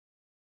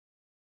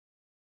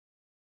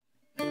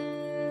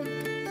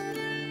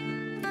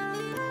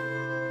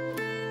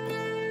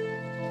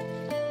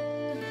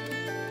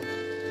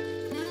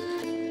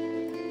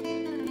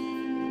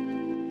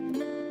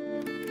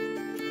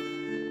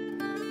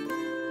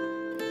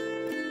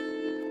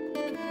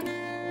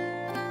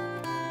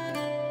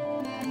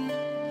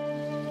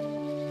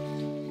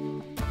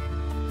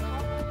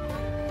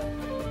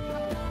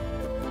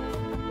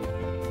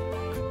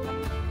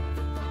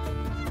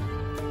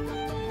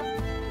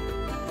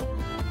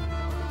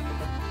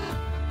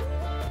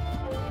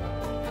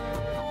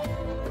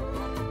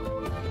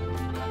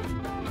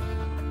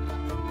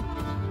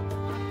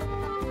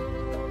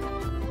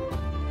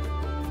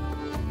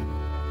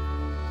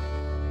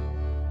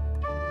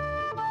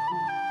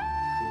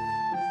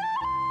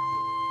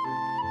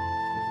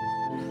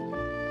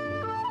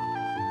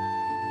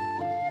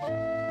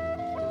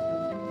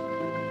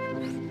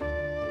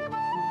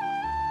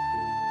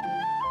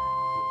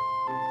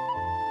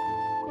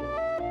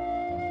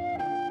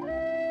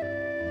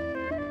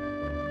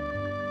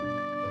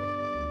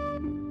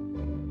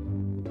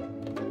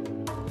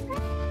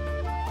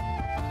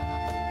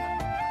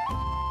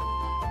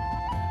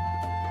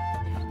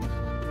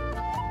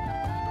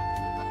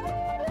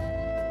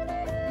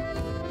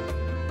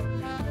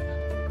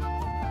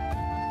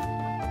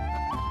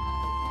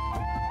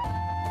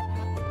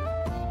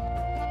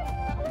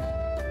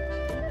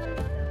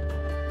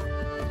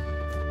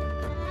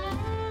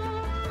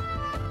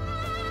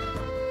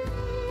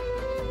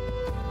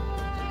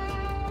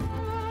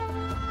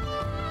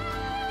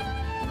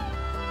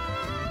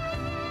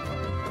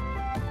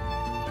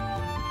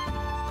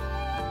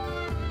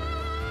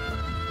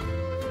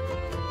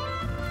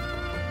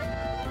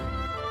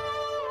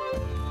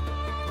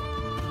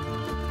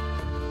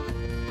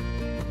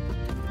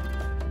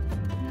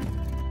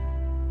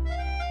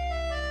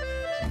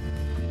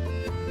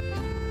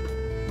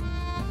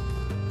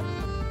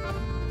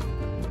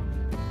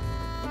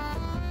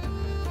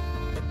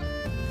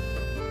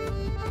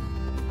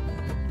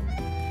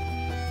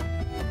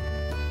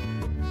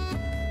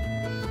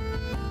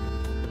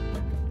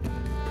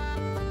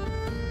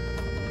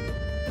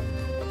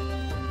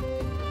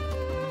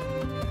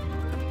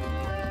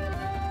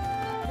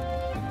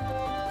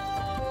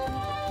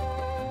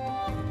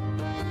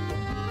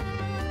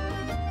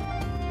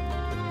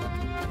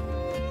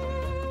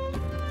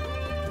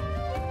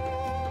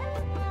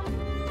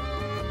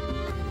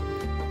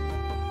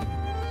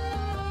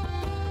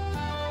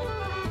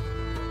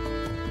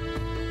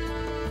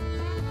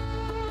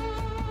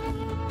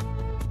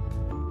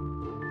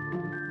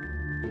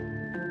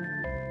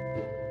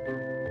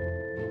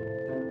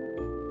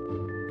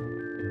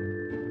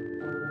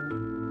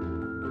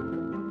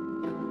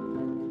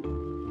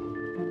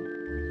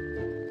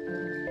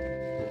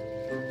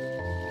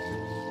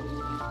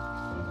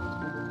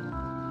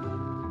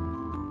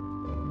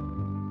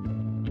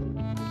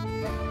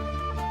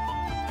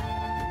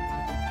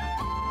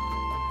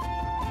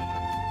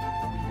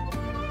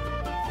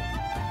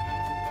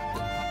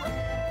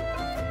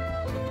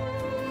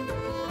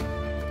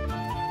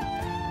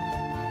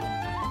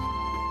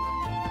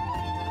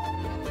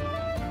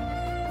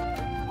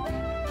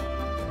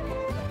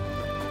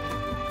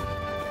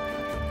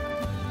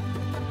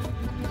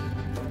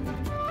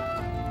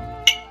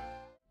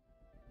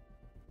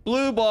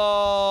Blue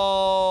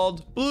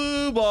balled.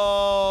 Blue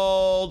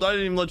balled. I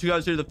didn't even let you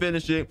guys hear the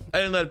finishing. I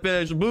didn't let it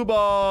finish. Blue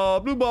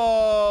ball. Blue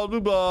ball.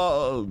 Blue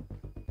ball.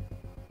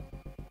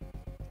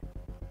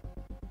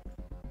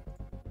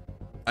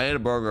 I ate a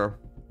burger.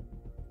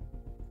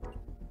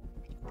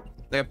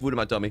 I have food in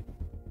my tummy.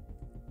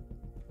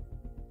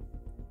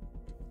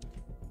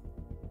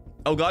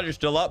 Oh god, you're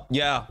still up?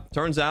 Yeah,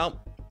 turns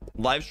out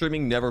live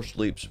streaming never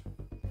sleeps.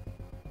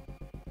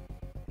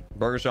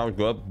 Burger sounds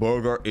good.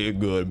 Burger is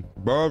good.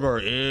 Burger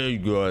is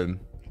good.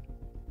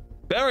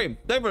 Barry,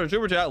 thank you for the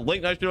super chat.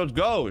 Late night streams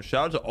go.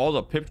 Shout out to all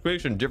the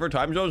pipsqueaks in different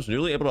time zones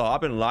newly able to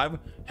hop in live.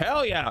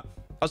 Hell yeah.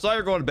 I saw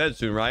you're going to bed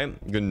soon, right?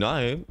 Good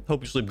night.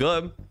 Hope you sleep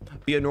good.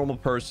 Be a normal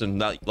person,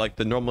 not like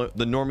the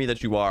normie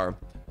that you are.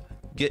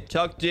 Get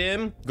tucked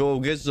in,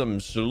 go get some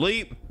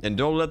sleep, and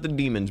don't let the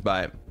demons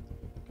bite.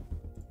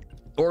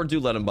 Or do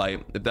let them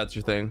bite, if that's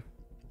your thing.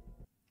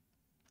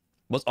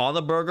 What's on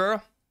the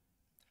burger?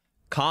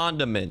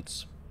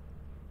 Condiments.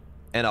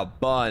 And a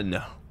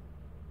bun.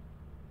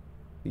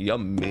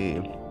 Yummy.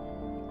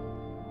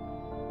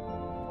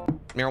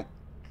 Meow.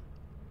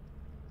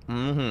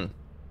 Mm-hmm.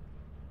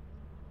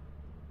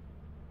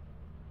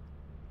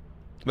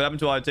 What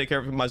happened to I take care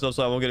of myself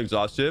so I won't get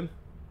exhausted?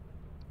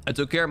 I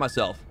took care of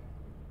myself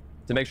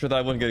to make sure that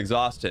I wouldn't get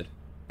exhausted.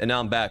 And now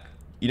I'm back.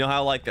 You know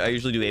how like I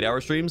usually do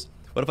 8-hour streams?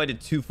 What if I did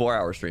 2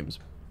 4-hour streams?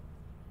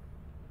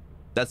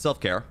 That's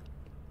self-care.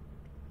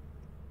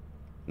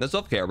 That's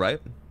self-care, right?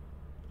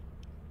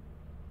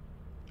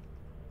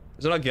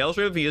 Is it not Gale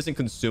stream if he isn't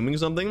consuming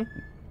something?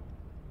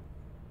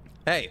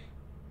 Hey,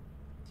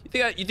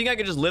 you think I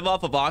could just live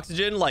off of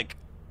oxygen, like,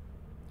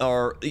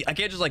 or I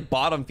can't just like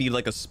bottom feed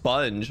like a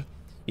sponge?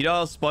 You know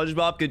how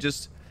SpongeBob could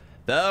just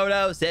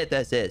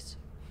photosynthesis.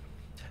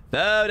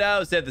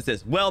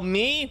 Photosynthesis. Well,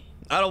 me,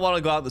 I don't want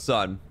to go out in the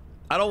sun.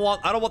 I don't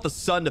want the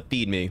sun to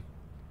feed me.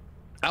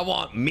 I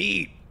want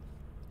meat.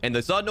 And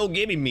the sun don't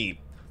give me meat.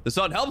 The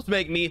sun helps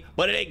make me,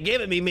 but it ain't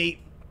giving me meat.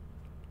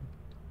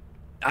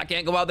 I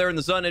can't go out there in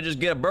the sun and just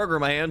get a burger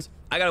in my hands.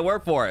 I gotta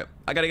work for it.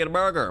 I gotta get a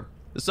burger.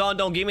 The sun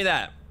don't give me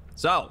that.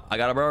 So, I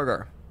got a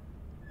burger.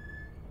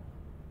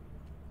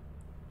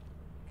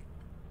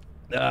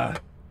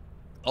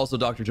 Also,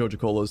 Dr. Jojo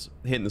Cola's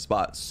hitting the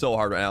spot so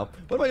hard right now.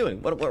 What am I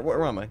doing?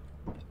 Where am I?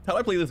 How do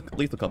I play this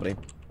Lethal Company?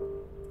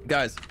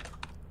 Guys,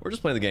 we're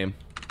just playing the game.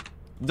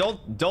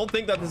 Don't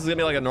think that this is gonna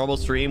be like a normal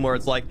stream where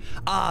it's like,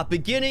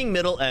 beginning,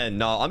 middle, end.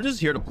 No, I'm just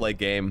here to play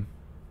game.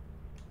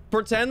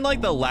 Pretend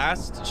like the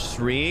last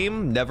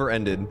stream never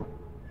ended.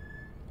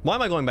 Why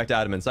am I going back to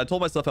Adamants? I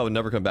told myself I would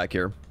never come back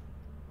here.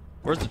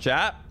 Where's the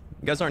chat?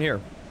 You guys aren't here.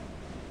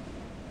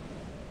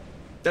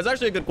 That's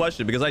actually a good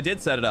question because I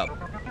did set it up.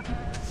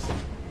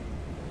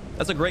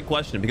 That's a great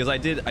question because I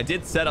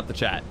did set up the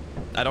chat.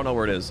 I don't know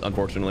where it is,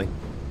 unfortunately.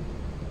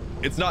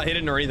 It's not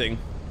hidden or anything.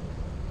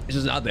 It's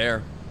just not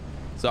there.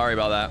 Sorry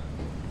about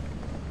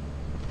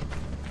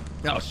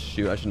that. Oh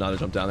shoot, I should not have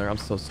jumped down there. I'm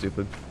so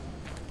stupid.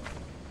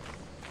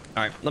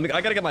 All right,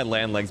 I gotta get my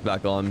land legs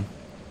back on.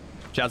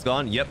 Chat's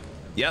gone. Yep.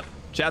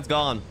 Chat's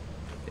gone.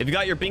 If you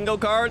got your bingo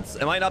cards,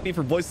 it might not be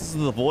for Voices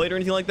of the Void or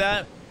anything like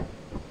that,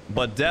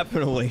 but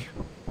definitely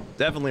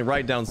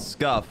write down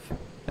Scuff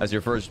as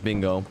your first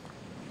bingo.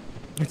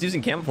 It's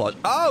using camouflage.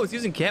 Oh, it's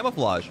using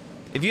camouflage.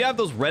 If you have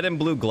those red and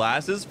blue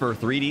glasses for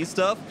 3D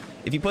stuff,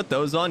 if you put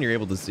those on, you're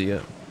able to see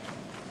it.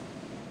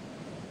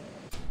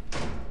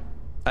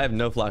 I have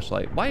no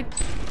flashlight. Why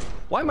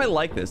am I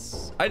like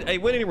this? I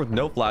went in here with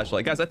no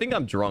flashlight. Guys, I think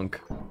I'm drunk.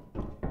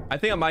 I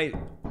think I might...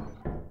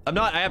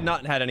 I have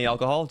not had any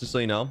alcohol, just so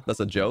you know. That's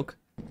a joke.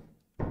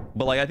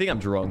 But, like, I think I'm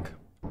drunk.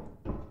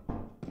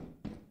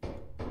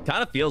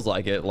 Kind of feels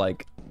like it,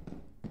 like...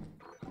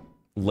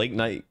 late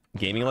night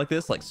gaming like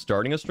this, like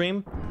starting a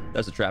stream.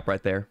 There's a trap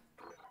right there.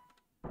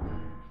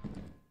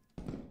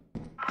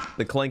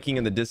 The clanking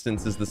in the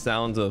distance is the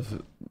sound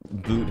of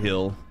Boot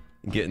Hill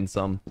getting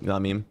some, you know what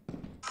I mean?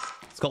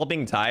 It's called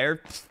being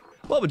tired.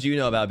 What would you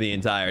know about being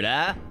tired,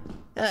 huh?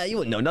 You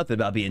wouldn't know nothing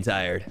about being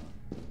tired.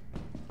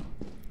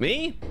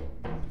 Me?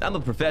 I'm a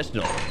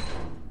professional.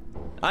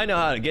 I know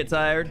how to get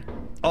tired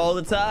all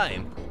the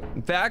time.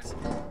 In fact,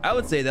 I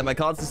would say that my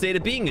constant state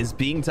of being is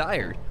being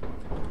tired.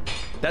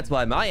 That's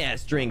why my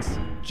ass drinks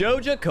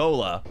Joja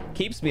Cola.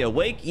 Keeps me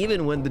awake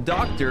even when the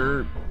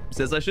doctor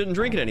says I shouldn't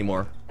drink it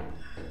anymore.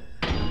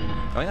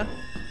 Oh yeah?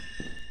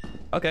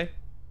 Okay.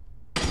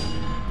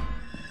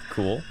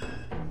 Cool.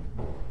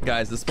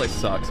 Guys, this place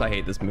sucks. I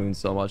hate this moon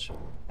so much.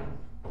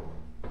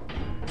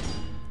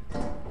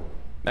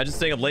 Imagine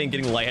staying up late and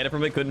getting lightheaded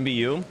from it. Couldn't be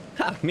you.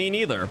 Ha, me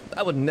neither.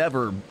 I would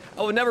never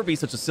be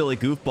such a silly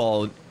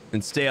goofball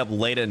and stay up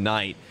late at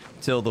night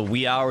till the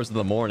wee hours of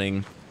the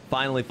morning,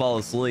 finally fall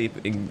asleep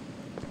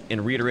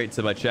and reiterate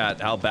to my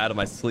chat how bad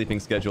my sleeping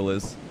schedule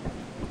is.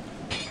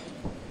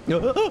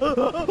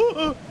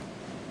 All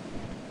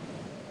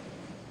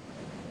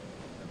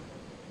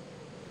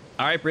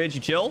right, Bridge,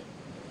 you chill?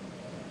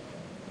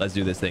 Let's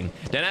do this thing.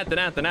 Hey,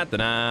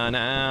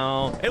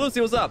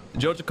 Lucy, what's up?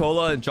 Joja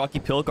Cola and Jockey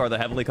Pilk are the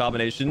heavenly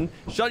combination.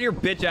 Shut your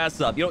bitch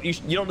ass up. You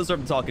don't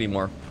deserve to talk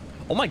anymore.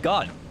 Oh my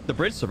god, the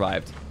bridge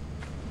survived.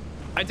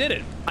 I did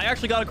it. I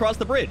actually got across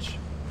the bridge.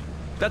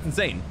 That's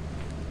insane.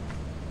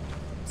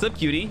 What's up,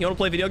 cutie? You want to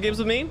play video games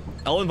with me?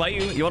 I'll invite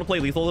you. You want to play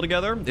Lethal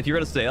together? If you're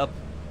going to stay up,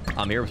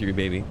 I'm here with you,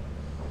 baby.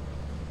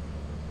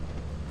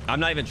 I'm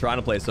not even trying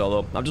to play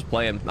solo. I'm just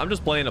playing. I'm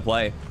just playing to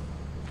play.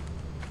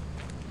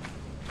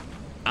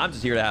 I'm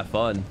just here to have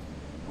fun.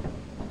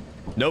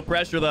 No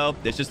pressure, though.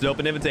 It's just an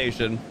open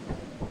invitation.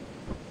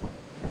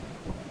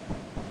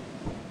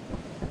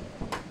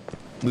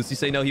 Lucy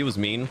say no, he was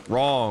mean.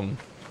 Wrong.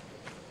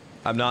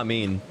 I'm not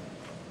mean.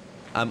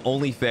 I'm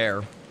only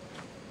fair.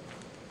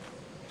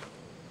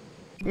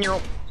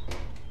 All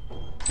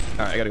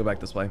right, I gotta go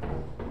back this way.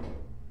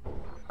 All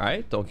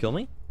right, don't kill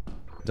me.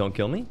 Don't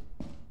kill me.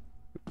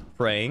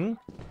 Praying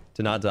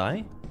to not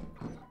die.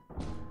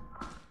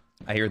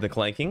 I hear the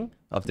clanking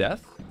of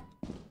death.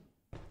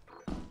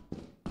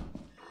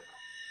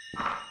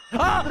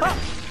 Ah!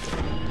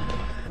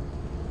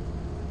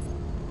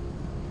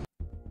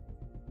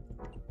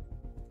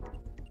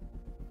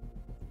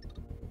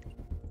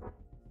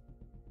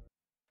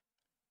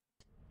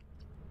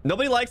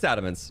 Nobody likes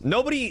adamants.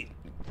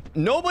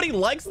 Nobody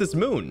likes this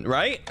moon,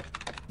 right?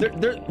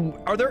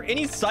 Are there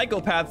any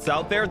psychopaths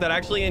out there that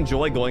actually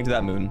enjoy going to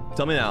that moon?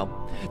 Tell me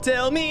now.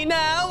 Tell me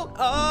now.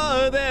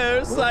 Are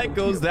there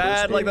psychos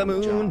that like the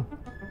moon?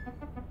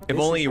 If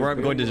only you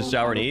weren't going to just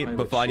shower and eat,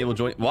 but fine, you will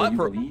join. What?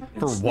 For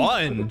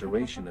one?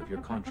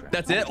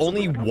 That's it?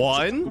 Only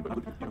one?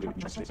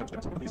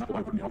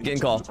 Getting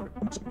call.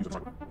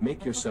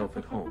 Make yourself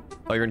at home.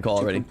 Oh, you're in call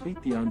already. To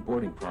complete the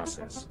onboarding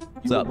process, you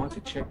What's up? want to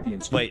check the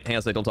instructions. Wait, hang on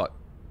a second, don't talk.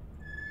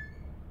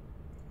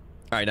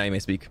 All right, now you may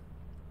speak.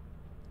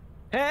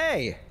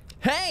 Hey!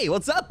 Hey,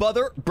 what's up,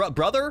 brother?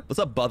 Brother? What's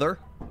up, brother?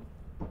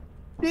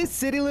 This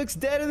city looks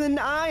deader than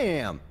I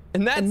am.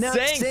 And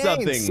that's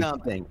saying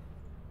something.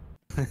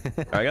 All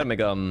right,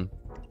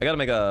 I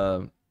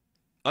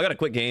gotta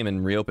quit game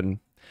and reopen.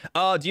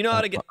 Do you know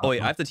how to get? Oh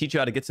wait, I have to teach you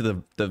how to get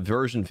to the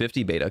version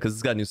 50 beta because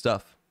it's got new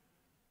stuff.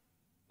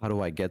 How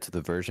do I get to the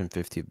version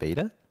 50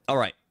 beta? All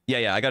right,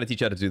 yeah, I gotta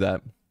teach you how to do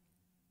that.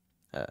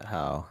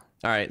 How?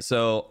 All right,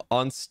 so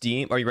on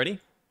Steam, are you ready?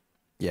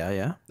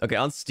 Yeah. Okay,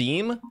 on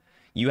Steam,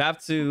 you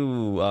have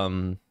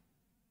to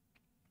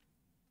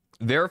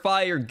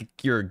verify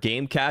your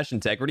game cache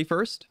integrity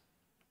first.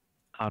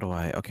 How do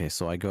I? Okay,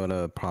 so I go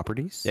to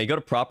properties. Yeah, you go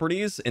to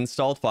properties,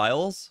 installed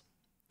files,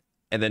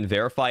 and then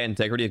verify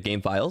integrity of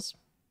game files.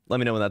 Let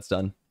me know when that's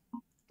done.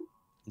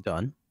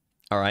 Done.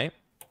 All right.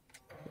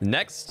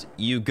 Next,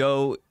 you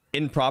go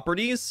in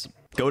properties,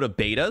 go to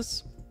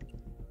betas,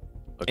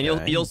 Okay,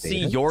 and you'll see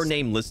your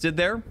name listed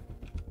there.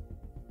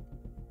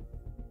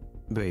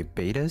 Wait,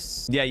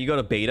 betas? Yeah, you go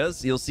to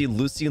betas. You'll see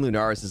Lucy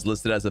Lunaris is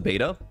listed as a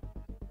beta.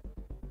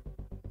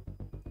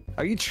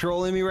 Are you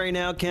trolling me right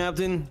now,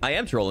 Captain? I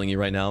am trolling you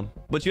right now,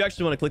 but you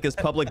actually want to click this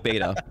public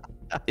beta.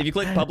 If you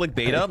click public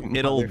beta,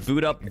 it'll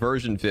boot up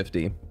version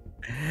 50.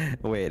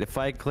 Wait, if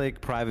I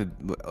click private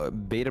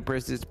beta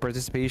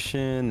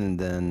participation and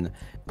then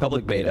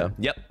Public beta.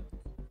 Yep.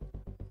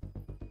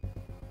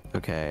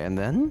 Okay, and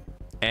then?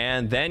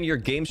 And then your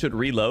game should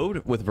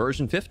reload with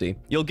version 50.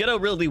 You'll get a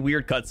really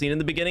weird cutscene in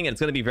the beginning, and it's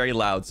going to be very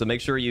loud, so make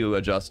sure you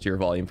adjust your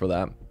volume for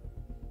that.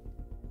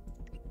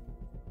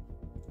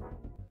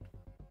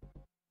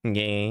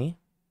 Okay.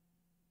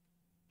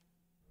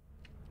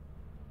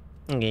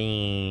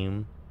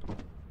 Game.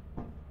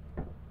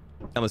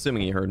 I'm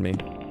assuming you heard me.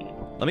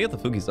 Let me get the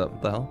Foogies up.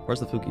 What the hell? Where's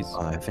the Foogies?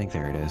 Oh, I think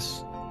there it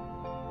is.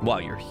 Wow,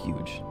 you're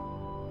huge.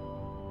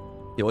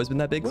 You always been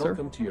that big, sir?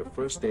 Welcome to your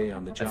first day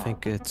on the job. I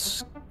think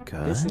it's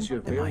good. This is your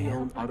Am I very in?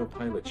 own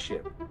autopilot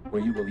ship,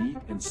 where you will eat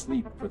and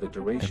sleep for the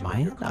duration Am of I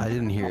your in? I contract.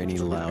 didn't hear any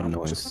loud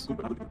noise.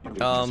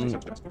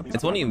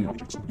 It's when you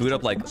boot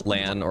up like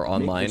LAN or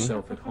online.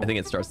 yourself at home. I think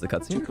it starts the To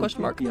cutscene.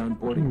 Question mark. complete the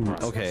onboarding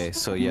process, Okay,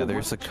 so yeah,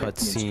 there's a check the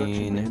instruction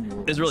cutscene.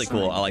 manual It's really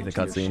cool. I like the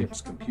assigned to your cutscene.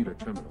 ship's computer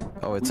terminal.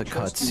 Oh, it's We a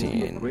trust you will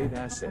be a cutscene. great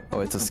asset Oh,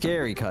 to it's a the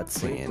scary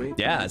company. cutscene. Great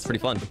Yeah, it's pretty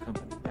fun. asset to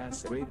the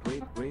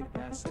company. Great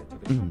asset to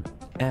the company.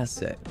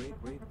 Asset.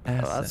 Oh,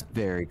 that's Asset.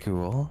 very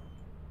cool.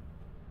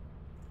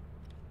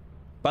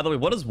 By the way,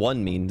 what does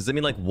one mean? Does it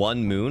mean like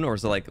one moon, or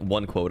is it like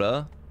one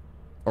quota,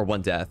 or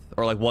one death,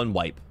 or like one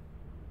wipe?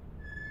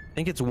 I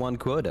think it's one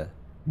quota.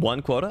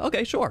 One quota?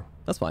 Okay, sure.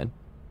 That's fine.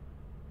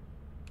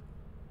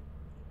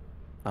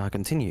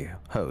 Continue.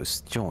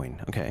 Host. Join.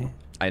 Okay.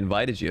 I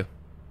invited you.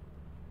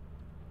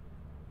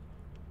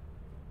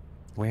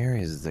 Where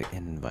is the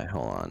invite?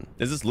 Hold on.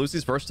 Is this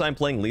Lucy's first time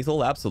playing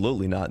Lethal?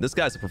 Absolutely not. This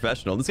guy's a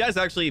professional. This guy's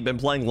actually been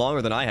playing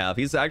longer than I have.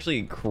 He's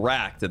actually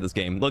cracked at this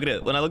game. Look at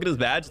it. When I look at his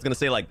badge, it's gonna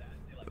say like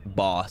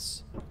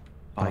boss.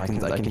 Oh, I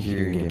can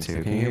hear you again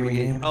too. Can you hear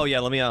me again? Oh yeah,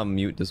 let me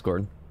mute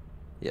Discord.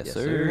 Yes,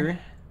 sir.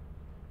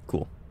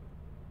 Cool.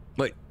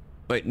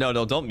 Wait, no,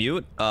 don't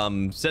mute.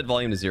 Set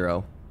volume to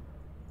 0.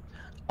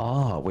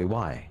 Oh, wait,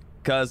 why?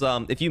 Because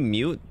if you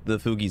mute, the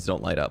Foogies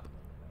don't light up.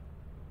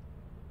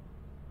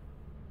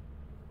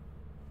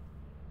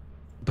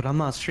 But I'm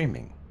not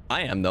streaming.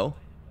 I am though.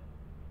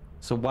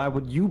 So why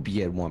would you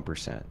be at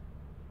 1%?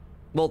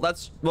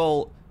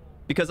 Well,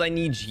 because I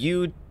need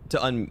you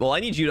to I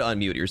need you to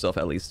unmute yourself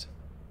at least.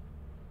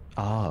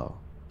 Oh.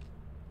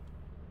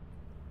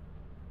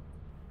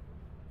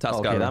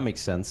 Okay, that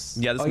makes sense.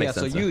 Yeah, this makes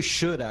sense. So you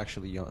should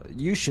actually,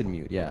 you should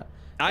mute. Yeah.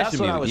 I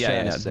should mute.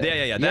 Yeah.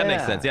 That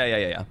makes sense. Yeah.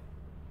 Yeah.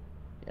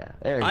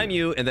 There you I'm go.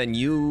 you, and then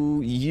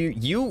you,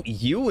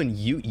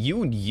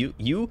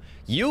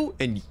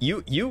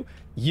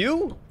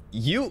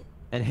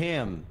 And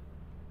him.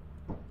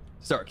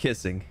 start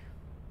kissing.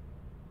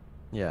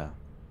 Yeah.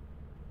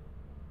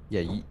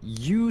 Yeah.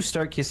 You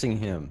start kissing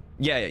him.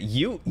 Yeah.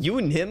 You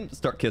and him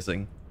start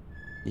kissing.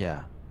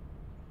 Yeah.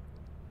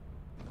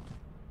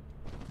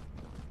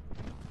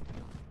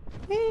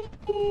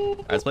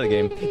 Alright, let's play the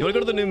game. You want to go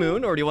to the new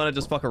moon, or do you want to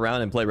just fuck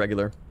around and play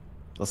regular?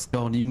 Let's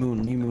go. New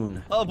moon. New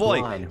moon. Oh boy,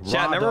 Blind,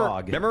 chat. raw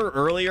Remember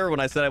earlier when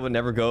I said I would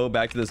never go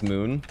back to this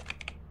moon?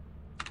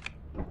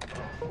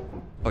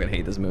 Fucking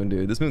hate this moon,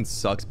 dude. This moon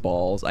sucks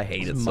balls. I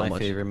hate it so much. My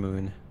favorite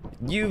moon.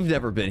 You've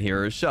never been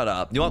here. Shut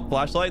up. You want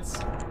flashlights?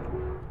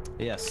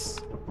 Yes.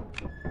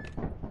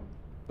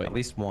 Wait. At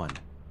least one.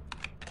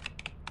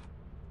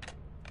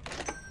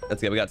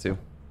 That's good. We got two.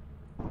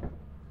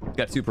 We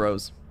got 2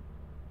 pros.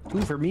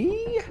 2 for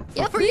me.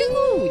 Yeah, for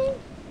you.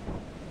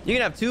 You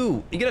can have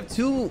 2. You can have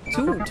two.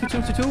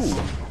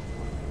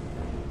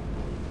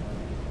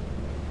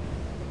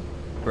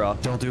 Bro.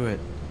 Don't do it.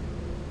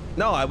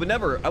 No, I would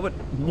never. I would.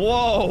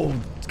 Whoa.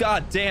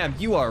 God damn.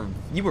 You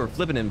were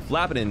flipping and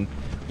flapping and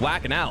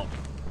whacking out.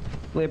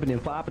 Flipping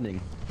and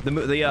flopping.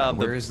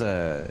 Where's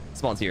the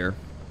spawn's here?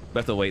 We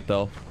have to wait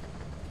though.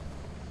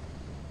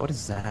 What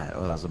is that?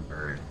 Oh, that's a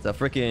bird. It's a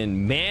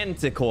freaking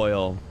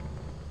manticoil.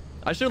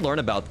 I should learn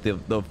about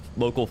the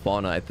local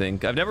fauna. I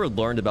think I've never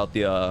learned about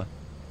the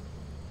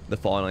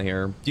fauna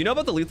here. Do you know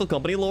about the Lethal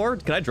Company lore?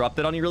 Can I drop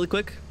that on you really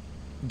quick?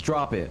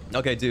 Drop it.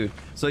 Okay, dude.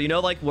 So you know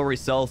like where we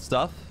sell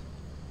stuff?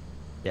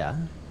 Yeah.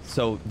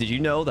 So did you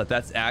know that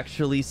that's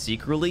actually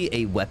secretly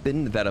a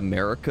weapon that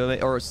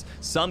America or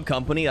some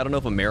company, I don't know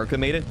if America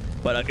made it,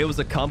 but it was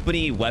a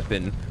company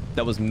weapon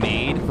that was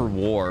made for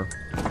war,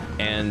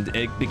 and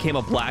it became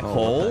a black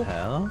hole. What the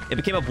hell? It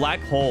became a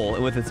black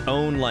hole with its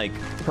own like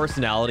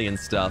personality and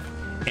stuff,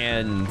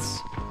 and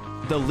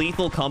the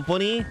Lethal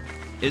Company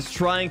is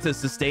trying to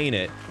sustain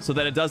it so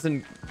that it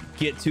doesn't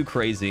get too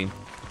crazy,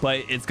 but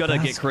it's gonna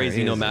get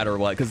crazy no matter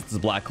what because it's a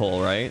black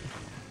hole, right?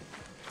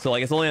 So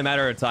like it's only a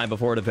matter of time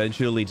before it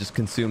eventually just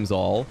consumes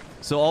all.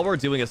 So all we're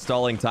doing is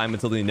stalling time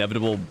until the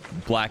inevitable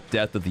black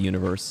death of the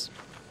universe.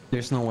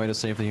 There's no way to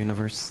save the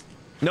universe.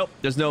 Nope,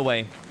 there's no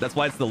way. That's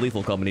why it's the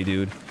Lethal Company,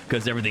 dude.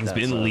 Because everything's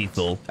been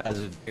lethal. As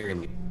it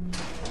barely.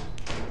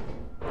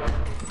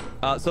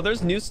 So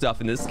there's new stuff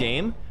in this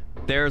game.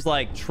 There's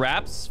like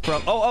traps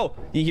from. Oh,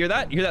 you hear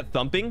that? You hear that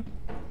thumping?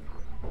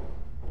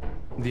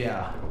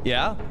 Yeah.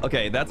 Yeah.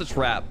 Okay, that's a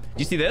trap. Do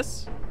you see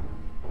this?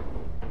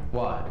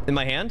 What? In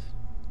my hand?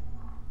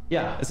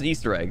 Yeah. It's an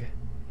Easter egg.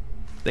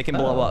 They can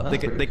blow up. They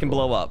can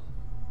blow up.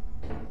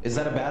 Is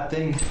that a bad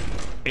thing?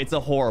 It's a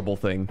horrible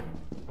thing.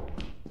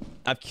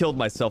 I've killed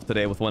myself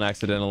today with one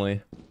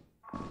accidentally.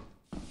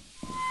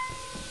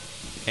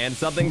 And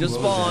something just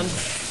spawned.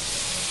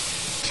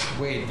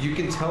 Wait, you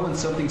can tell when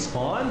something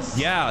spawns?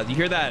 Yeah, you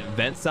hear that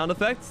vent sound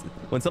effect?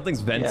 When something's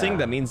venting, Yeah.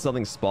 that means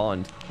something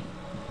spawned.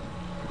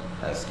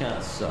 That's kind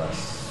of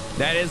sus.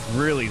 That is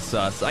really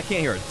sus. I can't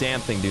hear a damn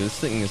thing, dude. This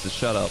thing needs to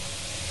shut up.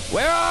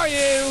 Where are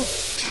you?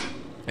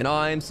 And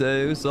I'm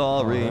so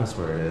sorry. Oh, that's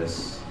where it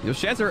is. Yo,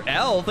 Shancer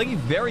L, thank you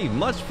very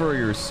much for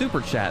your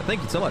super chat.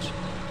 Thank you so much.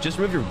 Just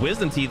remove your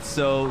wisdom teeth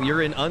so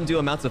you're in undue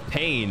amounts of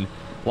pain.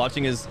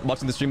 Watching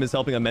the stream is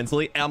helping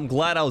immensely. I'm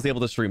glad I was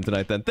able to stream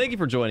tonight then. Thank you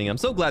for joining. I'm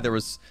so glad there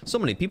was so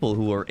many people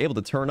who were able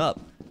to turn up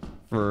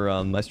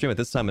for my stream at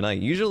this time of night.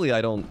 Usually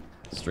I don't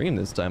stream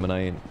this time of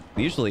night.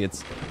 Usually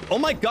it's... Oh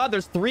my god,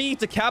 there's 3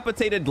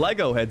 decapitated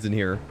Lego heads in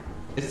here.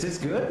 Is this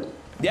good?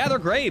 Yeah, they're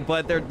great,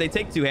 but they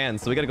take 2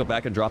 hands, so we gotta go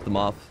back and drop them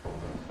off.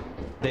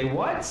 They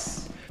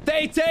what?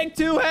 They take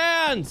 2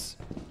 hands!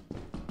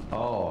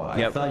 Oh,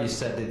 I thought you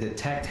said they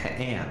detect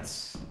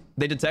ants.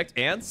 They detect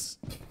ants?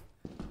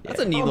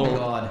 That's a neat little...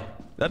 God.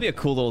 That'd be a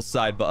cool little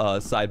side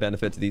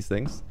benefit to these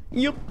things.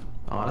 Yep.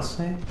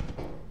 Honestly?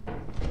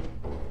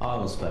 I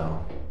almost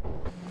fell.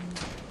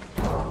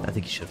 I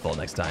think you should fall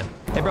next time.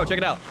 Hey, bro, check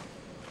it out.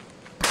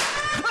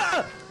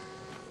 Ah!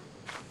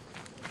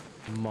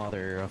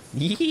 Mother of...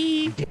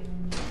 Yee. The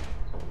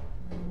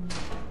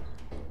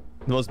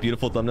most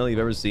beautiful thumbnail you've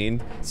ever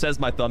seen, says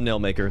my thumbnail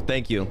maker.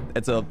 Thank you.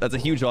 That's a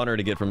huge honor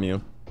to get from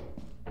you.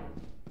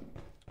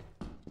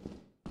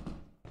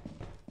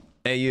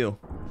 Hey, you.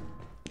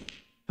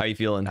 How you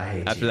feeling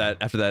after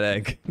that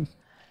egg?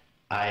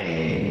 I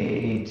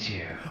hate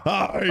you.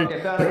 I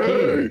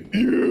hate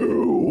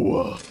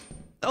you.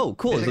 Oh,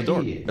 cool. There's a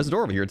door. key. There's a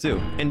door over here too.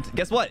 And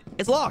guess what?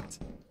 It's locked.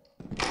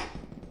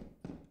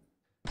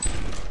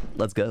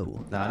 Let's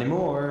go. Not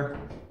anymore.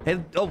 Hey,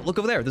 oh, look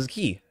over there. There's a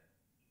key.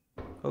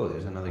 Oh,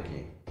 there's another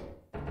key.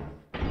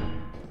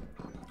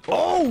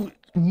 Oh,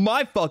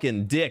 my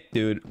fucking dick,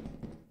 dude.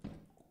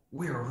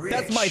 We're rich.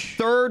 That's my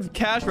 3rd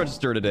cash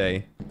register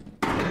today.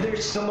 And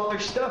there's some other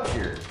stuff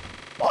here.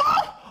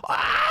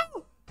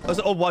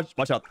 Oh,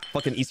 watch out.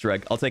 Fucking Easter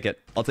egg. I'll take it.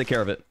 I'll take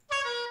care of it.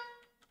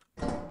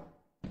 All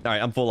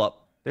right, I'm full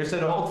up. There's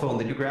an old phone.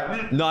 Did you grab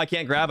it? No, I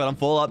can't grab it. I'm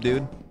full up,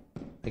 dude.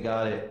 I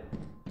got it.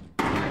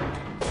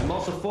 I'm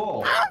also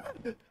full.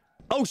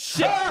 Oh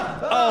shit!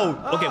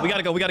 Okay, we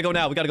gotta go. We gotta go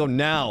now. We gotta go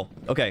now.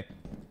 Okay,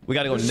 we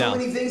gotta go There's now. so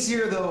many things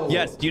here, though.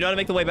 Yes. Do you know how to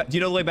make the way back? Do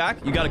you know the way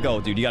back? You gotta go,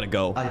 dude. You gotta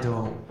go. I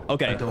don't.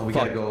 Okay. I don't. We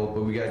fuck. gotta go,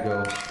 but we gotta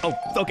go. Oh,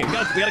 okay. We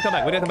gotta come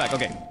back. We gotta come back.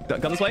 Okay.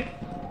 Come this way.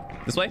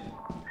 This way.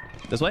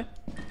 This way.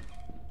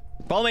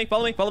 Follow me.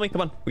 Follow me. Follow me.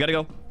 Come on. We gotta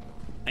go.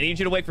 I need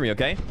you to wait for me.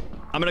 Okay.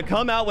 I'm gonna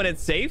come out when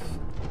it's safe.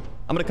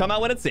 I'm gonna come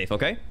out when it's safe.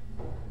 Okay.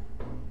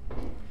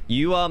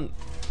 You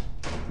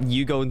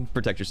go and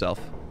protect yourself.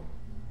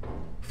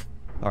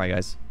 All right,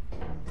 guys.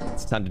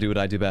 It's time to do what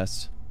I do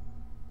best.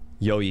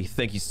 Yoey,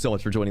 thank you so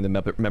much for joining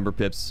the member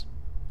pips.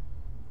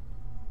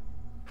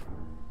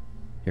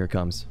 Here it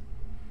comes.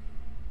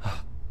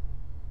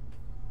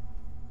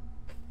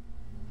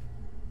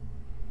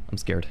 I'm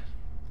scared.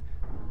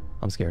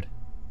 I'm scared.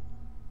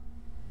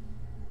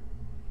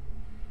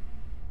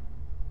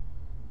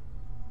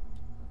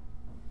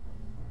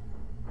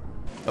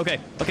 Okay,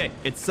 okay.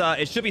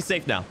 It should be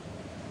safe now.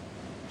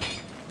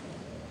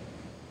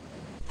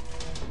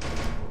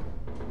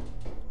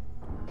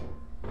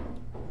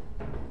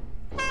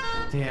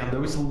 Damn, there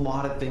was a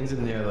lot of things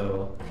in there,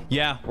 though.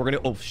 Yeah, we're gonna...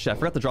 Oh, shit. I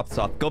forgot to drop this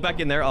off. Go back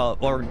in there,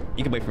 or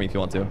you can wait for me if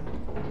you want to.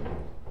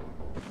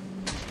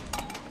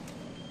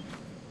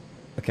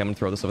 Okay, I'm gonna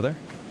throw this over there.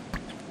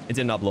 It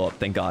did not blow up,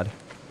 thank God.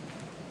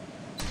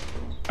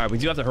 All right, we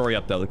do have to hurry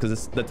up, though,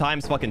 because the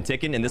time's fucking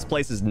ticking, and this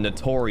place is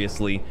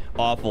notoriously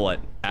awful at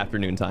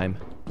afternoon time.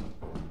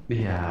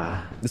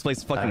 Yeah. This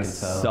place fucking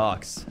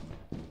sucks.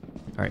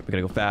 All right, we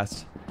gotta go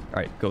fast.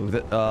 All right, go.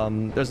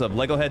 There's a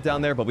Lego head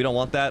down there, but we don't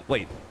want that.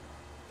 Wait.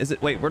 Is it?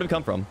 Wait, where did it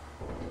come from?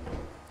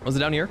 Was it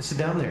down here? It's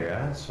down there,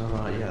 yeah. So,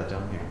 yeah,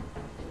 down here.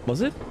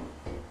 Was it?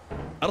 I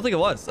don't think it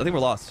was. I think we're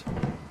lost.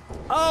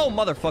 Oh,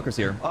 motherfuckers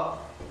here. All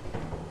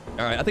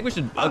right, I think we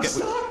should... Okay,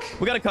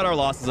 we gotta cut our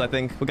losses, I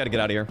think. We gotta get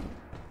out of here.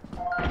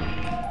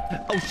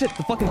 Oh, shit,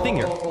 the fucking thing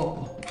here.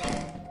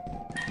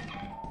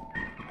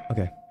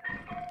 Okay.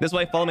 This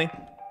way, follow me.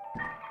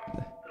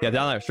 Yeah,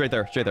 down there. Straight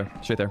there, straight there,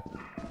 straight there.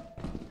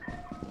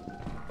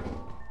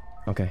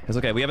 Okay, it's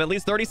okay. We have at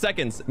least 30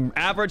 seconds.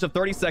 Average of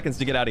 30 seconds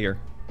to get out of here.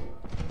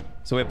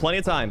 So we have plenty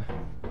of time.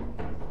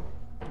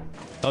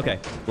 Okay,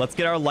 let's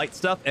get our light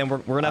stuff, and we're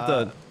gonna have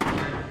to...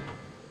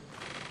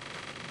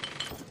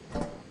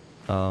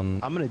 I'm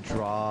gonna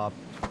drop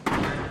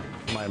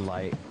my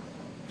light.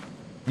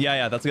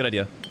 Yeah, that's a good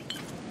idea.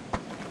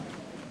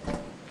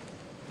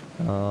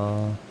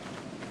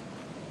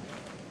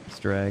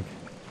 Easter egg.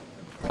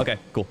 Okay,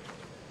 cool.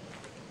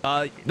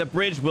 The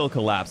bridge will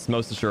collapse,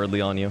 most assuredly,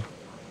 on you.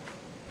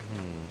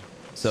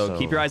 So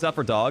keep your eyes out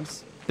for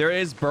dogs. There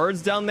is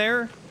birds down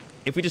there.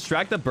 If we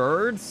distract the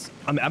birds,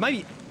 I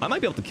might be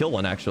able to kill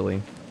one,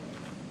 actually.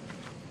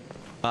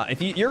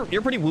 If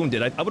you're pretty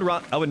wounded, I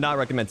would not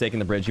recommend taking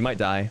the bridge. You might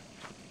die.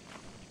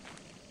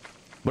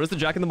 What does the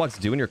Jack-in-the-Box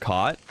do when you're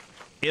caught?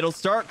 It'll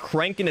start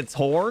cranking its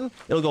horn.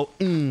 It'll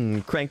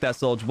go, crank that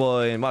soldier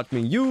boy and watch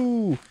me,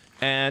 you.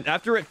 And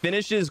after it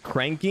finishes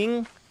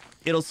cranking,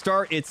 it'll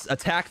start its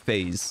attack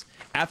phase.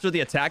 After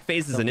the attack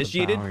phase is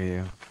initiated,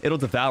 it'll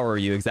devour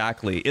you,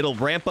 exactly. It'll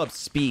ramp up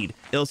speed.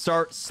 It'll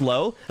start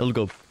slow. It'll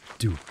go,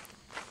 do.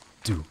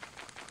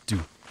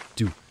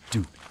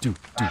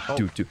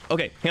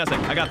 Okay, hang on a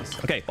second. I got this.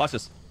 Okay, watch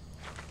this.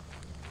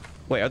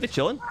 Wait, are they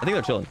chilling? I think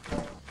they're chilling.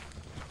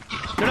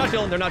 They're not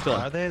chilling. They're not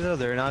chilling. Are they, though?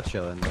 They're not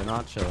chilling. They're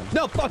not chilling.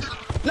 No, fuck.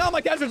 No, my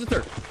cash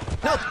register.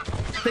 No.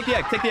 Take the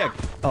egg. Take the egg.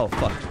 Oh,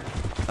 fuck.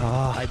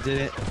 I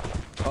did it.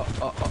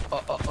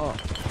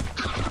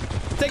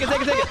 Take it.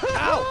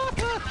 Ow.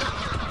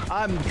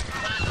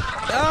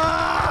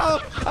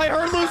 I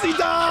heard Lucy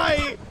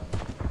die.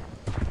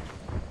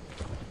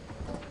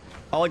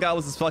 All I got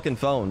was his fucking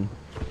phone.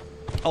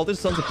 Oh, there's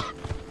sons of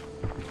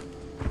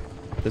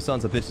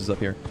bitches up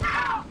here.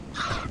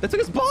 They took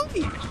his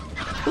bonky.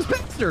 Those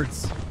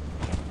bastards.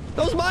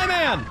 That was my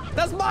man.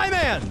 That's my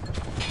man.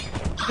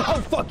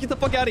 Oh, fuck. Get the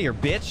fuck out of here,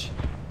 bitch.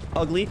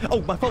 Ugly.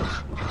 Oh, my phone.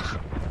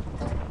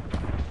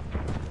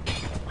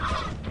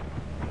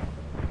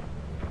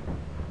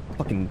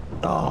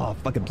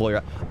 Fucking blow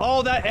your...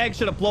 Oh, that egg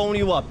should have blown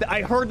you up.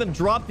 I heard them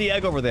drop the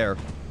egg over there.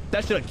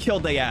 That should have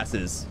killed their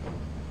asses.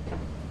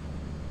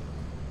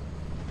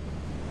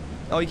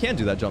 Oh, you can't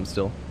do that jump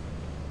still.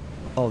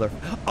 Oh, they're...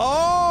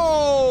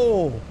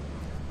 Oh!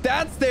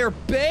 That's their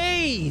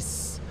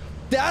base!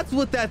 That's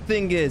what that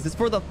thing is. It's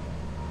for the...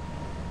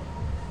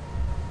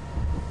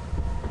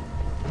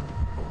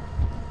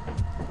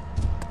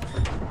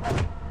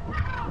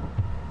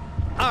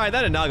 Alright,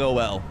 that did not go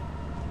well.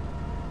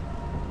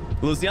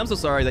 Lucy, I'm so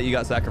sorry that you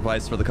got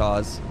sacrificed for the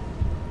cause.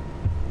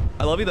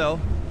 I love you, though.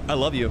 I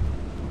love you.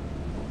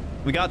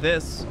 We got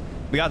this.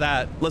 We got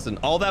that. Listen,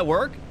 all that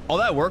work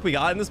we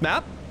got in this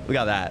map, we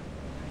got that.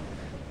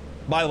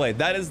 By the way,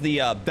 that is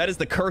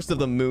the curse of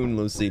the moon,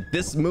 Lucy.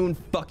 This moon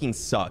fucking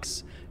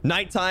sucks.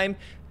 Nighttime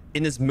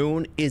in this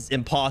moon is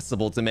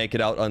impossible to make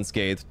it out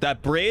unscathed.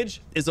 That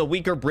bridge is a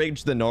weaker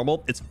bridge than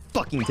normal. It's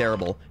fucking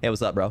terrible. Hey,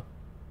 what's up, bro?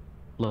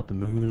 Let the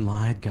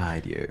moonlight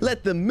guide you.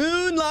 Let the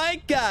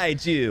moonlight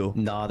guide you.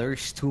 Nah,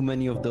 there's too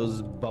many of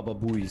those Baba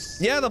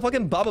Booies. Yeah, the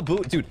fucking Baba Boo.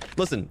 Dude,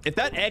 listen, if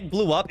that egg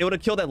blew up, it would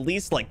have killed at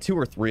least like 2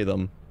 or 3 of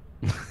them.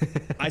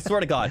 I swear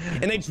to God.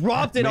 And they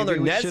dropped it on their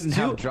nest, shouldn't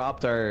too. have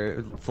dropped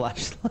our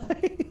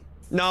flashlight.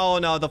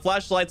 No, the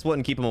flashlights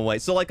wouldn't keep them away.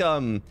 So like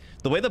the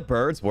way the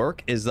birds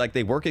work is like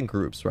they work in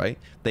groups, right?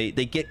 They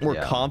get more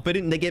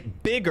confident and they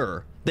get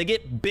bigger. They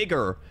get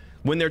bigger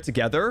when they're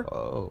together.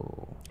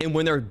 Oh. And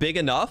when they're big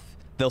enough,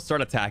 they'll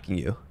start attacking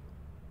you.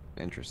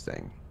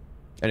 Interesting.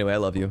 Anyway, I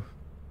love you.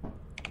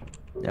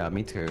 Yeah,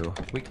 me too.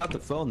 We got the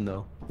phone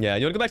though. Yeah,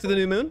 you want to go back to the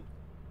new moon?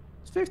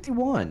 It's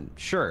 51.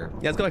 Sure.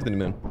 Yeah, let's go back to the new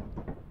moon.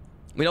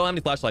 We don't have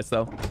any flashlights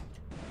though.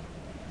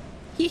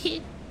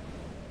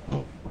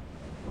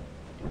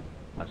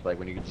 Much like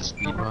when you get to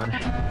speed run.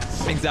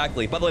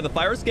 Exactly. By the way, the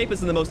fire escape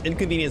is in the most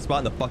inconvenient spot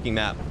in the fucking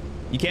map.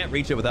 You can't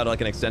reach it without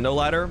like an extendo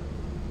ladder.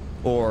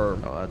 Or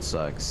oh, that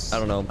sucks. I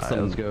don't know,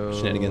 some let's go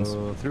shenanigans.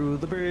 Through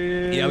the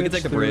bridge. Yeah, we can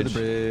take the bridge.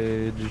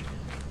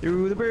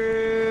 Through the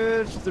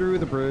bridge. Through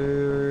the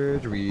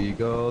bridge. We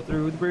go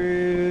through the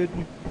bridge.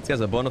 This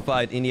guy's a bona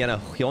fide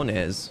Indiana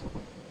Jones.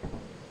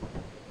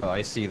 Oh,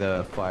 I see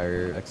the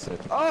fire exit.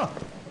 Oh!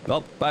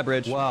 Well, bye,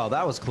 bridge. Wow,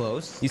 that was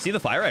close. You see the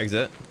fire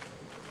exit?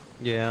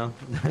 Yeah.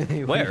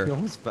 Where? We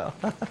almost fell.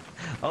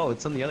 Oh,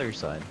 it's on the other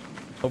side.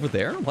 Over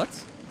there? What?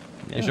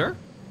 Yeah. You sure?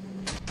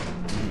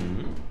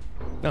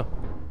 No.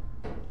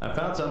 I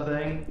found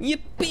something.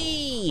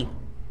 Yippee!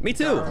 Me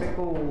too.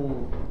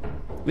 Cool.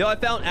 Yo, I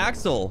found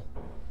Axel.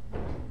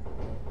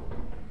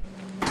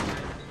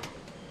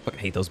 Fucking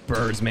hate those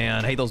birds,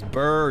 man. I hate those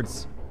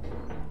birds.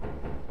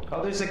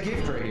 Oh, there's a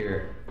gift right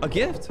here. A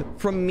gift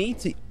from me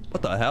to...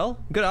 What the hell?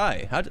 Good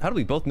eye. How do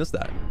we both miss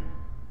that?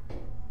 Do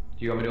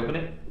you want me to open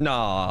it?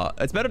 Nah,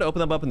 it's better to open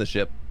them up in the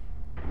ship.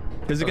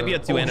 Because it could be a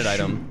two-handed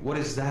item. What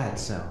is that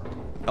sound?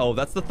 Oh,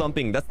 that's the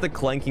thumping. That's the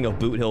clanking of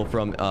Boot Hill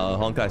from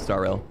Honkai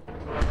Star Rail.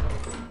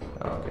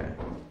 Oh, okay.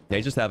 Yeah,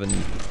 he's just having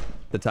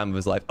the time of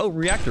his life. Oh,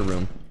 reactor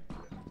room.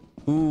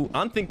 Ooh,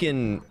 I'm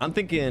thinking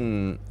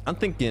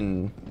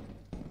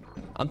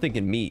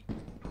meat.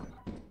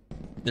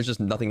 There's just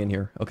nothing in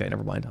here. Okay,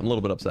 never mind. I'm a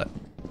little bit upset.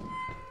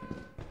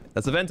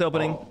 That's a vent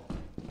opening. Oh.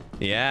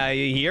 Yeah,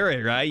 you hear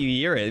it, right? You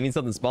hear it. It means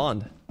something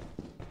spawned.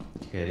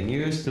 Getting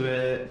used to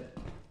it.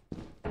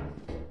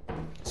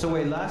 So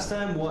wait, last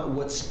time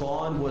what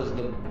spawned was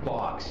the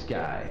box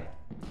guy.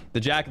 The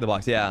Jack in the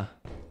Box, yeah.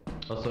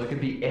 Oh, so it could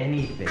be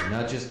anything,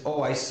 not just,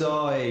 oh, I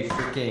saw a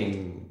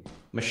freaking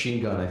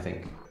machine gun, I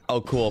think.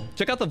 Oh, cool.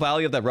 Check out the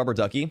value of that rubber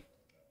ducky.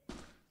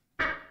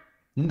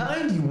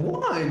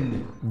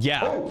 91!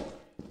 Yeah. Oh.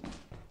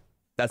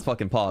 That's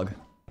fucking pog.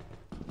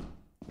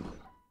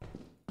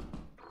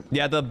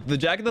 Yeah, the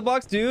Jack in the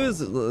Box dude is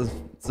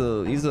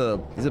he's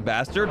a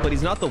bastard, but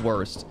he's not the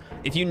worst.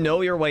 If you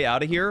know your way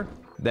out of here,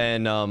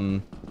 then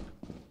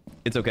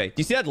it's okay. Do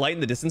you see that light in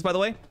the distance, by the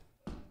way?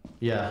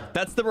 Yeah.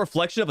 That's the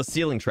reflection of a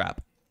ceiling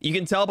trap. You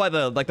can tell by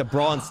the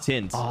bronze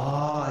tint.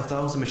 Oh, I thought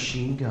it was a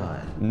machine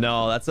gun.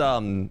 No, that's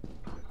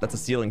a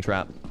ceiling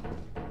trap.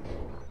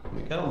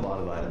 We got a lot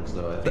of items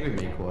though. I think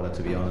we make quota,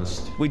 to be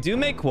honest. We do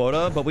make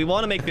quota, but we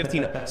want to make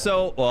 15.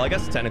 So, well, I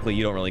guess technically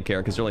you don't really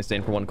care because you're only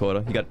staying for 1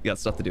 quota. You got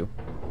stuff to do.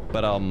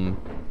 But I'm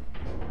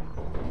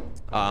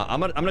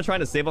gonna try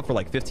to save up for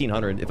like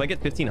 1500. If I get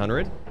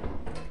 1500,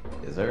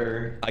 Is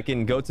there? I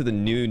can go to the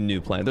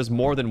new planet. There's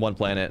more than 1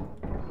 planet.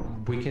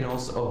 We can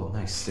also. Oh,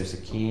 nice. There's a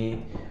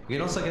key. We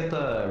can also get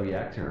the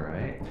reactor,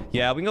 right?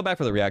 Yeah, we can go back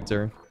for the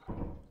reactor.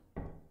 I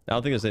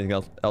don't think there's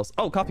anything else.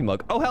 Oh, coffee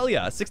mug. Oh, hell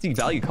yeah. 60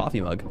 value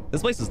coffee mug.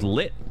 This place is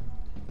lit.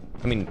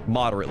 I mean,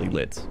 moderately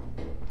lit.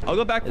 I'll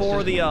go back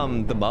for the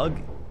mug.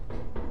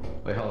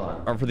 Wait, hold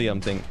on. Or for the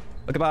thing.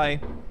 Okay, bye.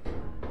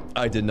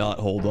 I did not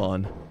hold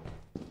on.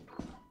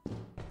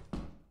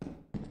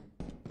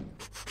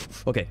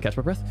 Okay, catch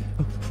my breath.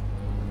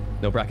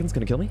 No Bracken's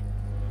gonna kill me.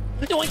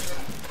 Doink!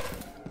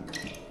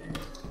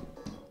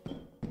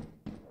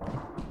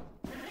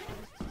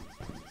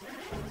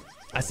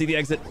 I see the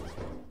exit.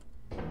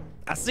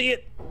 I see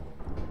it.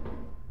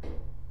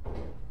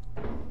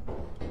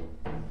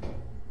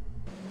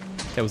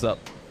 Hey, what's up?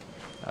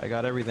 I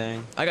got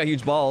everything. I got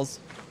huge balls.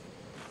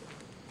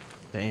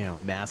 Damn,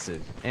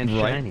 massive and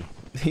Right? shiny.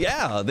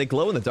 Yeah, they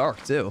glow in the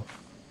dark too.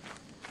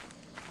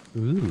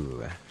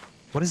 Ooh,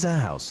 what is that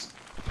house?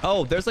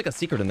 Oh, there's like a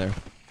secret in there.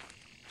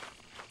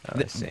 Oh,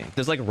 I see.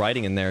 There's like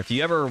writing in there. If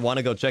you ever want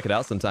to go check it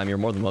out sometime, you're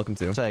more than welcome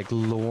to. It's like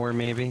lore,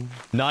 maybe.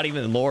 Not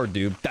even lore,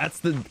 dude. That's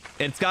the.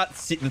 It's got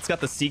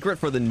the secret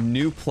for the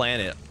new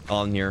planet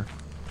on here.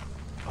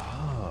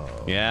 Oh.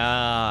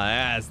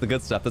 Yeah, it's the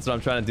good stuff. That's what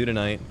I'm trying to do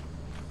tonight.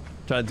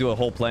 Trying to do a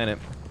whole planet.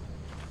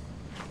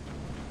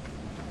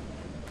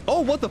 Oh,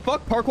 what the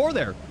fuck? Parkour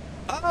there.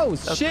 Oh,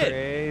 That's shit.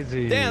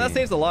 crazy. Damn, that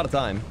saves a lot of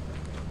time.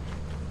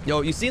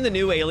 Yo, you seen the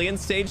new Alien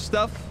stage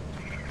stuff?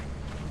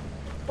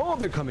 Oh,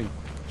 they're coming.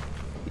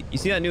 You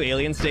see that new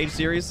Alien stage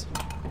series?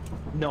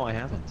 No, I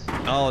haven't.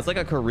 Oh, it's like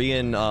a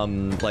Korean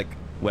like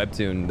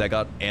webtoon that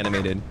got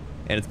animated,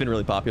 and it's been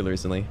really popular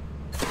recently.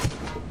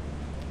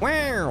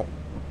 Wow.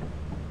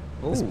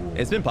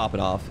 It's been popping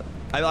off.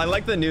 I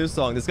like the new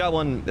song. This got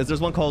one.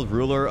 There's one called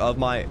 "Ruler of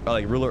My,"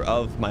 "Ruler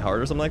of My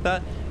Heart" or something like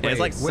that. And it's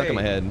like stuck in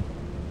my head.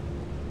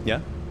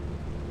 Yeah.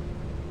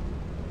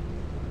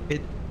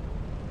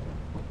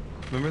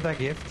 Remember that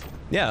gift?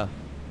 Yeah.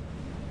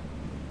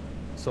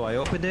 So I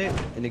opened it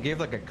and it gave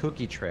like a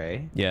cookie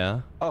tray.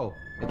 Yeah. Oh,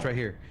 it's right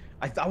here.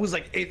 I was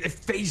like, it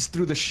phased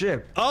through the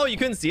ship. Oh, you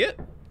couldn't see it?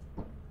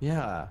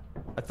 Yeah.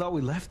 I thought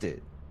we left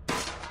it.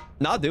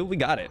 Nah, dude, we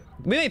got it.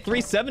 We made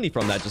 370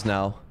 from that just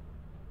now.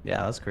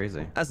 Yeah, that's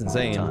crazy. That's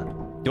insane.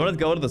 You want to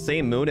go to the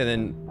same moon and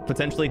then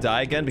potentially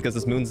die again because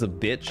this moon's a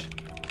bitch?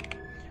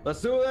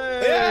 Let's do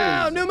it!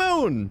 Yeah, new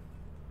moon!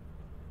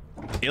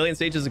 Alien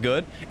stages are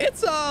good.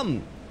 It's,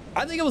 I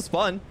think it was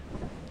fun.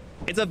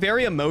 It's a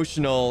very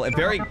emotional and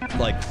very,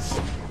 like,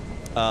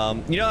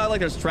 you know, like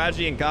there's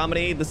tragedy and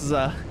comedy. This is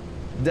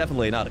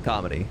definitely not a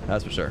comedy,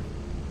 that's for sure.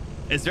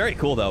 It's very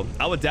cool, though.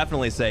 I would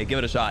definitely say give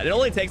it a shot. It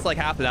only takes like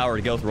half an hour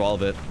to go through all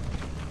of it.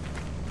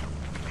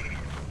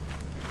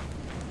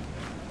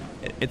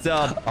 It's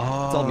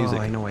all music.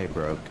 I know why it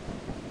broke.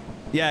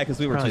 Yeah, because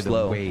we were too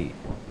slow. The weight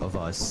of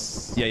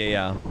us.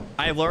 Yeah.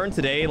 I learned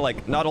today,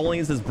 like, not only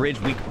is this bridge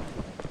weak.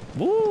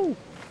 Woo!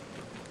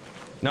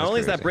 Not only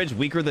is that bridge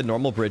weaker than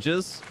normal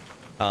bridges,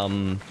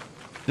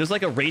 there's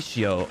like a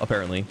ratio,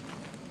 apparently.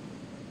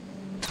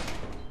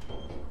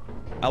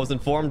 I was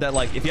informed that,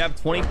 like, if you have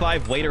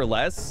 25 weight or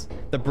less,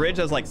 the bridge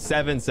has like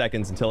 7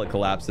 seconds until it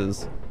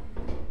collapses.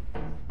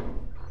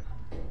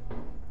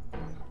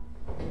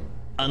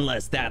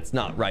 Unless that's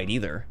not right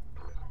either.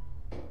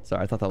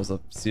 Sorry, I thought that was a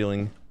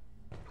ceiling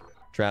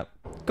trap.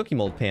 Cookie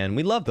mold pan.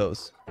 We love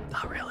those.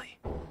 Not really.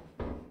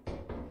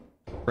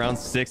 Round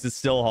 6 is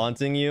still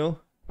haunting you?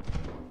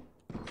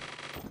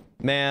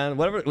 Man,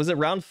 whatever. Was it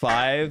round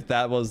 5?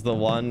 That was the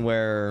one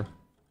where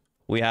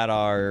we had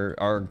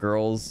our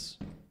girls.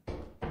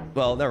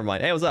 Well, never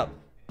mind. Hey, what's up?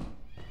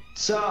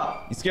 What's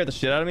up? You scared the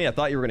shit out of me? I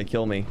thought you were gonna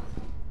kill me.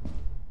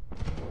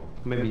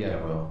 Maybe I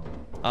will.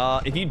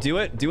 If you do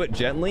it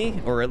gently,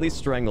 or at least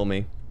strangle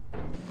me.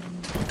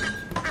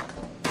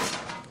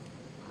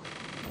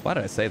 Why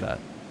did I say that?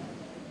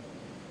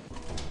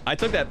 I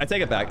take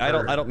it back. I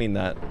don't mean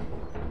that.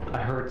 I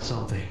heard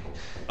something.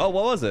 Oh,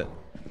 what was it?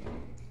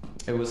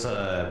 It was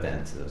a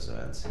vent. Those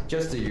events.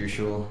 Just the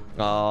usual.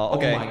 Oh,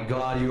 okay. Oh my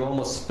god, you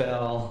almost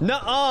fell.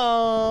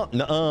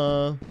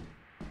 Nuh-uh.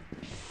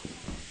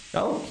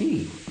 Oh,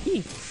 key.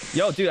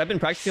 Yo, dude, I've been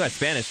practicing my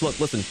Spanish. Look,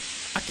 listen.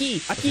 Aquí.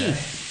 Okay.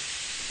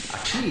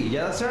 Aquí,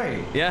 yeah, that's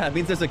right. Yeah, it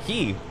means there's a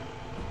key.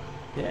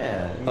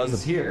 Yeah, it means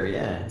it's here,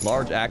 yeah.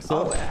 Large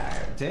axle.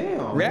 Oh,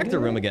 damn. Reactor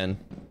room again.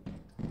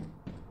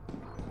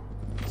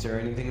 Is there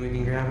anything we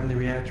can grab in the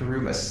reactor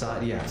room?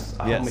 Aside, yes.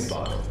 A homemade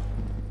bottle.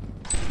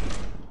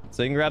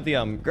 So you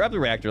can grab the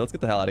reactor. Let's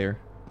get the hell out of here.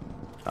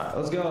 Alright,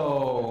 let's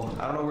go.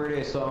 I don't know where it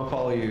is, so I'll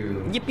follow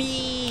you.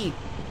 Yippee!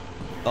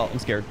 Oh, I'm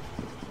scared.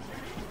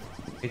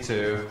 Me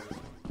too.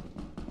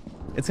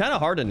 It's kind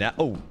of hard to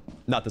oh,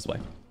 not this way.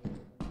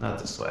 Not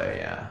this way,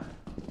 yeah.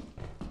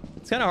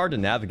 It's kind of hard to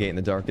navigate in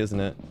the dark, isn't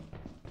it?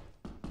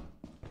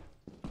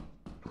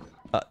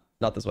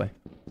 Not this way.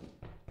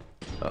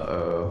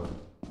 Uh-oh.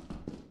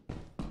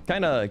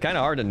 Kind of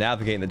hard to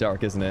navigate in the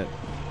dark, isn't it?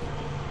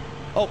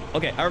 Oh,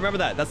 okay. I remember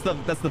that. That's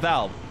the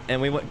valve,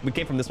 and we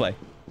came from this way.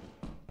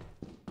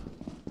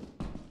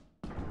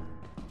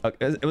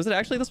 Was it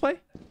actually this way?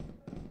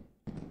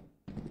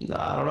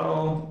 I don't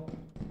know.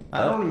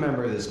 I don't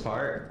remember this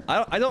part.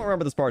 I don't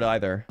remember this part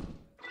either.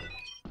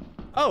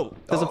 Oh,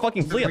 there's a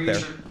fucking flea up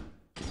there.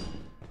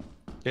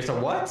 There's a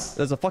what?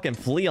 There's a fucking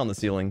flea on the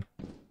ceiling.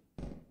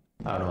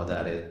 I don't know what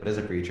that is, but it's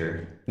a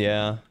creature.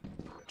 Yeah.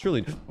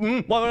 Truly.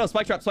 No,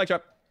 spike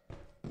trap.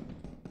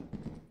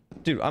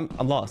 Dude, I'm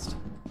lost.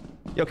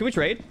 Yo, can we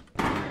trade?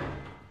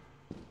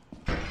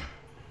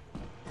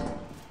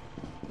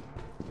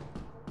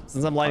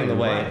 Since I'm lighting the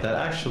way. Right. That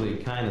actually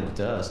kind of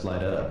does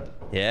light up.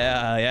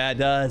 Yeah, it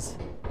does.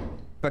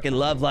 Fucking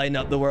love lighting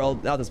up the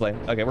world. Out this way.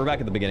 Okay, we're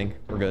back at the beginning.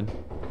 We're good.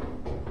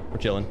 We're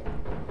chilling.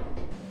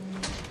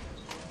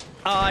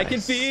 I can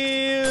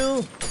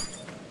feel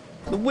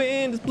the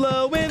wind is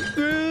blowing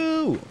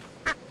through.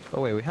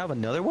 Oh wait, we have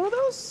another one of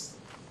those?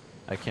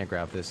 I can't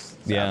grab this,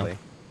 sadly. Yeah. All right,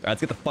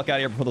 let's get the fuck out of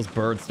here before those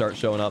birds start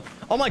showing up.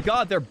 Oh my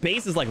god, their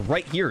base is like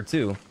right here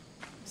too.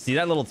 See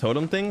that little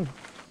totem thing?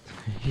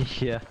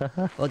 Yeah.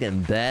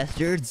 Fucking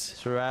bastards.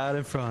 It's right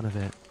in front of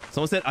it.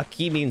 Someone said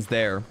aquí means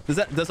there. Does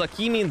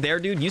aquí mean there,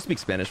 dude? You speak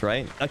Spanish,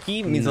 right?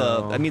 Aquí means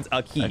that means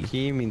aquí.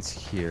 Aquí means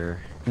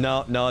here.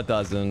 No, it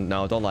doesn't.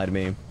 No, don't lie to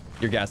me.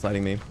 You're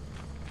gaslighting me.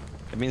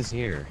 It means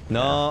here.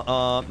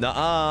 No,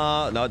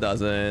 no, it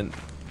doesn't.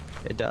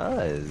 It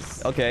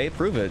does. Okay,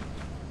 prove it.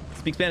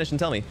 Speak Spanish and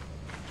tell me.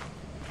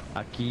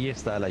 Aquí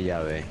está la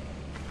llave.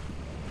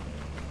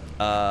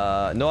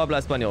 No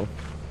habla español.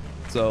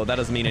 So that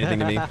doesn't mean anything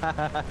to me.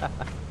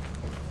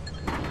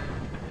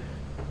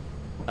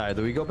 Alright,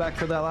 do we go back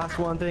for that last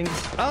one thing?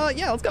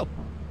 Yeah, let's go.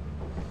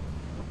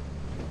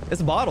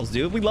 It's bottles,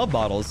 dude. We love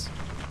bottles.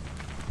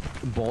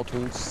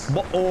 Bottles.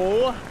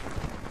 Oh.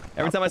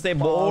 Every time I say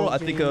bowl, I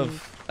think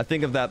of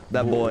that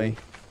boy.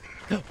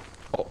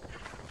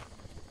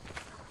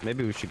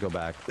 Maybe we should go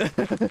back.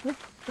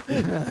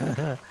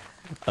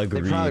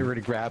 Agreed. They probably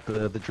already grabbed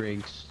the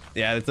drinks.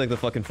 Yeah, it's like the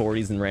fucking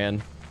 40s and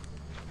ran.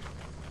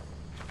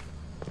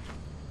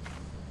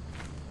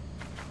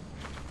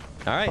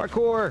 All right.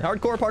 Parkour.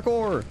 Hardcore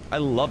parkour. I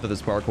love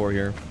this parkour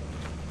here.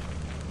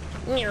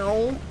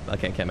 I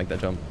can't make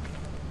that jump.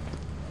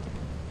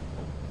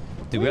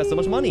 Dude, we got so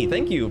much money.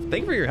 Thank you.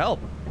 Thank you for your help.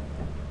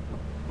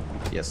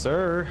 Yes,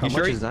 sir. How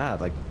much is that?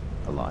 Like,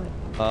 a lot.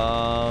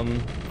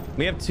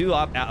 We have 2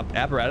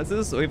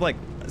 apparatuses. So we have like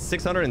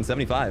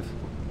 675.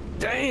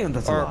 Damn,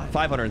 that's a or lot.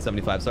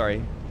 575.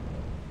 Sorry.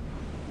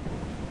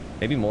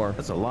 Maybe more.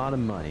 That's a lot of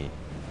money.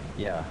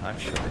 Yeah,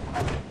 actually.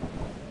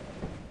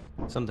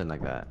 Something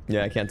like that.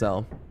 Yeah, I can't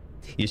tell.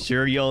 You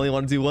sure you only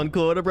want to do 1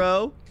 quarter,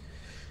 bro?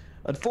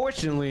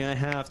 Unfortunately, I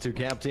have to,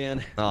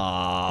 Captain.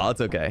 Aw,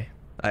 it's okay.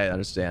 I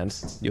understand.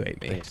 You hate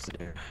me. Thanks,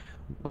 dear.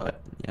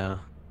 But yeah,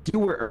 you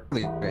were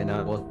early right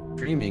now. Well,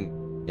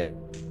 streaming. Yeah.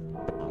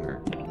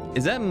 Longer.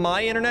 Is that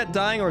my internet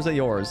dying or is it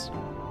yours?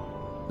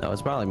 No,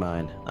 it's probably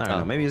mine. I don't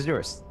know. Maybe it's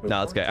yours.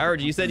 No, it's okay. I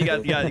heard you said you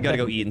got to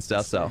go eat and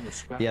stuff. So.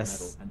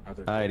 Yes.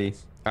 Alrighty.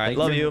 All right.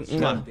 Love you.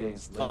 Fun.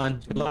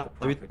 Good luck.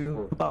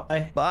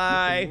 Bye.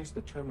 Bye.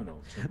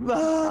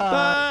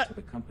 Bye.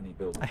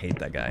 I hate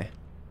that guy.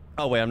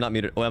 Oh wait, I'm not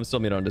muted. Oh, I'm still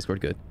muted on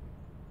Discord. Good.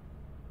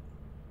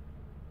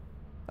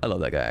 I love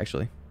that guy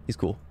actually. He's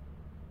cool.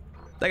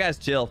 That guy's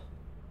chill.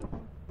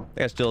 That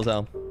guy's chill as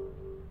hell.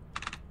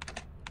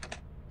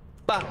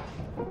 Bah.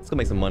 Let's go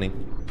make some money.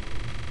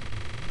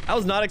 I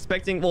was not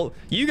expecting. Well,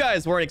 you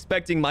guys weren't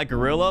expecting my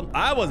gorilla.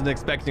 I wasn't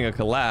expecting a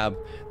collab.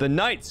 The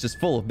night's just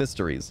full of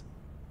mysteries.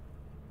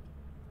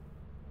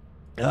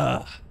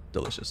 Ah,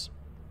 delicious.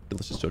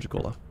 Delicious Joja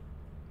Cola.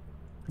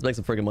 Let's make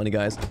some friggin' money,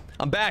 guys.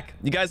 I'm back.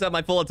 You guys have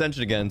my full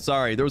attention again.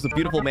 Sorry, there was a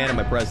beautiful man in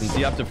my presence.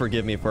 You have to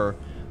forgive me for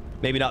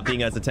maybe not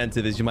being as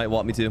attentive as you might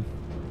want me to.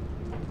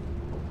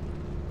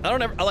 I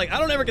don't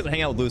ever get to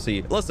hang out with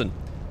Lucy. Listen,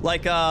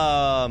 like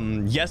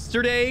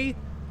yesterday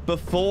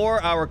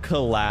before our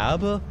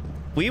collab,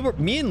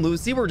 me and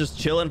Lucy were just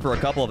chilling for a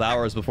couple of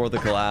hours before the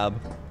collab.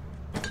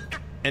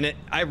 And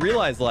I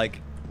realized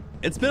like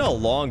it's been a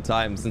long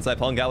time since I've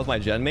hung out with my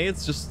gen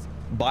mates just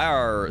by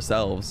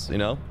ourselves, you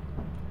know?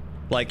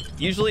 Like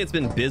usually it's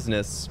been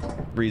business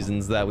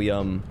reasons that we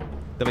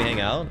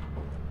hang out.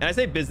 And I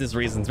say business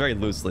reasons very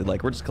loosely,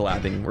 like we're just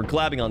collabing. We're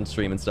collabing on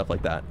stream and stuff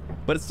like that.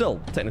 But it's still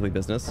technically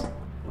business.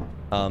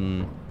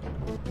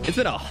 It's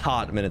been a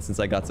hot minute since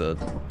I got to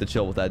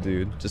chill with that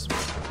dude. Just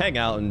hang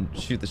out and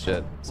shoot the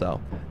shit. So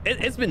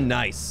it's been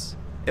nice.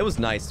 It was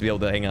nice to be able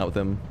to hang out with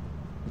him.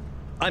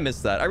 I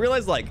miss that. I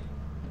realized like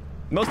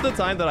most of the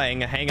time that I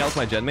hang out with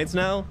my gen mates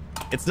now,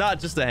 it's not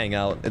just to hang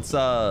out. It's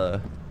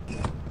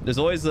there's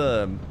always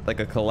like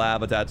a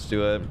collab attached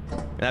to it.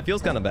 And that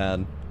feels kind of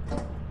bad.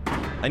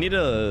 I need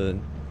to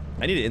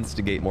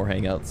instigate more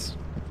hangouts.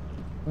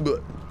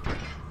 There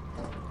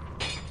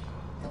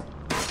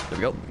we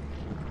go.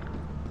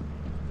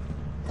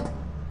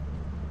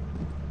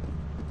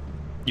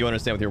 You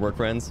understand with your work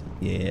friends?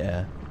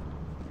 Yeah.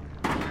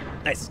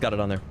 Nice, got it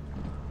on there.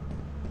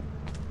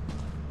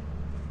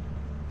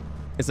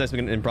 It's nice we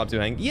can impromptu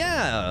hang.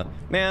 Yeah,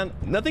 man,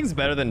 nothing's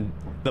better than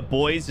the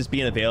boys just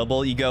being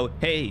available. You go,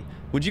 hey,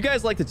 would you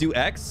guys like to do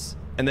X?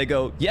 And they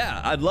go,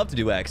 yeah, I'd love to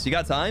do X. You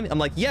got time? I'm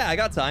like, yeah, I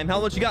got time.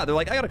 How much you got? They're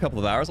like, I got a couple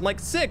of hours. I'm like,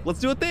 sick, let's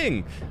do a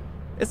thing.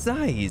 It's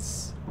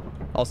nice.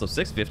 Also,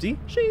 650.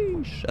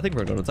 Sheesh. I think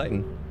we're gonna go to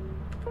Titan.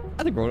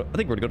 I think we're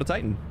gonna go to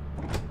Titan.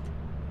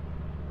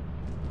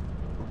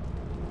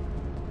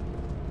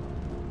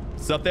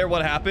 Sup there,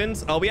 what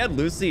happens? Oh, we had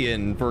Lucy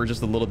in for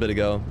just a little bit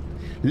ago.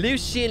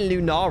 Lucian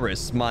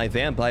Lunaris, my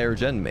vampire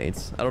gen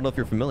mates. I don't know if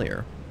you're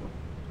familiar.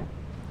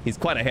 He's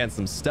quite a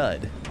handsome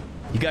stud.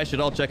 You guys should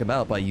all check him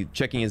out by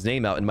checking his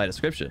name out in my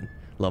description.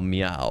 La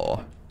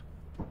meow.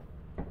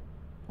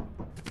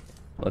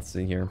 Let's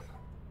see here.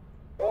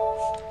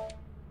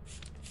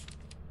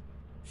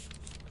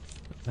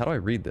 How do I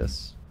read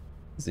this?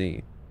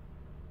 Z.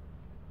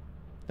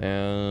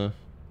 General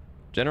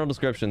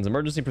descriptions,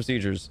 emergency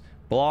procedures,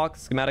 block,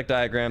 schematic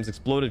diagrams,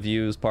 exploded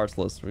views, parts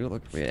list. We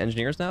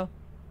engineers now?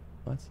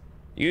 What?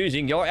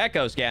 Using your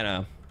echo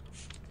scanner.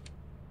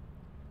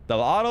 The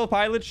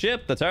autopilot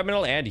ship, the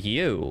terminal, and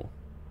you.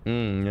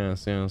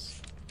 Yes,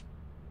 yes.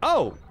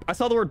 Oh, I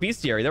saw the word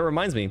bestiary. That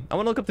reminds me. I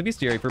want to look up the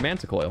bestiary for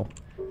manticoil.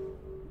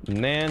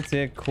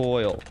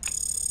 Manticoil.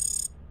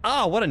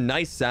 Ah, what a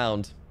nice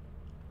sound.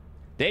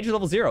 Danger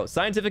level 0.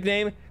 Scientific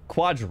name,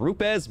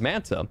 Quadrupes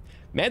manta.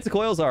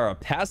 Manticoils are a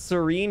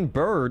passerine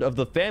bird of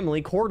the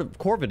family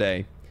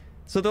Corvidae.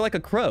 So they're like a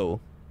crow.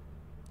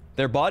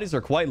 Their bodies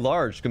are quite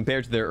large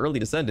compared to their early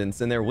descendants,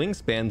 and their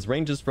wingspans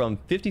ranges from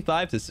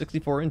 55 to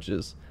 64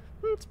 inches.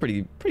 It's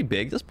pretty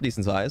big. That's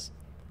decent size.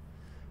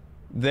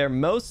 Their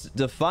most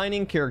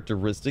defining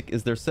characteristic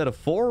is their set of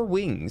 4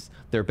 wings.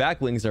 Their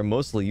back wings are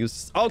mostly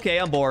used. Okay,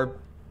 I'm bored.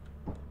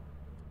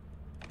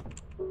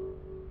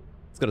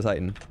 Let's go to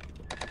Titan.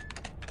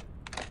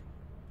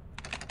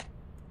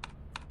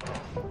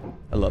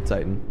 I love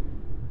Titan.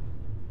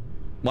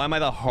 Why am I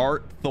the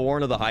heart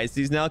thorn of the high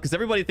seas now? Because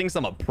everybody thinks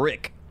I'm a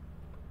prick.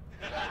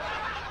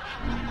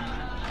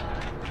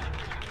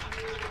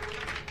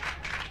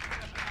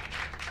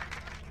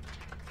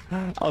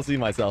 I'll see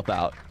myself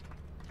out.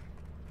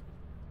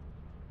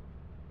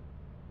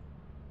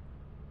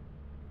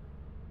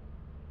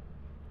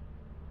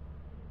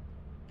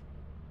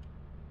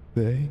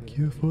 Thank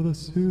you for the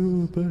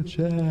super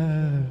chat.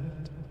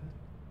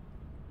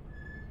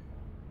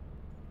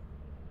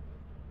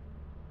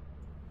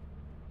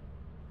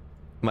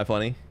 Am I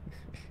funny?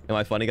 Am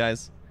I funny,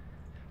 guys?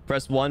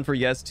 Press 1 for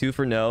yes, 2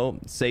 for no.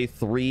 Say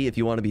 3 if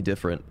you want to be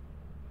different.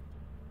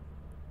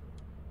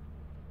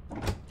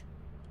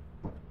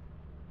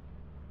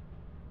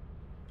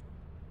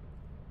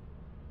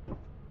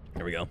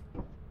 Here we go.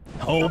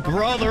 Oh,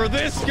 brother,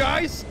 this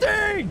guy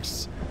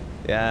stinks!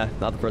 Yeah,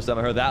 not the first time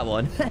I heard that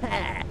one.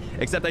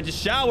 Except I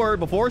just showered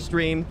before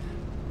stream.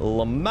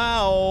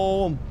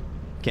 Lamau.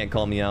 Can't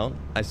call me out.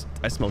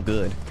 I smell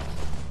good.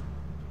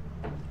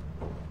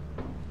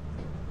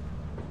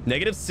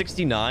 Negative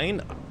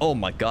 69? Oh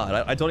my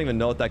god, I don't even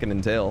know what that can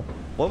entail.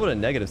 What would a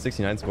negative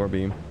 69 score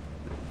be?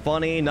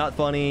 Funny, not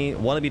funny,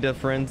 want to be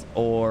different,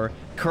 or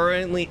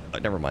currently... Oh,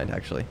 never mind,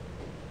 actually.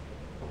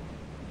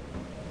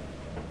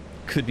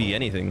 Could be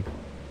anything.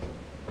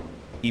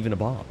 Even a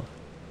bomb.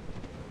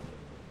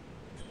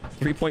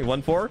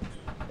 3.14?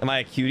 Am I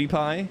a cutie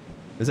pie?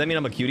 Does that mean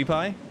I'm a cutie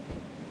pie?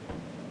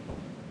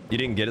 You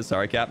didn't get it?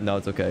 Sorry, Cap. No,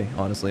 it's okay.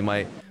 Honestly,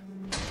 my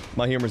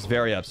humor is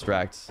very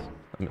abstract.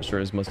 I'm sure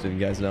as most of you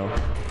guys know.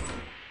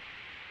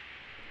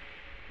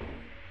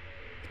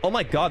 Oh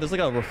my god, there's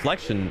like a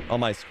reflection on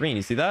my screen.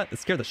 You see that? It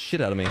scared the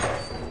shit out of me.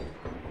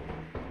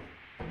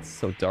 It's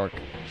so dark.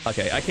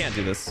 Okay, I can't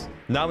do this.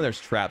 Not when there's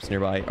traps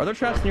nearby. Are there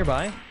traps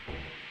nearby?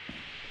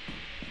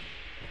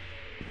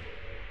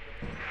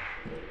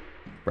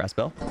 Brass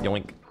bell.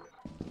 Yoink.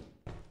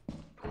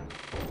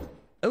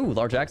 Oh,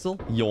 large axle.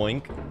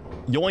 Yoink.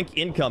 Yoink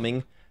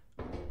incoming.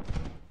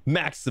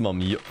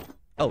 Maximum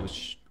oh,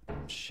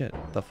 shit.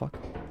 The fuck?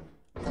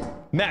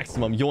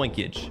 Maximum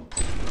yoinkage.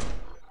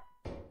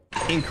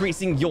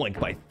 Increasing yoink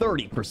by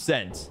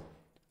 30%.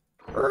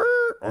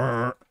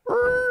 I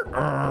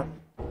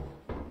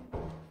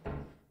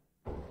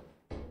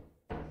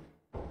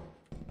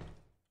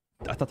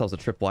thought that was a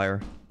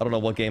tripwire. I don't know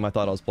what game I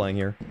thought I was playing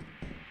here.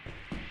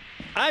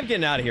 I'm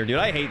getting out of here, dude.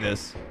 I hate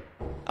this.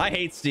 I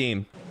hate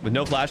Steam. With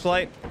no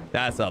flashlight?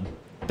 That's a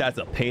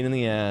pain in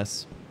the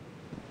ass.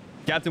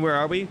 Captain, where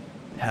are we?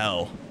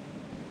 Hell.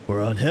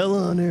 We're on hell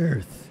on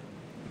earth.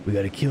 We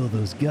gotta kill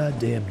those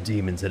goddamn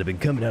demons that have been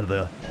coming out of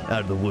the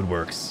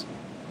woodworks.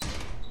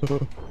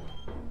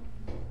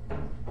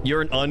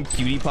 You're an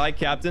uncutie pie,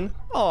 Captain?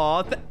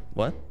 Aw,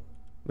 what?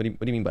 What do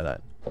you mean by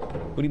that?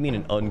 What do you mean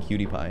an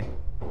uncutie pie?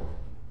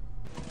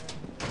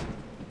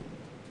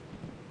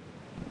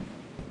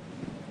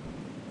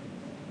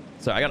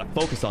 Sorry, I gotta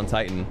focus on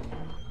Titan.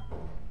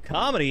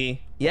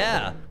 Comedy?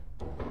 Yeah.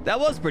 That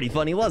was pretty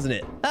funny, wasn't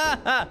it?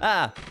 Ha ha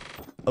ha!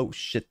 Oh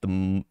shit, the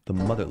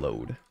mother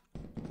load.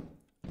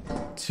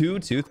 2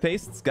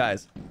 toothpastes?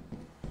 Guys.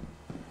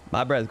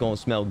 My breath's gonna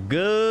smell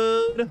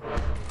good.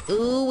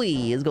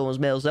 Ooh-wee, it's gonna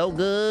smell so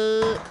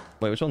good.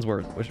 Wait, which one's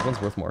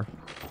worth more?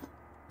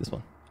 This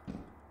one.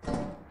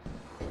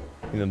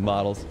 Give me the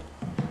models.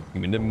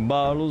 Give me the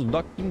models,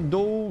 Dr.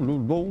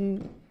 Dole.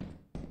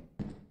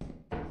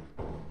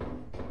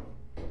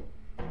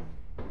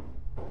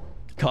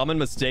 Common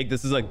mistake,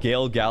 this is a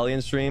Gale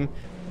Galleon stream.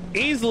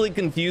 Easily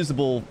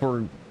confusable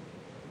for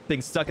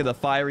being stuck in the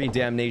fiery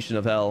damnation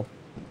of hell.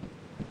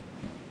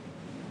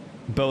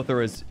 Both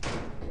are as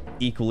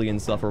equally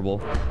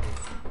insufferable.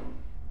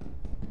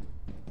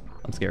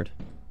 I'm scared.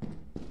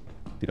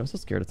 Dude, I'm so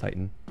scared of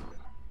Titan.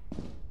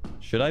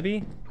 Should I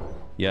be?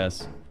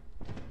 Yes.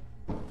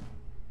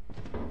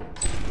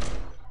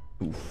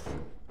 Oof.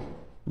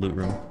 Loot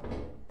room.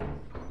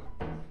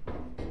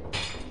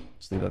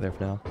 Just leave that there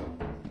for now.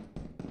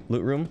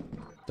 Loot room.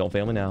 Don't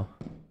fail me now.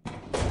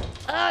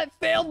 Ah, it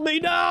failed me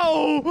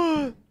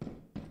now!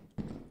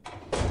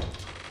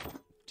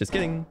 Just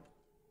kidding.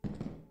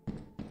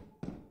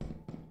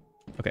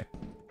 Okay.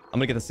 I'm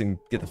gonna get this thing,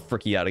 get the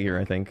fricky out of here,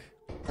 I think.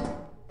 I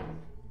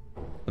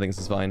think this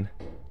is fine.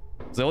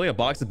 Is it only a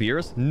box of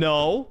beers?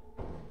 No!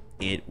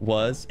 It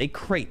was a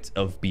crate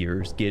of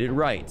beers. Get it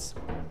right.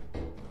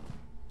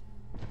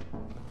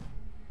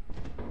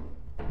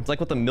 It's like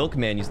what the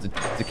milkman used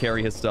to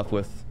carry his stuff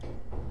with.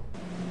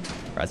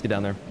 All right, let's get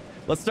down there.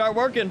 Let's start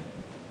working.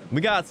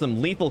 We got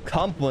some lethal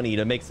company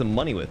to make some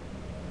money with.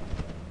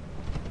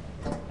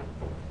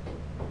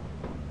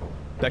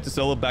 Back to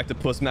solo, back to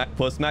puss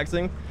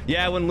maxing.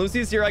 Yeah, when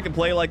Lucy's here, I can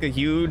play like a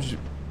huge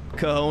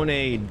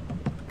cojones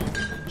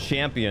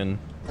champion.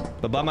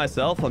 But by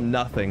myself, I'm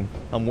nothing.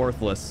 I'm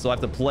worthless, so I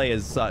have to play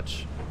as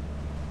such.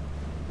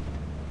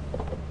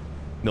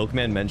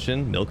 Milkman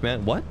mentioned?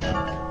 Milkman? What?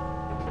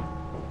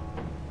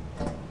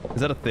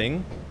 Is that a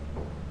thing?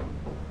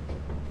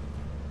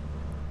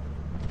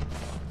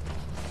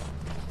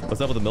 What's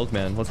up with the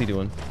milkman? What's he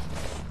doing?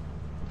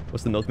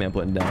 What's the milkman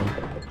putting down?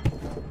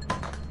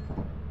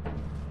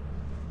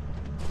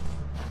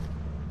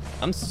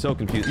 I'm so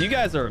confused. You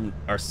guys are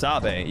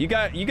Sabe. You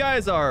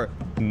guys are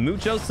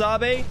mucho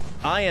Sabe.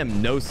 I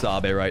am no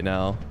Sabe right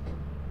now.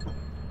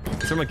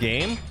 It's from a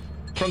game?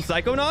 From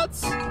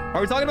Psychonauts? Are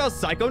we talking about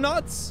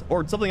Psychonauts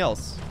or something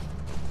else?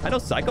 I know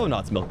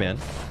Psychonauts, Milkman.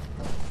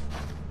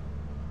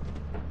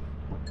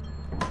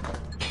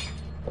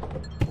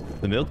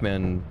 The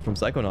Milkman from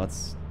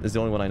Psychonauts is the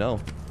only one I know.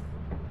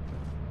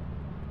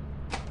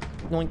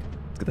 Yoink.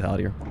 Let's get the hell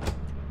out of here.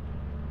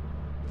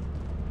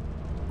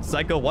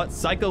 Psycho what?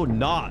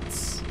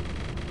 Psychonauts.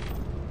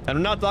 And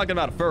I'm not talking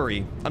about a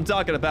furry. I'm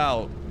talking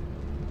about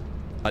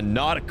a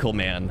nautical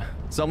man.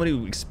 Someone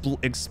who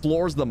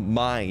explores the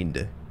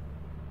mind.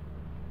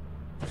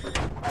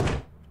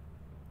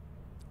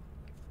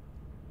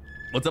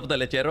 What's up with the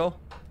lechero?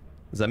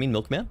 Does that mean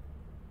milkman?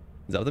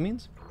 Is that what that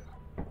means?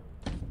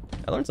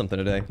 I learned something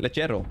today.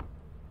 Lechero.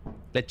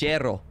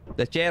 Lechero.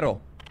 Lechero.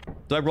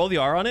 Do I roll the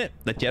R on it?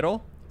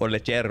 Lechero or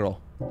lechero?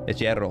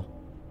 Lechero.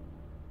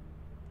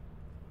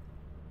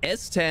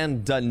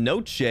 Estan da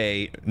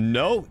noche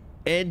no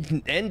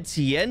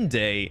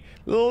entiende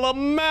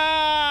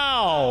lamau.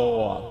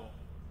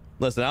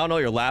 Listen, I don't know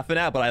what you're laughing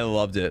at, but I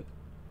loved it.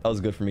 That was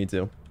good for me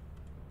too.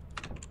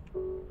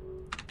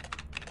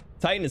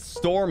 Titan is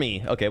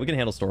Stormy. Okay, we can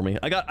handle Stormy.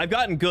 I've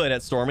gotten good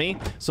at Stormy,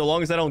 so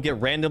long as I don't get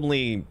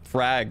randomly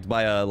fragged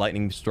by a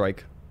lightning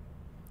strike.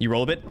 You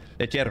roll a bit?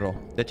 Lechero,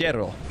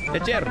 lechero,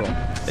 lechero,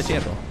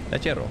 lechero,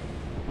 lechero.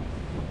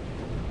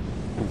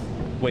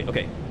 Wait,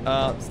 okay.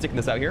 Sticking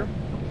this out here.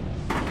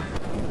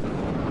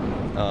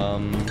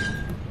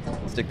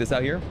 Stick this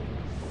out here.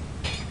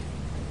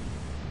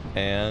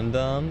 And,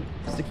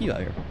 stick you out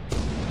here.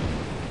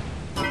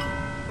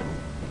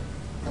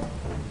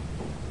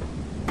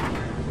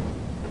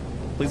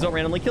 Please don't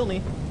randomly kill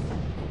me.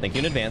 Thank you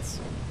in advance.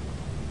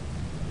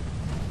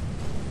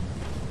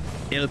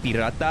 El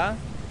pirata?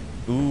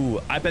 Ooh,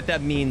 I bet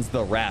that means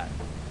the rat.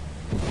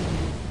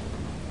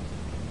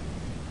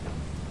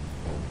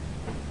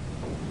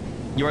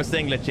 You are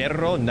saying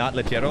lechero, not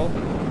lechero,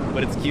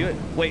 but it's cute.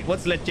 Wait,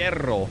 what's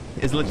lechero?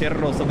 Is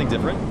lechero something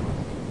different?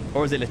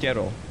 Or is it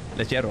lechero?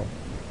 Lechero.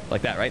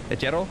 Like that, right?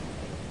 Lechero?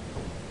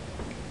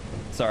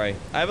 Sorry.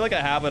 I have like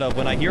a habit of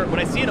when I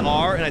see an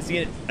R and I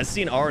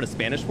see an R in a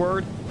Spanish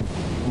word,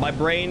 my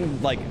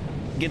brain like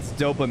gets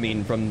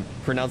dopamine from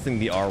pronouncing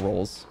the R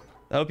rolls.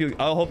 I hope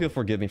you'll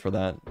forgive me for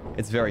that.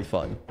 It's very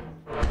fun.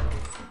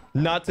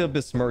 Not to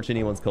besmirch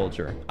anyone's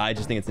culture. I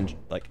just think it's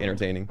like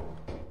entertaining.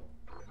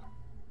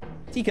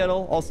 Tea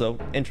kettle, also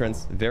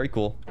entrance, very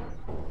cool.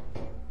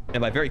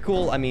 And by very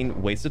cool, I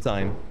mean waste of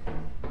time.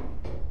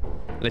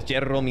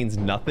 Lechero means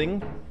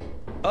nothing.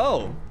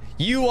 Oh,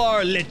 you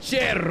are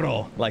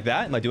lechero. Like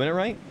that? Am I doing it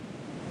right?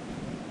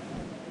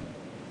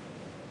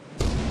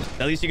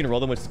 At least you can roll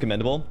them, which is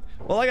commendable.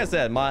 Well, like I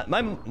said, my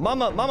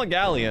Mama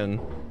Galleon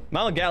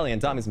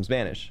taught me some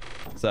Spanish.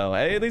 So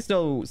I at least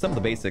know some of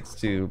the basics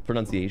to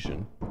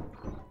pronunciation.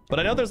 But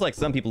I know there's like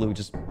some people who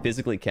just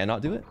physically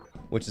cannot do it,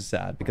 which is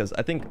sad because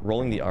I think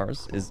rolling the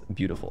R's is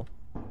beautiful.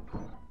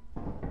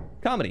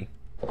 Comedy.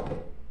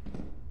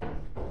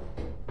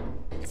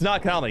 It's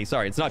not comedy.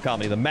 Sorry, it's not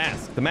comedy. The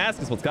mask. The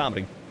mask is what's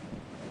comedy.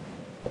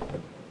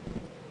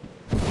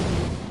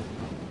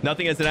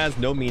 Nothing as it has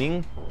no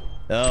meaning.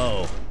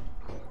 Oh.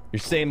 You're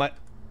saying my...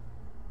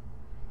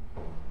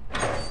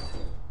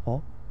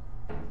 Oh?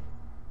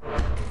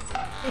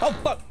 Oh,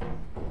 fuck!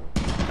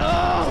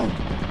 Oh!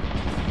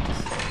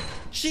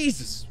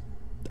 Jesus!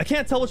 I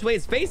can't tell which way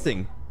it's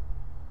facing.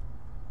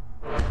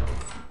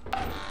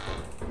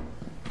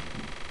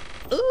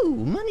 Ooh,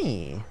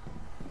 money.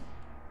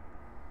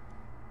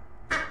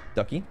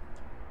 Ducky.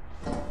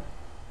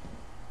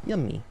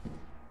 Yummy.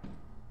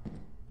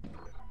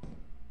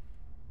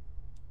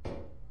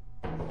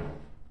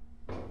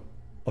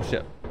 Oh,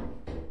 shit.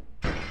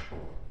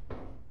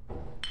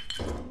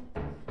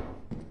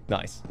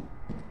 Nice.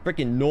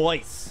 Freaking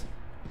nice.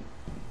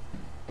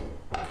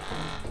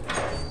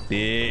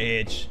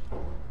 Bitch.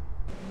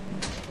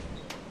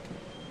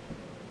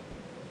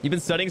 You've been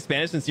studying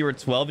Spanish since you were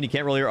 12 and you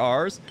can't roll your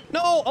R's?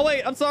 No! Oh,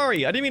 wait, I'm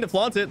sorry. I didn't mean to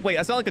flaunt it. Wait,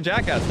 I sound like a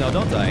jackass now,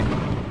 don't I?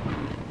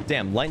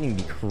 Damn, lightning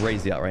be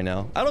crazy out right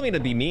now. I don't mean to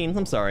be mean.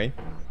 I'm sorry.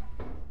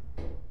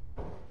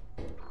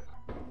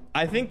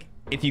 I think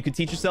if you could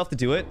teach yourself to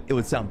do it, it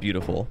would sound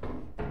beautiful.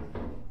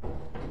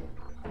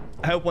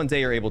 I hope one day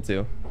you're able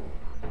to.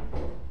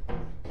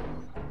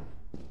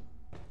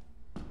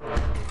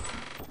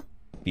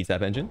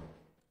 B-tap engine.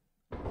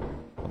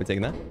 I'll be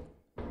taking that.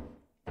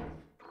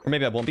 Or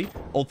maybe I won't be.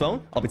 Old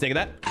phone. I'll be taking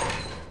that.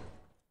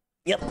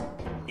 Yep.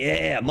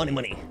 Yeah, money,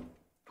 money.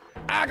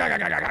 I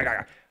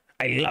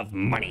love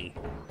money.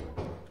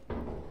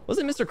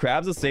 Wasn't Mr.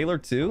 Krabs a sailor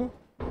too?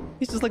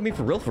 He's just like me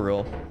for real, for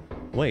real.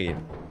 Wait.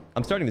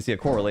 I'm starting to see a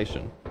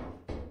correlation.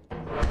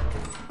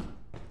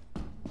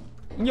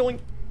 Yoink.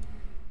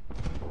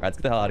 Alright, let's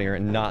get the hell out of here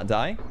and not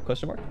die.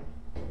 Question mark.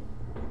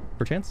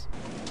 Perchance.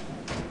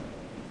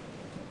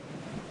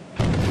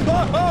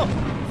 Oh! Oh!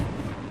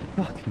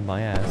 Fuck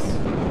my ass.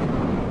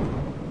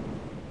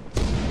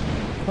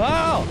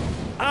 Oh!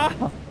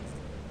 Ah!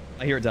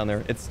 I hear it down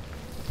there. It's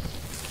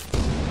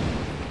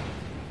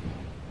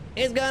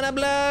gonna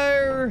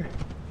blow!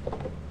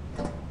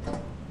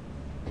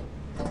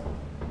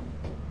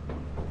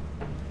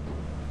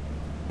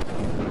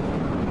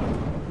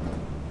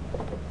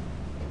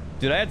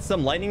 Dude, I had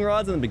some lightning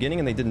rods in the beginning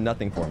and they did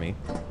nothing for me.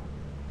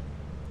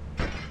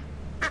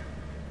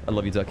 I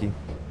love you, Ducky.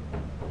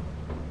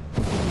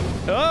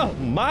 Oh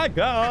my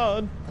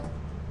god!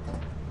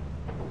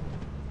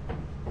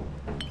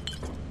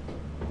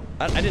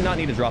 I did not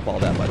need to drop all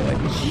that, by the way.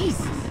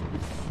 Jesus!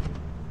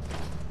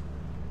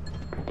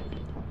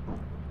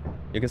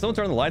 Yeah, can someone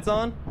turn the lights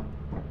on?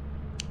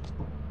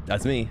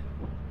 That's me.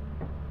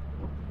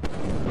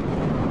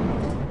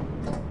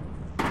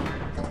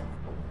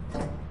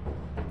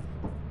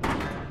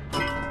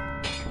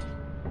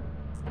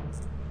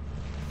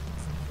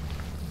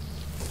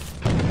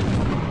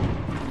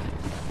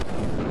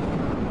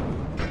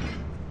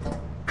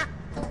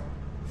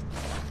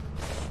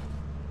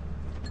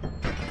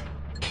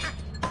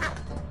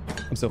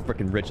 I'm so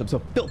freaking rich. I'm so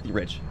filthy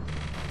rich.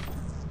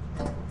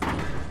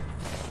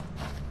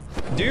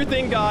 Do your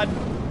thing, God.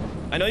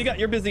 I know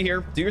you're busy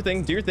here. Do your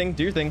thing. Do your thing.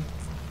 Do your thing.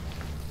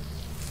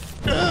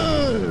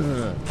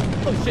 Oh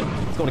shit!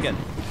 It's going again.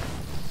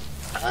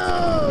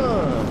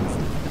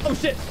 Oh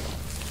shit!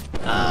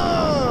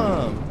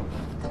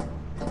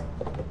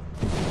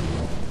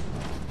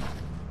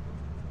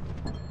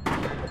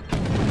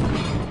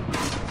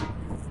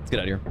 Let's get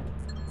out of here.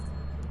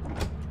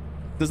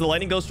 Does the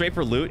lightning go straight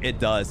for loot? It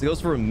does. It goes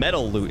for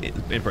metal loot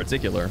in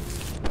particular.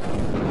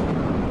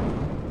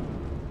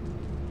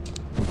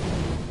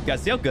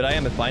 Guys, see how good I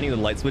am at finding the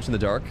light switch in the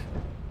dark?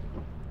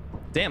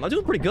 Damn, I'm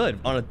doing pretty good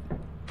on a...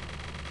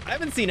 I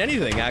haven't seen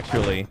anything,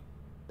 actually.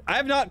 I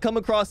have not come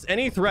across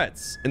any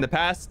threats in the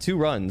past 2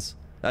 runs.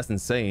 That's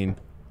insane.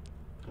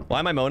 Why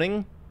am I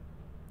moaning?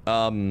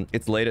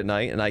 It's late at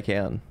night and I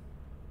can.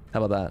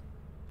 How about that?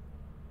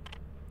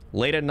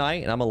 Late at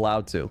night and I'm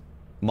allowed to.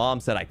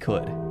 Mom said I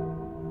could.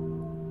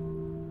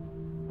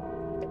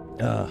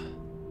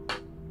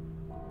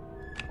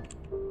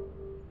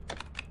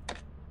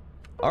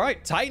 All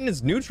right, Titan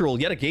is neutral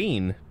yet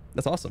again.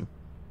 That's awesome.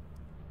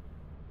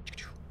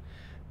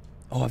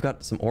 Oh, I've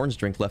got some orange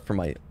drink left for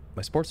my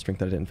sports drink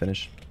that I didn't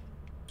finish.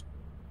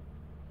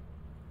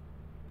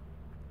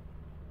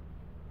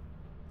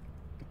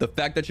 The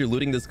fact that you're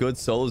looting this good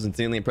solo is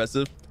insanely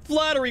impressive.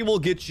 Flattery will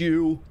get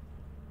you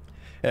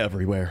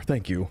everywhere.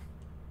 Thank you.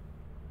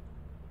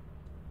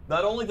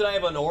 Not only did I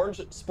have an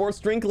orange sports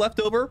drink left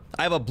over,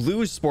 I have a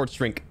blue sports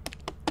drink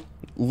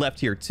left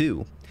here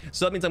too.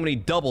 So that means I'm gonna be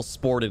double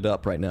sported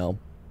up right now.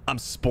 I'm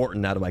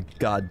sporting out of my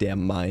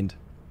goddamn mind.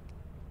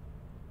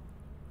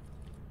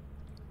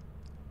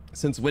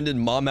 Since when did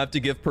Mom have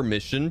to give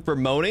permission for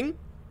moaning?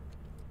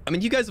 I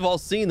mean, you guys have all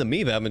seen the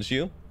meme, haven't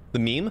you? The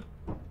meme?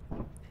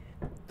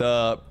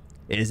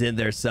 Isn't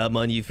there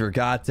someone you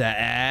forgot to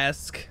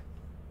ask?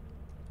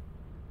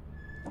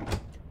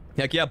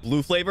 Heck yeah,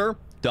 blue flavor?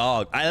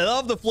 Dog, I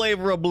love the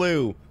flavor of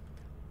blue.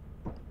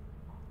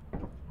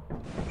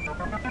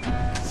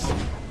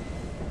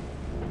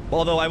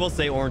 Although I will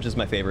say orange is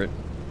my favorite.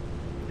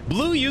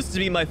 Blue used to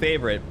be my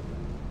favorite.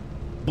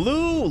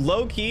 Blue,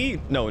 low-key...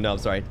 No, I'm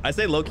sorry. I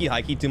say low-key,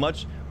 high-key too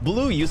much.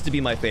 Blue used to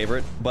be my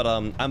favorite, but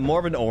I'm more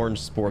of an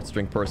orange sports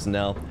drink person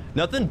now.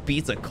 Nothing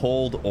beats a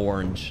cold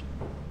orange.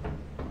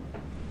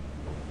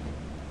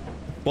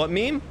 What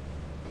meme?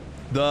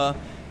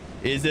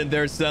 Isn't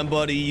there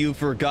somebody you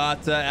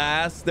forgot to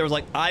ask? There was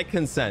like, I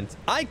consent.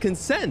 I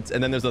consent.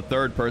 And then there's a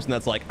third person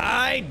that's like,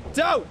 I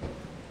don't.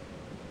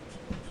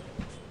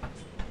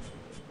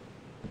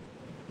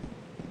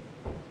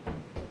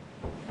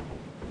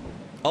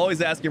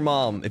 Always ask your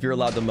mom if you're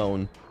allowed to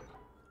moan.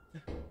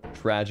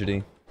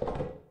 Tragedy.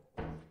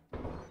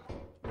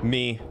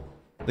 Me.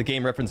 The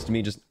game referenced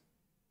me just...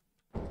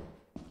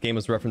 Game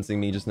was referencing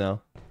me just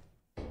now.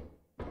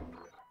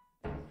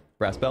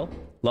 Brass bell?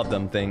 Love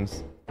them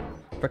things.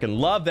 Freaking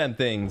love them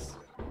things.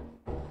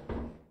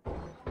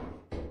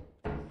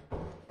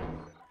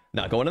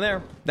 Not going in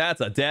there. That's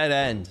a dead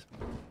end.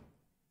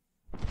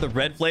 The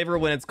red flavor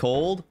when it's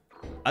cold?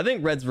 I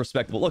think red's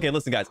respectable. Okay,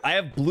 listen, guys. I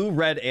have blue,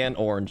 red, and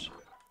orange.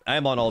 I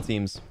am on all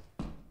teams.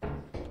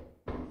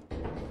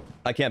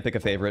 I can't pick a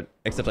favorite,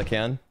 except I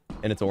can,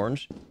 and it's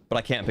orange. But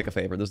I can't pick a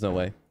favorite. There's no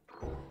way.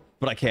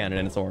 But I can,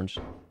 and it's orange.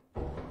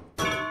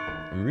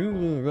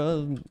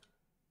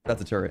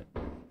 That's a turret.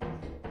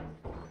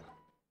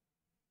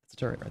 That's a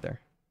turret right there.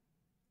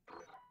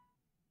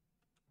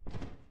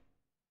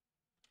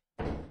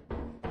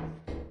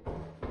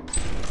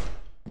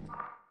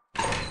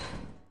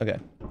 Okay,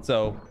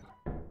 so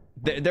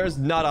there's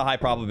not a high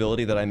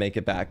probability that I make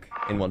it back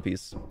in one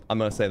piece. I'm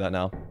gonna say that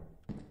now.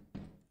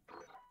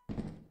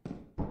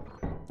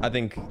 I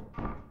think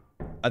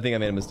I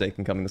made a mistake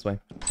in coming this way.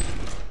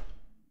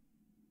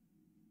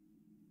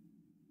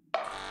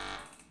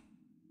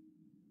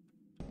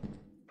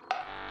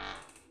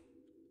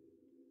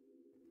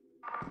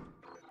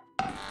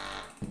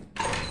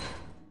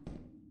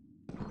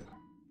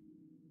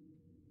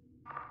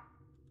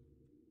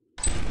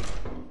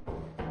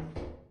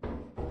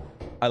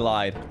 I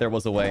lied. There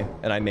was a way,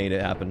 and I made it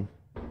happen.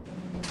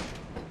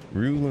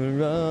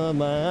 Ruler of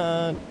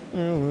mine,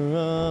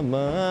 ruler of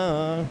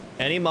mine.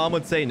 Any mom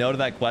would say no to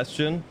that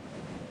question.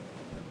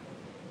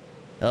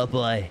 Oh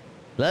boy,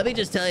 Let me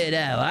just tell you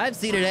now, I've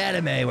seen an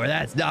anime where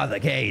that's not the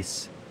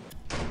case.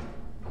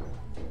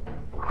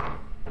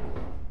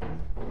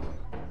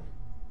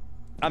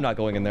 I'm not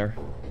going in there.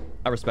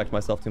 I respect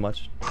myself too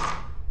much.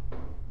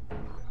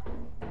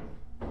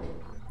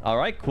 All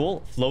right, cool.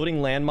 Floating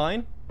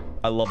landmine.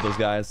 I love those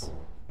guys.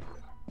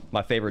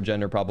 My favorite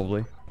gender,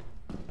 probably.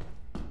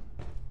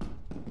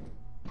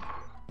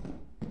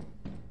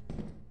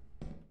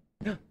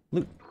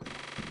 Loot.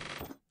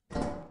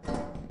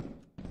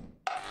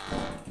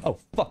 Oh,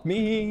 fuck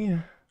me.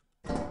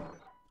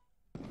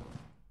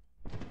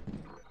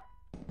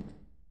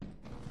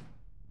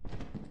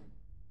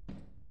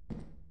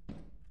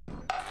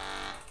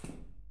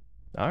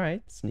 All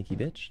right, sneaky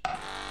bitch.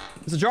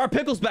 There's a jar of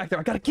pickles back there.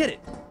 I gotta get it.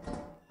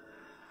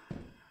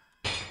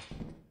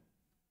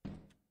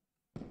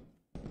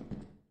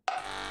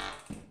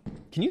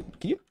 Can you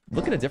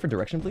look in a different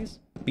direction, please?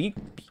 Be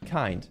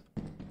kind.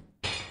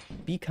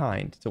 Be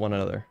kind to one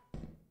another.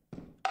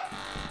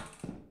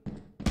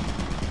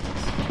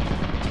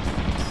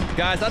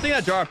 Guys, I think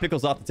that jar of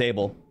pickles off the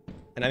table.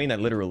 And I mean that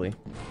literally.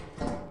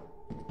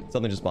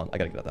 Something just spawned. I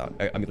gotta get that out.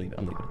 I'm leaving.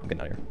 I'm getting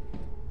out of here.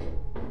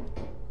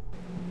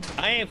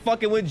 I ain't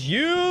fucking with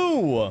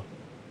you!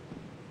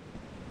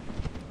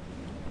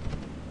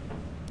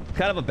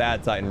 Kind of a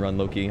bad Titan run,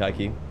 low-key,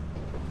 high-key.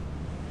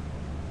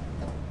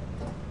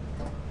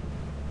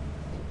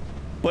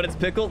 But it's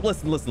pickled.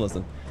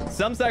 Listen.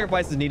 Some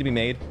sacrifices need to be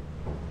made.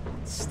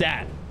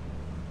 Stat.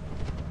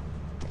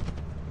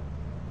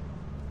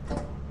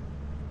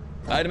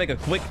 I had to make a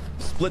quick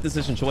split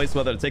decision choice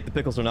whether to take the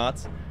pickles or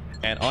not.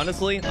 And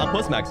honestly, I'm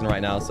puss-maxing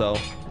right now, so...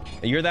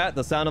 You hear that?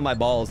 The sound of my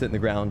balls hitting the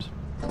ground.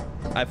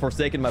 I've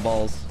forsaken my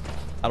balls.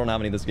 I don't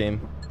have any this game.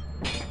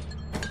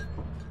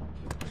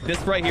 This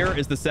right here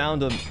is the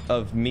sound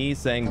of me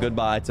saying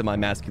goodbye to my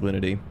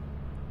masculinity.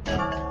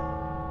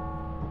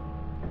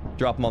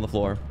 Drop them on the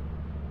floor.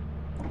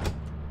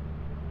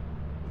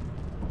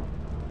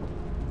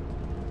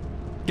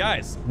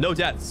 Guys, no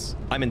deaths.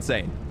 I'm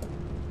insane.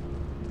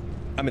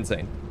 I'm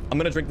insane. I'm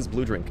gonna drink this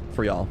blue drink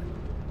for y'all.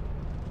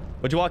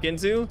 What'd you walk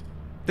into?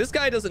 This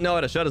guy doesn't know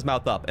how to shut his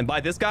mouth up. And by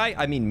this guy,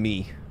 I mean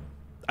me.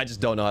 I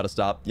just don't know how to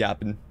stop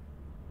yapping.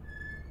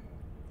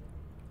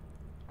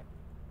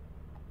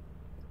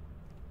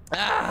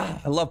 Ah,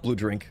 I love blue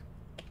drink.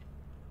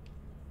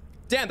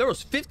 Damn, there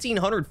was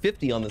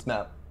 1,550 on this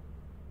map.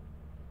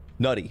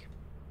 Nutty.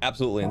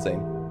 Absolutely insane.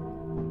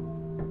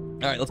 All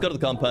right, let's go to the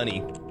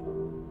company.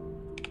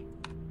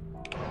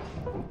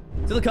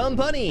 To the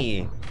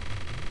company.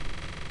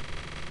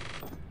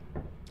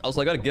 Also,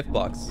 I got a gift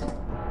box.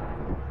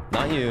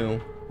 Not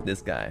you.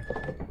 This guy.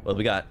 What do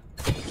we got?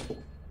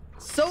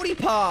 Sody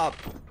pop.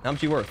 How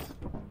much you worth?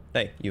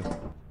 Hey, you.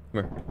 Come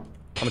here.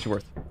 How much you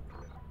worth?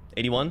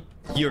 81?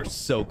 You're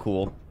so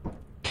cool.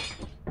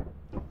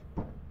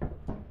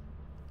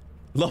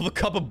 Love a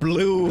cup of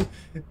blue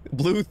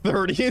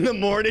 30 in the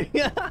morning.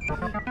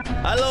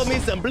 I love me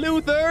some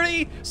blue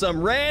 30,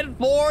 some red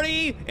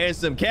 40, and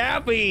some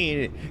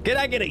caffeine. Can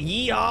I get a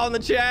yeehaw in the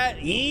chat?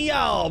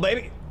 Yeehaw,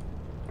 baby.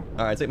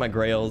 All right, take my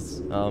grails.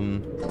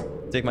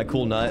 Take my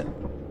cool nut.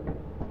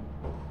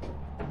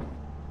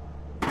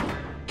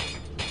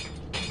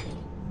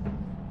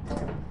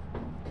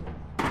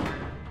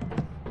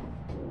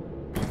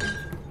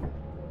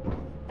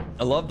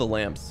 I love the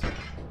lamps.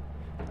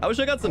 I wish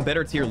I got some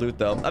better tier loot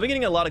though. I've been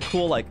getting a lot of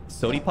cool like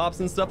sody pops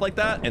and stuff like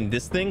that, and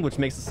this thing, which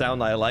makes a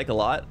sound I like a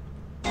lot.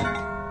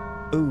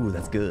 Ooh,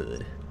 that's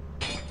good.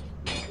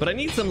 But I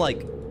need some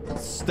like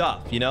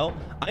stuff, you know?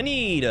 I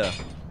need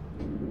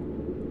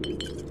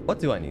what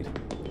do I need?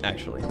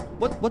 Actually,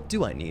 what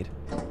do I need?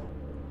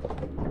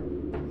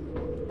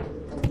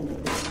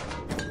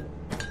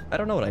 I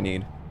don't know what I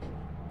need.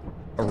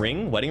 A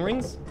ring? Wedding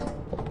rings?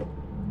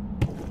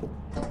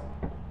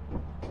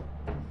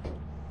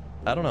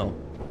 I don't know.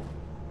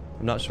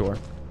 I'm not sure.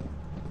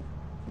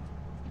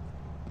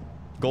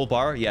 Gold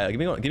bar? Yeah, give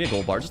me a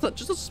gold bar. Just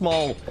a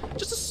small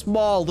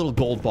little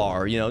gold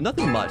bar, you know,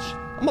 nothing much.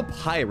 I'm a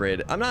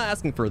pirate. I'm not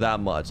asking for that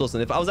much. Listen,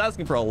 if I was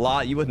asking for a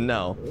lot, you wouldn't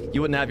know.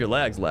 You wouldn't have your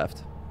legs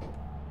left.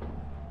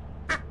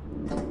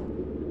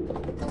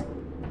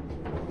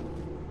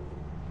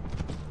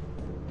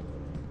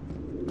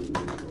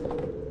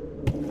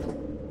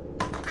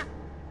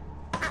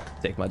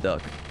 Take my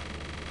duck.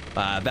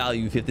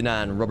 Value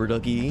 59 rubber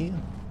ducky.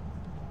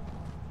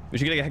 We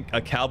should get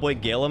a cowboy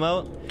Gale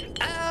emote.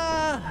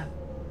 Ah,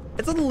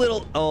 it's a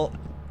little. Oh,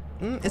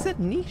 is that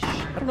niche?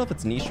 I don't know if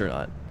it's niche or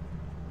not.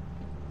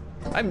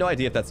 I have no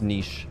idea if that's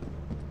niche.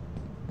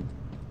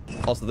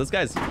 Also, this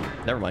guy's.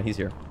 Never mind, he's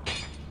here.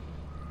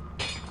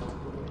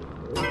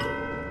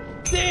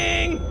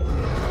 Ding!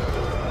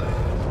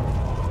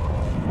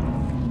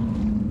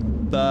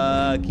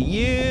 Fuck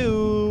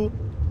you.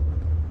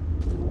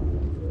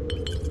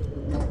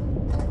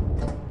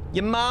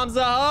 Your mom's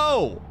a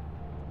hoe!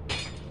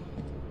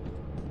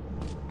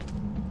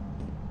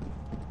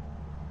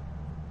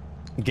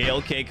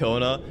 Gale K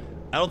Kona.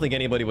 I don't think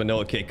anybody would know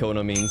what K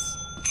Kona means.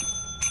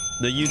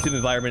 The YouTube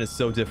environment is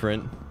so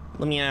different.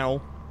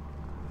 Meow.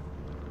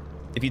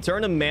 If you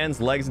turn a man's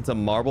legs into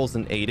marbles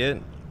and ate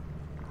it,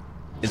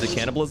 is it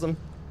cannibalism?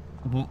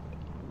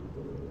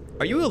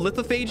 Are you a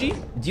lithophagy?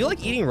 Do you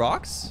like eating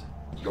rocks?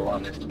 Your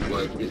honest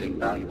work is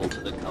invaluable to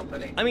the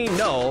company. I mean,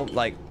 no,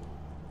 like,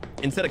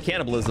 instead of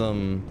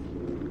cannibalism,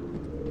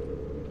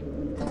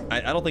 I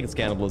don't think it's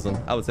cannibalism.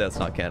 I would say that's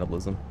not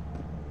cannibalism.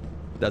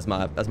 That's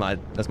my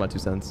 2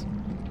 cents.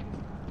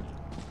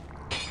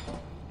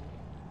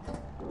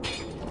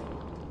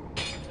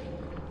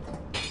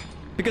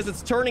 Because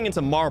it's turning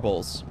into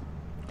marbles,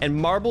 and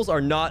marbles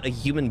are not a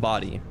human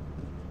body.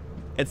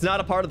 It's not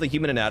a part of the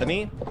human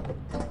anatomy.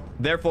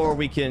 Therefore,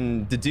 we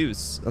can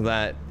deduce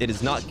that it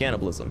is not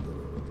cannibalism.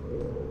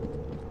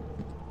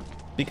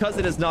 Because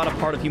it is not a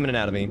part of human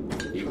anatomy,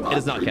 it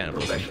is not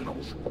cannibalism.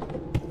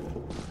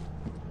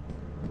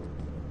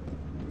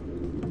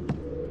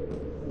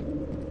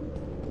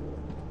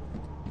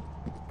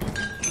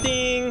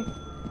 Ding!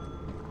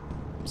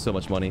 So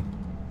much money.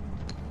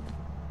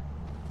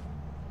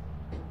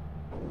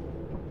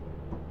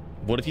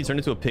 What if you turned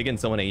into a pig and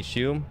someone ate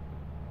you?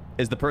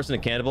 Is the person a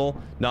cannibal?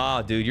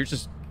 Nah, dude, you're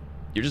just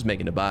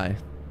making a buy.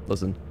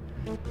 Listen.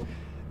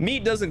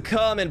 Meat doesn't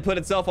come and put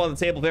itself on the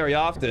table very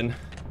often.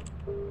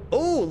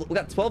 Oh, we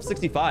got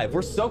 1265.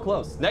 We're so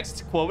close.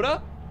 Next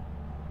quota,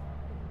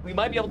 we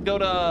might be able to go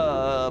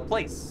to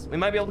place. We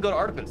might be able to go to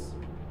artifice.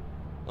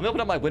 Let me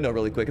open up my window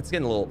really quick. It's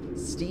getting a little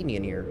steamy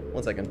in here.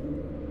 1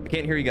 second. I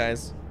can't hear you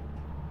guys.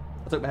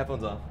 I took my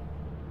headphones off.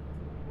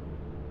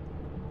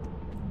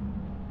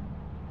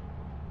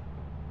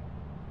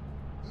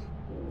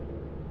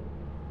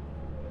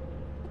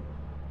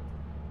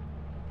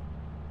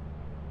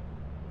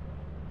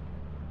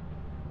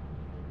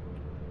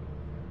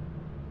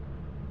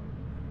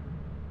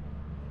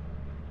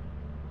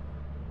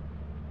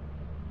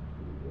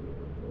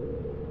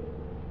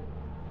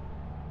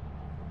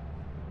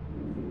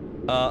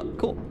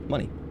 Cool.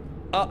 Money.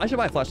 I should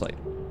buy a flashlight.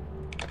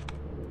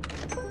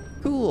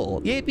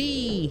 Cool.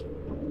 Yippee!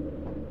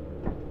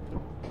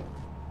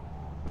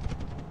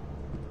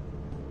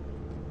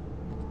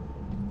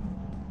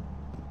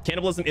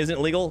 Cannibalism isn't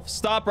illegal.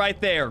 Stop right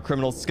there,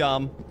 criminal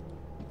scum.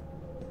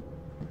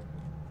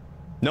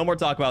 No more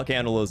talk about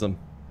cannibalism.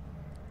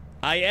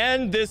 I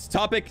end this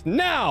topic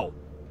now.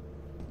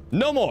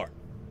 No more.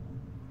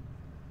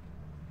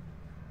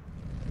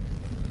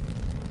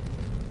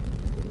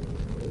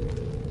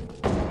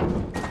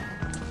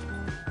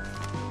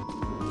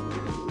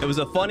 It was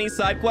a funny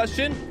side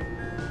question.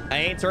 I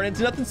ain't turning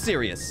into nothing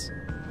serious.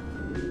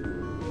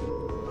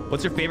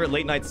 What's your favorite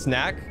late night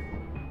snack?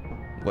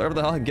 Whatever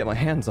the hell I can get my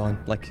hands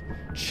on. Like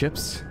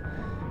chips.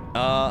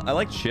 I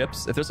like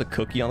chips. If there's a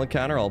cookie on the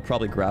counter, I'll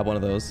probably grab one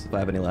of those if I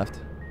have any left.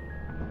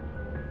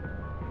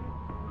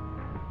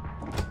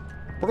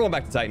 We're going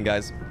back to Titan,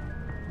 guys.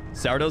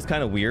 Sourdough's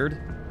kind of weird.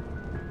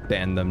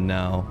 Ban them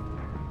now.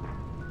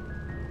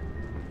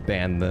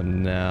 Ban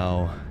them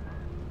now.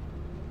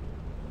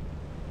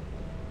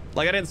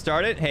 Like I didn't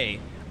start it?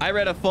 Hey, I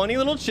read a funny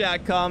little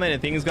chat comment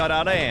and things got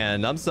out of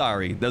hand. I'm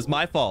sorry. That's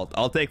my fault.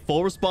 I'll take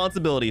full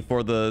responsibility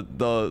for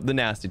the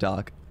nasty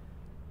talk.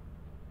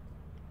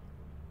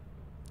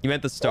 You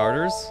meant the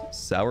starters?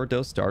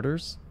 Sourdough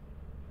starters?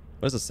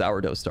 What is a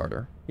sourdough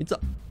starter? You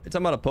talking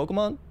about a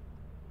Pokemon?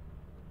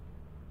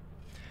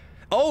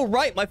 Oh,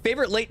 right. My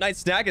favorite late night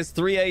snack is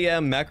 3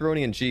 a.m.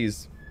 macaroni and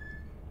cheese.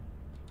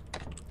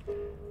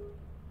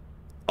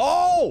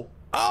 Oh!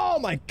 Oh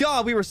my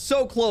god, we were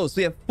so close.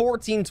 We have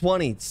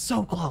 1420.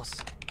 So close.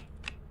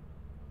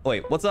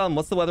 Wait, what's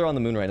the weather on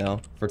the moon right now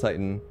for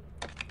Titan?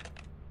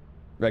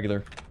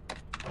 Regular.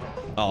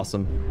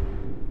 Awesome.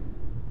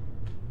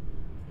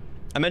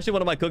 I mentioned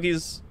one of my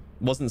cookies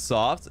wasn't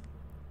soft.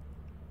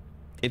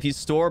 If you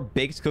store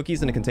baked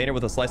cookies in a container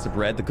with a slice of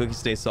bread, the cookies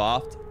stay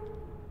soft.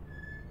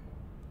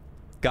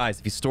 Guys,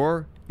 if you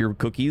store your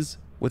cookies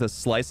with a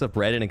slice of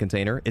bread in a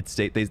container,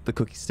 the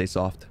cookies stay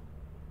soft.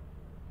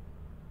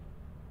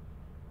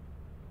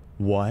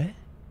 What?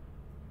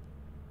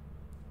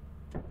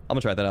 I'm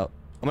gonna try that out.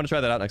 I'm gonna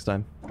try that out next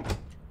time.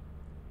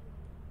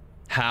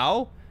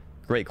 How?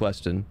 Great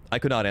question. I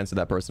could not answer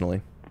that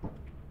personally.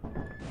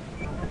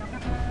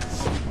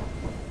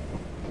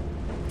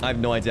 I have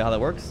no idea how that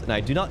works, and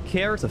I do not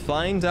care to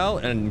find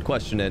out and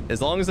question it.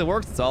 As long as it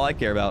works, that's all I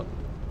care about.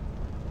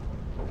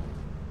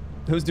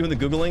 Who's doing the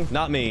Googling?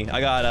 Not me. I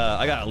got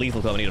a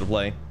lethal company to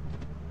play.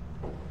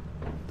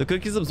 The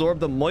cookies absorb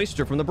the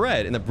moisture from the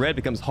bread, and the bread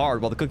becomes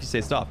hard while the cookies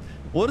stay soft.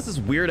 What is this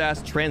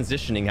weird-ass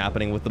transitioning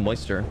happening with the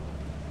moisture?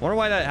 I wonder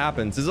why that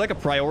happens. Is it like a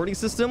priority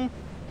system?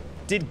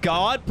 Did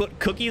God put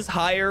cookies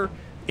higher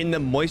in the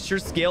moisture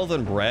scale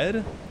than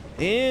bread?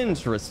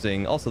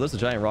 Interesting. Also, there's a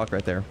giant rock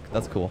right there.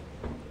 That's cool.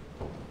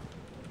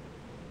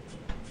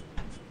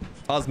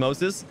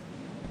 Osmosis?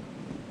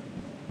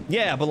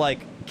 Yeah, but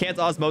like, can't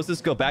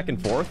osmosis go back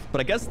and forth?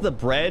 But I guess the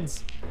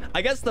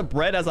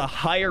bread has a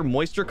higher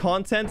moisture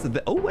content.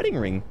 Oh, wedding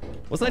ring.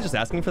 Wasn't I just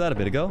asking for that a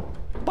bit ago?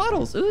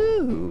 Bottles.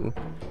 Ooh.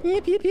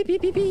 Yip, yip, yip,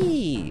 yip, yip,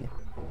 yip.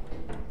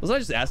 Wasn't I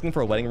just asking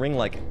for a wedding ring,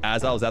 like,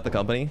 as I was at the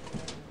company?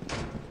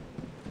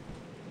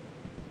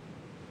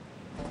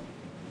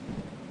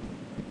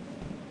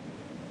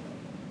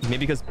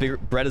 Maybe because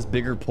bread has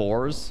bigger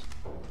pores?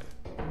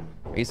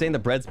 Are you saying the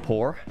bread's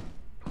poor?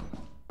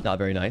 Not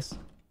very nice.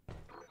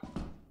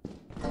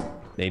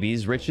 Maybe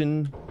he's rich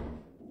in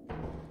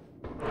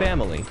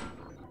family.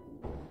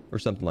 Or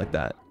something like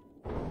that.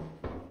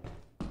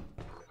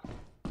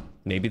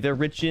 Maybe they're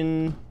rich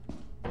in...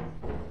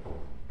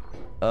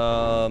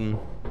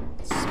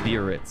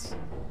 spirits.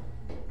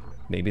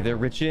 Maybe they're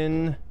rich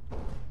in...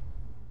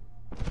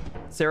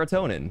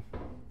 serotonin.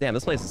 Damn,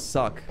 this place is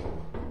suck.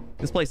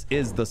 This place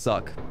is the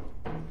suck.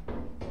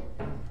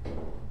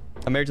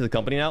 I'm married to the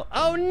company now.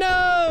 Oh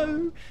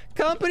no!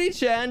 Company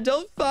Chan,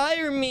 don't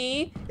fire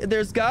me.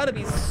 There's gotta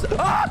be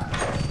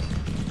ah!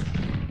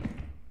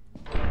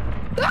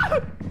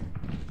 Ah!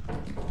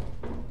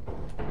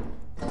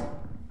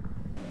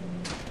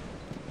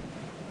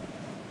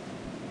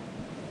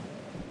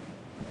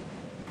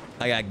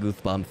 I got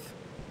goosebumps.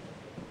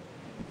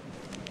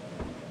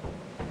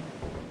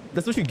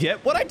 That's what you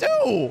get? What'd I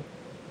do?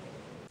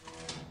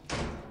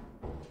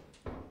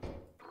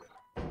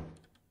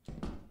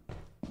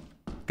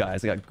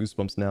 Guys, I got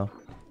goosebumps now.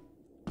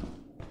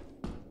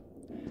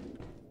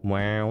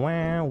 Wah,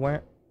 wah, wah.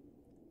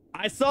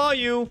 I saw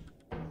you!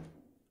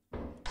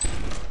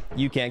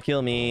 You can't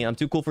kill me. I'm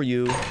too cool for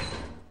you.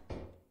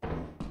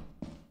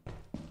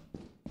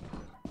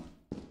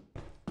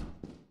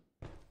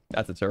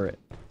 That's a turret.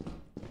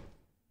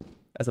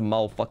 That's a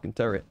motherfucking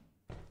turret.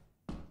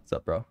 What's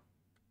up, bro?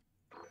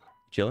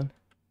 Chilling?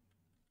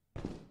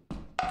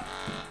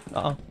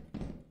 Uh-oh.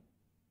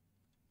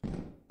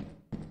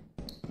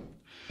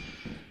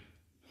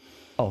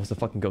 Oh, it's a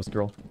fucking ghost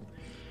girl.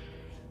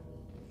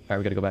 Alright,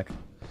 we gotta go back.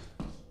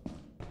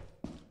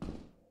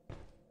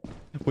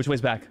 Which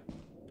way's back?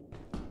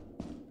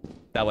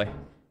 That way.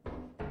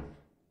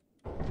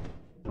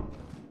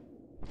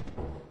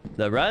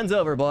 The run's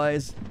over,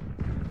 boys.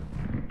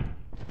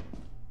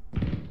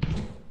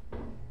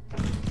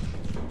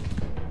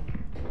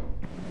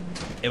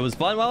 It was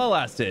fun while it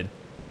lasted.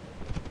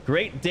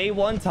 Great day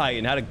one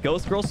Titan. Had a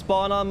ghost girl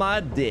spawn on my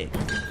dick.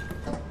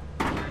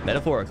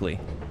 Metaphorically.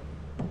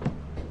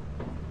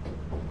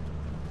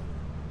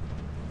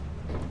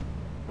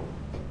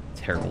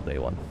 Terrible day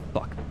one.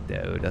 Fuck,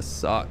 dude. That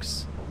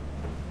sucks.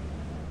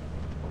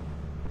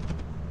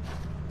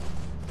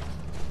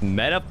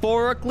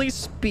 Metaphorically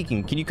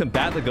speaking, can you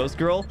combat the ghost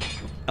girl?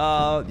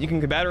 You can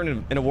combat her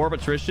in a war of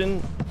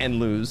attrition and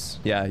lose.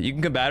 Yeah, you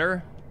can combat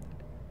her.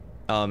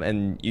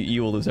 And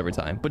you will lose every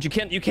time. But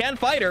you can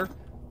fight her.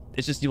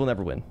 It's just you will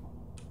never win.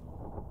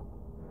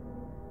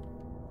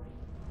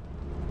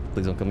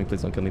 Please don't kill me.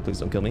 Please don't kill me. Please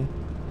don't kill me.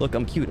 Look,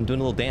 I'm cute. I'm doing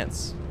a little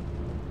dance.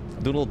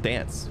 I'm doing a little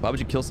dance. Why would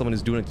you kill someone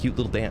who's doing a cute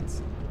little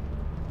dance?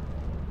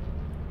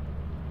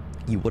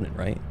 You wouldn't,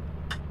 right?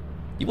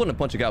 You wouldn't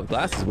punch a guy with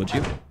glasses, would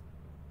you?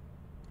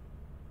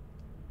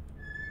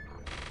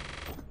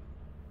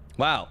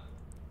 Wow.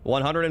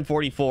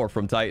 144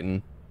 from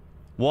Titan.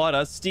 What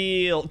a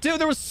steal. Dude,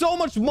 there was so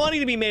much money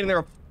to be made in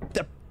there.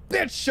 The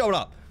bitch showed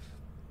up.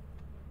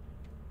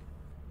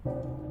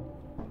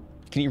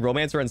 Can you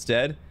romance her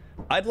instead?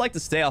 I'd like to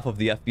stay off of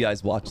the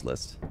FBI's watch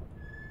list.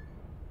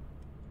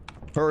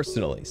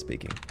 Personally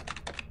speaking.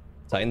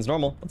 Titan's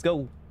normal. Let's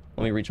go.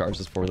 Let me recharge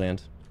this before we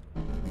land.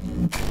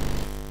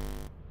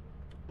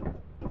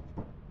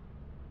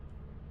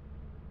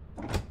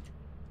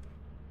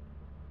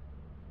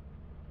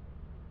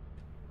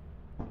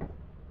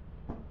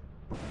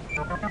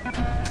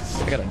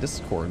 I got a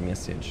Discord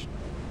message.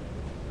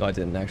 No, I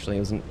didn't actually.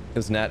 It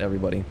was Nat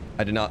everybody.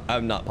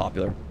 I'm not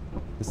popular.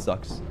 This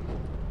sucks.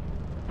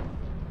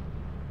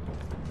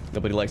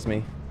 Nobody likes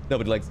me.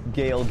 Nobody likes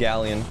Gale,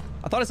 Galleon.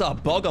 I thought I saw a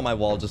bug on my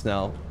wall just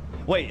now.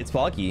 Wait, it's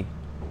foggy.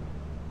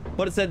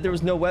 But it said there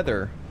was no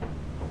weather.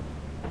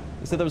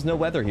 It said there was no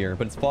weather here,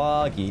 but it's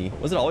foggy.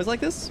 Was it always like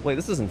this? Wait,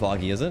 this isn't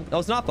foggy, is it? No,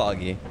 it's not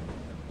foggy.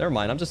 Never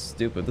mind, I'm just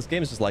stupid. This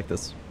game is just like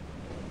this.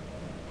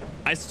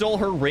 I stole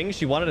her ring.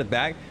 She wanted it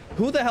back.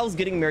 Who the hell's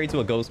getting married to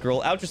a ghost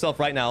girl? Out yourself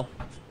right now.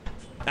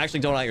 Actually,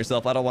 don't out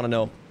yourself. I don't want to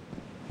know.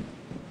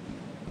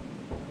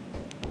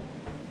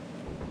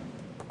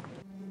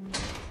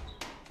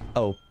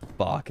 Oh,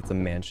 fuck. It's a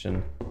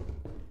mansion.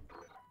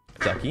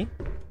 Ducky.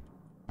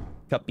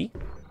 Cuppy.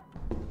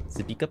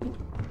 Sippy cuppy.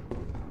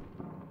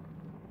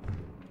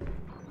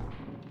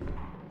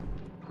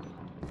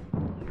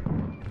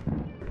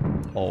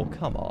 Oh,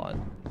 come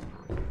on.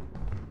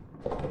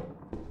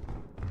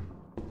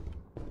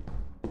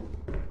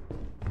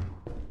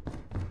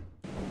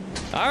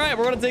 All right,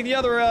 we're going to take the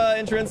other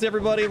entrance,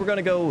 everybody. We're going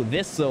to go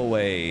this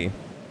way.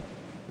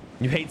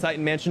 You hate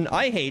Titan Mansion?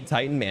 I hate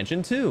Titan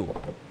Mansion, too.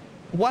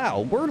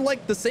 Wow, we're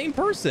like the same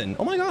person.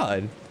 Oh, my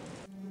God.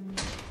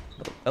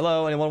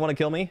 Hello, anyone want to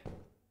kill me?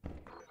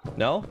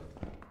 No?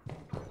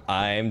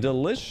 I'm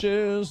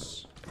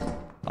delicious.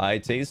 I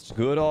taste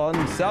good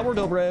on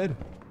sourdough bread.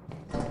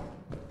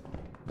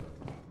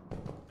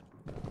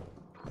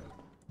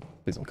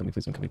 Please don't kill me,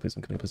 please don't kill me, please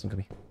don't kill me, please don't kill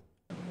me.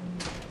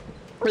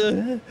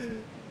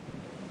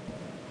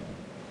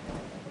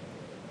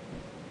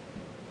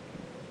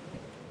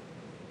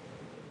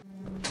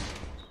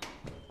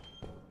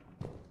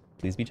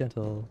 Please be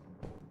gentle.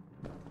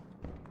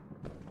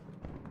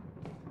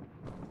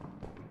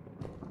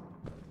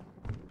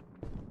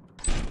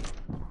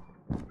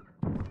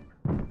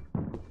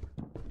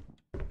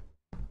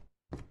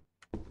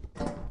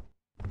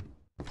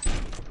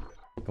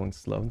 going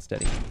slow and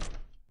steady.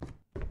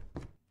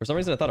 For some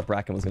reason, I thought a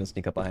Bracken was going to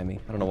sneak up behind me.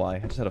 I don't know why. I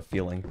just had a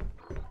feeling.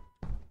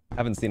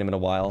 Haven't seen him in a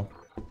while.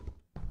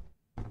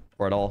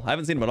 Or at all. I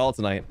haven't seen him at all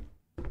tonight.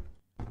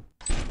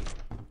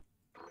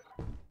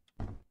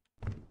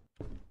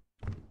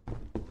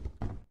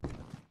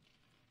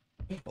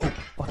 Oh,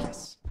 fuck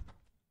yes.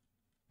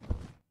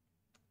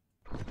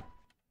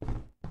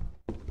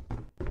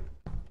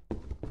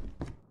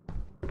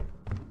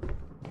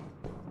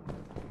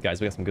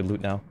 Guys, we got some good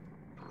loot now.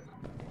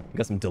 We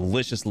got some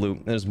delicious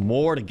loot. There's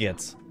more to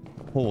get.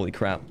 Holy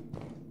crap.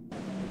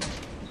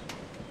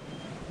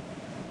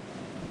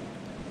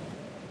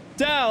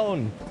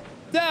 Down!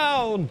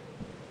 Down!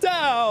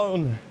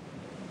 Down!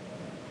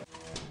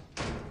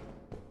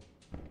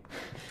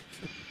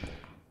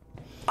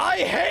 I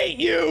hate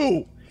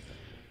you!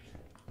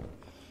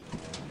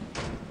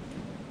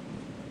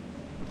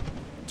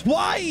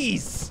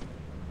 Twice!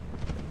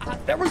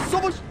 There's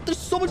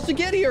so much to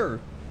get here!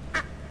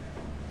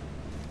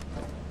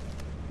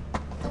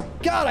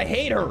 God, I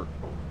hate her!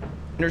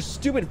 And her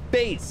stupid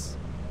face!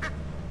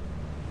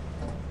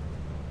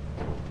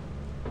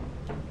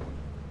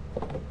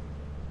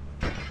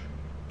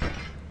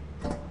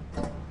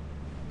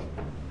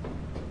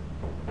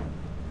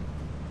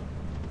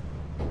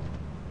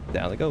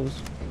 Down it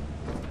goes.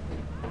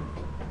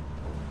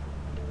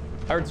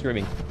 I heard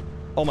screaming.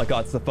 Oh my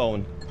god, it's the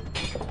phone.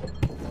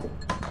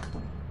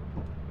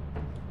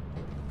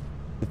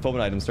 The phone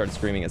item started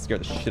screaming. It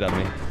scared the shit out of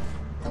me.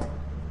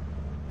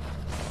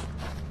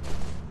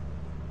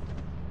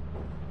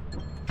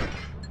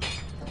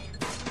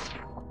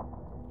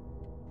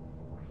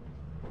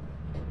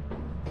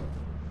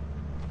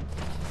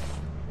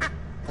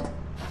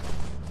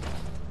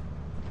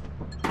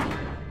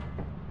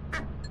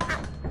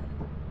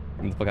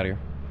 Get the fuck out of here.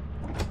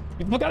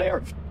 Get the fuck out of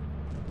here!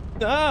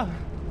 Ah!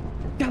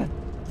 God, I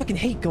fucking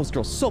hate Ghost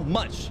Girl so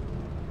much.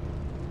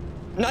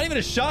 Not even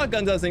a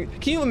shotgun does anything.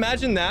 Can you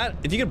imagine that?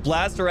 If you could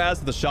blast her ass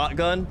with a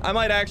shotgun, I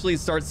might actually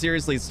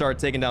seriously start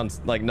taking down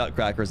like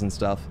nutcrackers and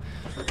stuff.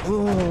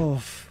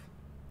 Oof.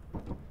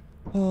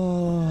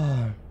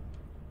 Oh.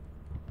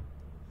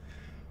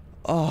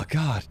 Oh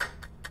god.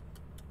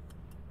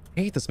 I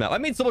hate this map. I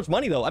made so much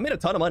money though. I made a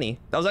ton of money.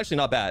 That was actually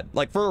not bad.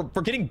 Like for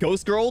getting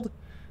Ghost Girled,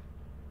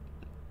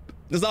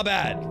 it's not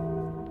bad.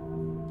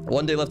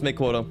 One day left to make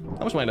quota.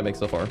 How much money did I make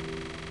so far?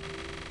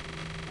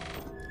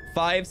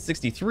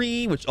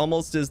 563, which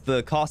almost is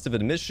the cost of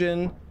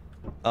admission.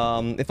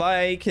 If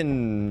I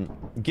can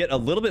get a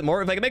little bit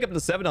more, if I can make up to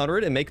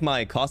 700 and make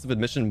my cost of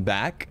admission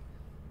back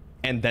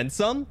and then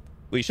some,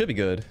 we should be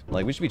good.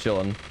 Like, we should be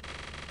chilling.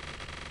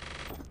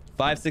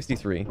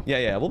 563.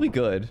 Yeah, we'll be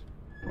good.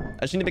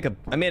 I just need to make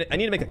I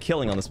need to make a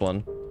killing on this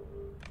one.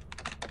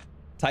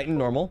 Titan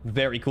normal.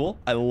 Very cool.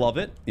 I love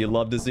it. You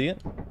love to see it.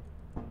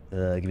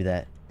 Give me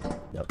that.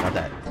 No, not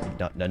that.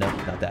 No,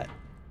 not that.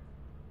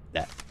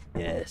 That.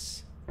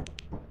 Yes.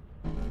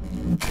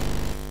 You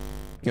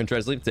gonna try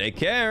to sleep? Take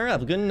care.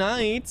 Have a good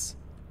night.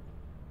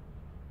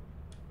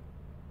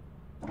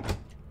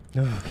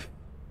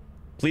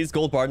 Please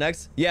gold bar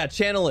next. Yeah,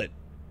 channel it.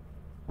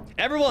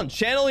 Everyone,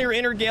 channel your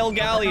inner Gale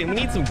Galleon. We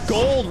need some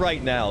gold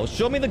right now.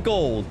 Show me the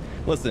gold.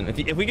 Listen,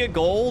 if we get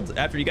gold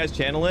after you guys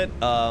channel it,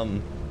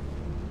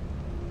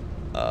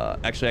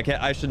 actually,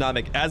 I should not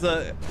make as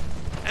a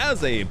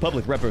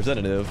public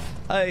representative,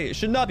 I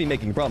should not be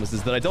making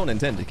promises that I don't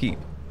intend to keep.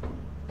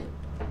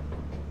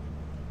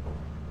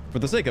 For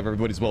the sake of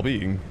everybody's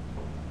well-being.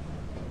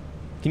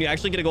 Can you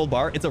actually get a gold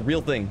bar? It's a real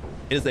thing.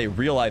 It is a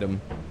real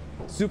item.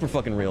 Super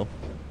fucking real.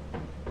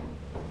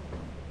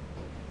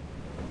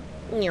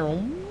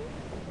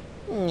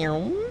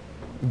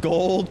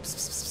 Gold.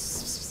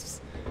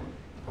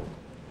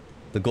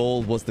 The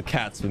gold was the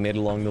cats we made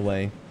along the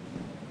way.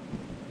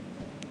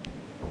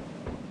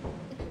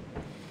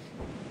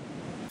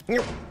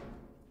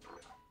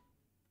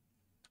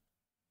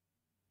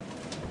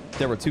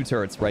 There were 2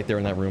 turrets right there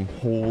in that room.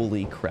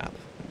 Holy crap.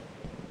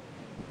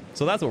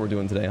 So that's what we're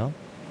doing today, huh?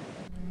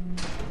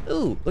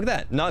 Ooh, look at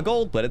that. Not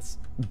gold, but it's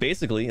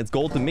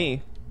gold to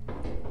me.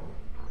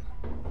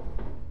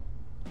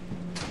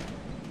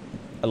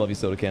 I love you,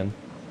 Soda Can.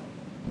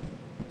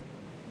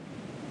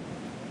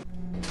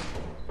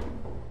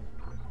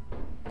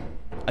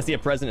 I see a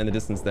present in the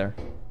distance there.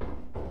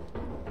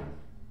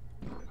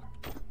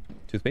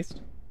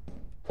 Toothpaste.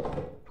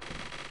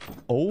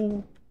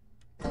 Oh,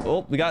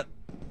 we got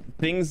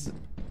things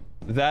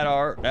that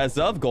are as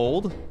of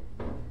gold.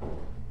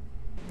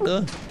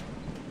 This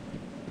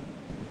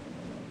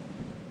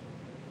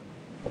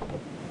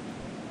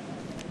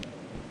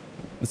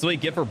is what you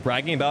get for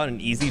bragging about an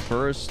easy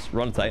first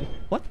run of Titan.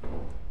 What?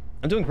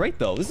 I'm doing great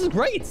though. This is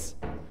great.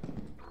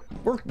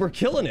 We're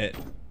killing it.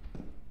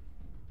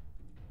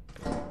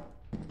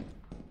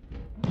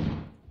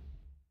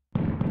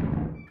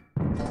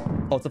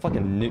 Oh, it's a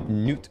fucking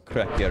newt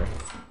cracker.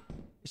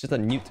 It's just a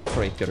newt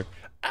cracker.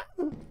 Ah.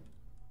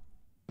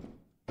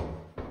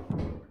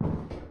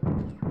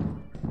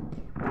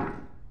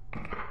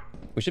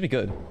 We should be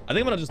good. I think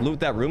I'm gonna just loot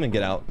that room and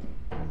get out.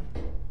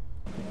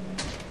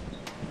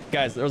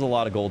 Guys, there's a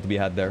lot of gold to be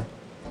had there.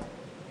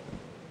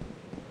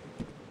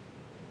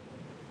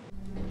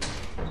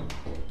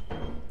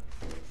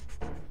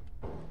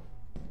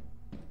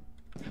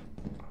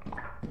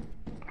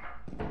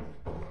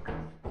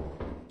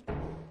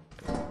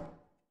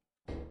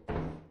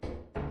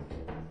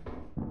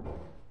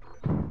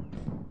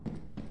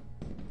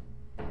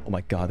 Oh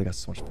my god, they got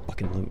so much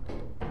fucking loot.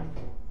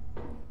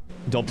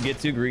 Don't get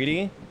too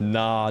greedy.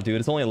 Nah, dude,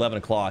 it's only 11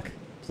 o'clock.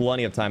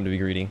 Plenty of time to be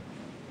greedy.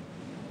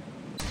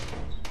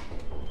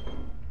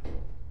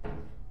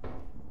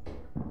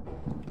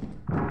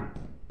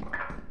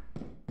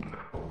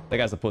 That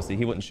guy's a pussy.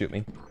 He wouldn't shoot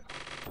me.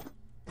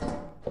 All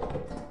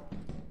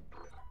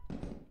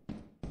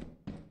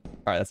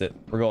right, that's it.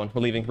 We're going.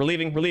 We're leaving. We're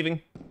leaving. We're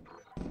leaving.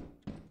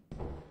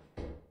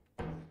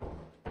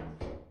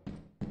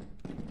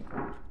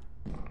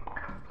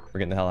 We're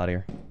getting the hell out of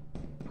here.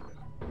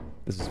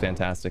 This is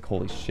fantastic.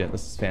 Holy shit.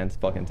 This is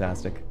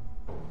fan-fucking-tastic.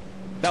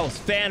 That was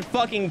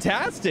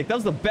fan-fucking-tastic. That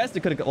was the best it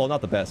could have... Well,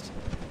 not the best.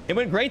 It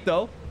went great,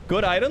 though.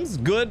 Good items.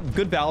 Good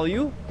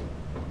value.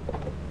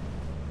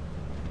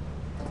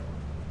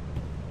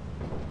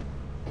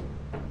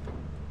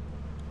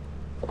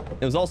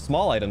 It was all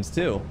small items,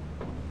 too.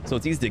 So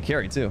it's easy to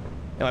carry, too.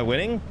 Am I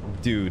winning?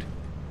 Dude.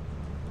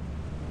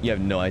 You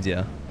have no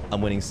idea.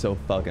 I'm winning so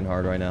fucking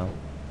hard right now.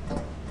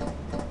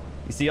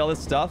 You see all this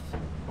stuff?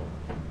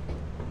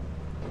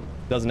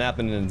 Doesn't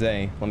happen in a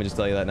day. Let me just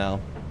tell you that now.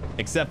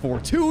 Except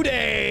for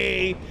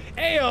today!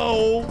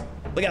 Ayo!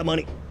 We got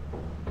money.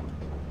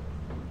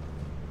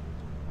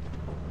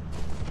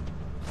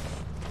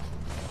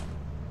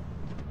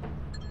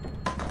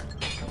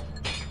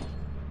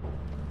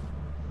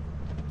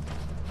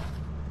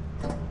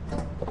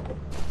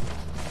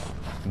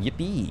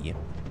 Yippee.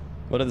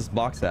 What does this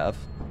box have?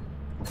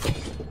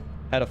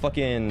 Had a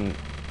fucking...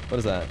 What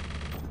is that?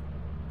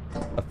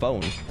 A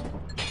phone.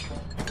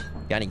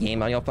 Got any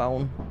game on your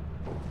phone?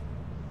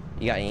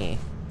 You got any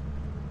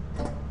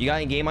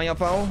game on your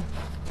phone?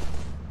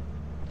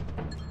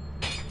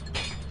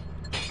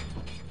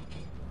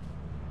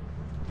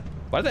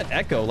 Why did that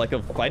echo like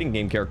a fighting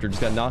game character just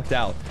got knocked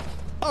out?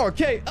 Oh,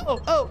 okay.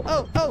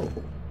 Oh.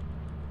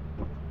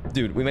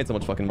 Dude, we made so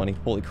much fucking money.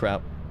 Holy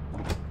crap.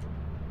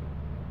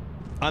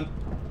 I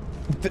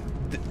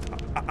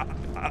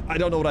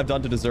don't know what I've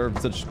done to deserve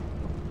such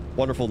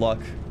wonderful luck.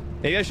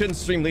 Maybe I shouldn't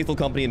stream Lethal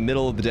Company in the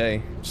middle of the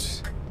day.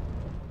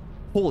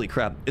 Holy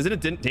crap. Isn't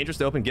it dangerous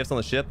to open gifts on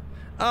the ship?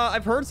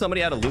 I've heard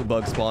somebody had a loot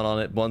bug spawn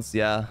on it once,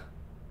 yeah.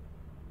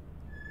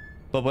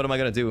 But what am I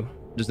gonna do?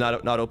 Just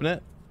not open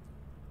it?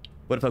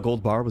 What if a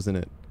gold bar was in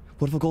it?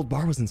 What if a gold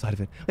bar was inside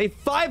of it? Hey,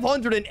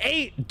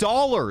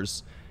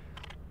 $508!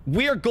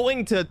 We are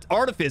going to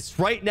Artifice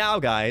right now,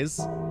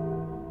 guys.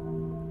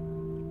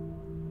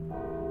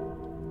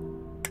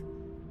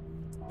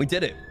 We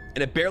did it.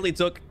 And it barely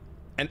took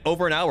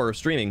over an hour of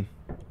streaming.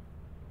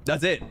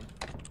 That's it.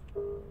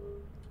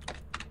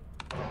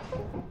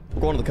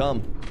 We're going to the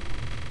cum.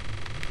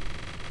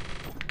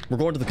 We're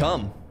going to the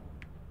cum.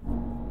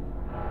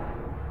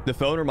 The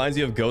phone reminds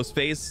you of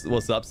Ghostface.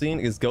 What's up, scene?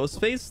 Is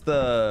Ghostface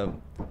the...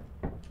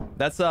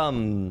 That's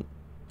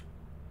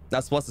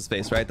what's his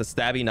face, right? The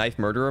stabby knife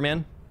murderer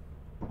man?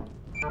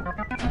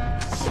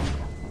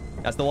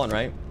 That's the one,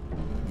 right?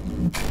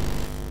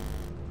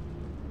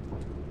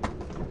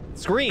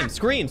 Scream,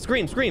 scream,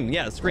 scream, scream.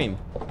 Yeah, scream.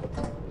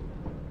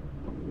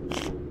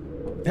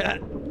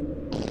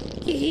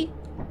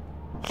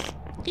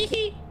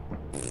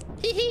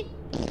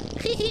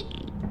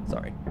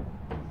 Sorry.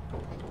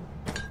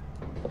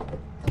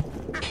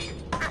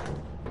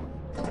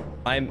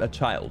 I'm a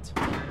child.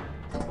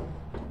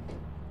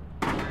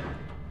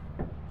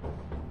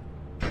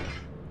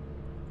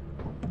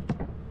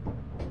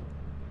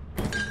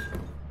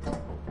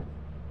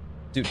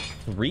 Dude,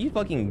 3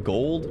 fucking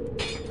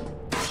gold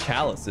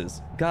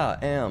chalices. God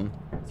damn.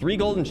 3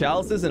 golden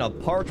chalices and a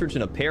partridge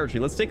and a pear tree.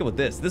 Let's take it with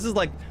this. This is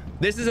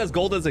as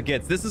gold as it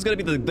gets. This is gonna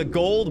be the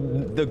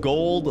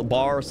gold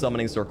bar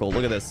summoning circle.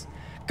 Look at this.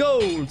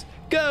 Gold,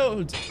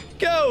 gold,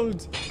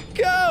 gold,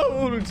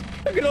 gold.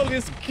 Look at all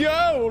this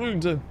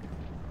gold.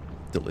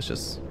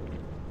 Delicious.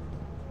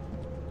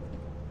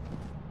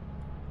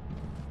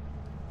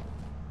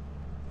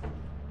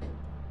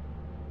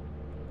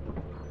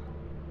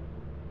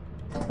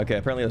 Okay,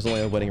 apparently there's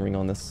only a wedding ring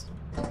on this.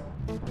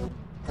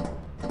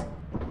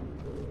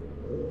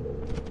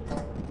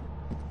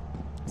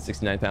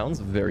 £69.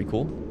 Very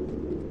cool.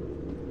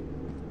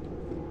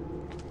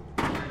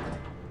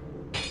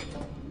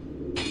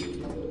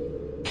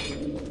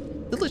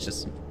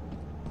 Delicious.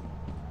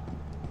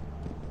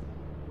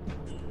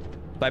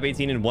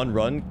 518 in one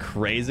run.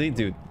 Crazy.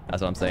 Dude,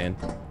 that's what I'm saying.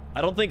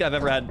 I don't think I've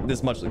ever had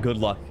this much good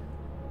luck.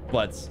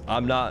 But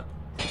I'm not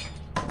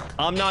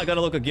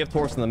gonna look a gift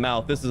horse in the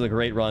mouth. This is a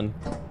great run.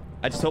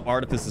 I just hope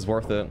Artifice is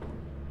worth it.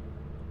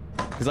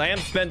 Because I am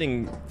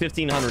spending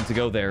 $1,500 to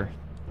go there.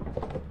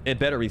 It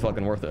better be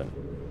fucking worth it.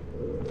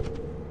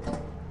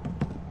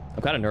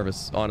 I'm kind of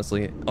nervous,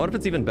 honestly. I wonder if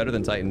it's even better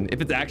than Titan.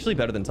 If it's actually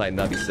better than Titan,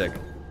 that'd be sick.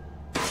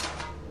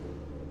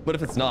 But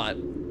if it's not,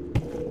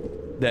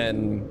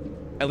 then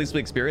at least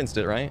we experienced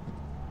it, right?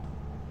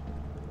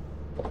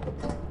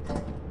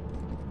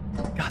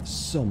 God,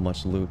 so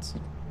much loot.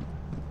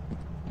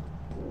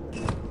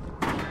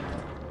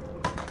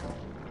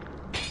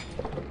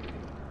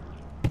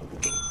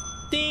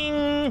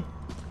 Ding!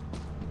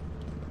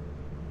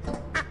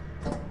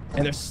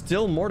 And there's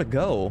still more to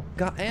go.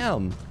 God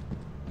damn.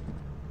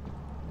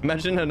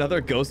 Imagine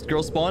another ghost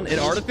girl spawn in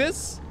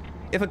Artifice.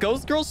 If a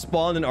ghost girl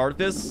spawned in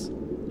Artifice,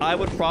 I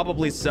would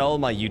probably sell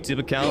my YouTube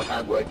account. Your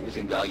hard work is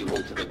invaluable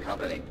to the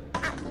company.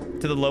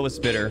 To the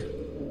lowest bidder.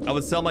 I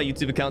would sell my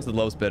YouTube account to the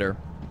lowest bidder.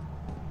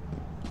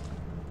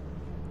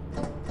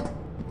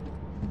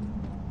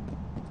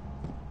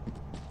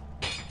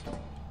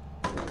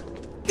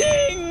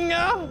 Ding!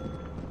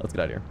 Let's get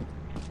out of here.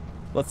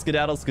 Let's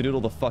skedaddle,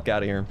 skadoodle the fuck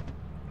out of here.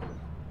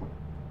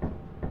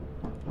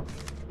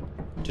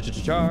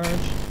 Charge.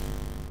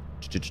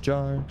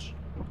 Charge.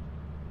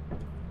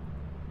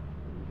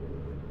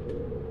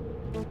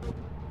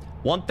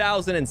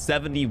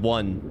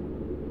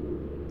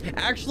 1,071.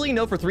 Actually,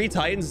 no, for 3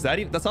 Titans,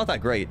 that's not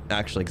that great,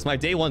 actually, because my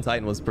day 1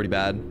 Titan was pretty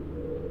bad.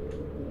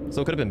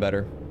 So it could have been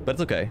better, but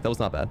it's okay. That was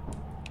not bad.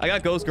 I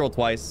got Ghost Girl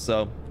twice,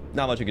 so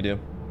not much you could do.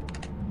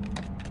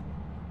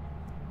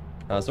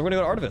 So we're gonna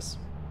go to Artifice.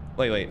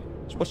 Wait.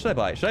 What should I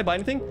buy? Should I buy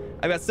anything?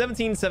 I got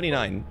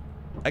 1779.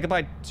 I could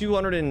buy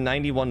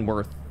 291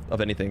 worth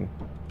of anything.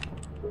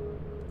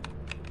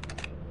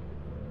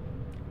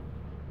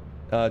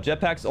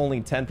 Jetpack's only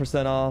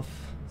 10% off,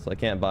 so I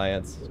can't buy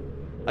it.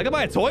 I can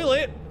buy a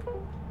toilet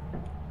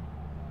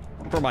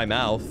for my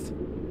mouth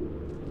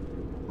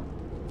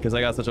because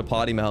I got such a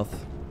potty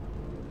mouth.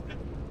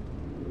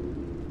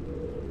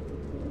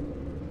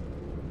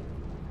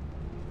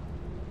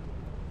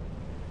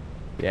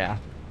 Yeah,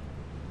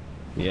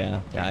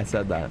 I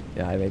said that.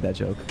 Yeah, I made that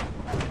joke.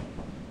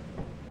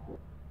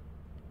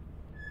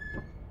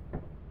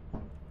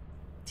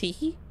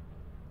 Teehee.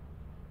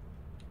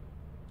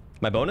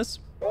 My bonus?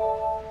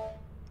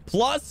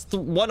 Plus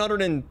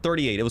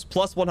 138. It was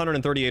plus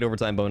 138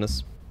 overtime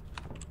bonus.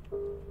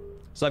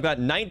 So I've got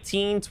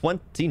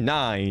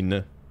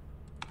 1929.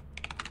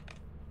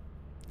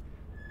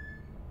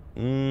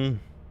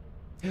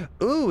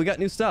 Ooh, we got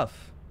new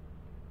stuff.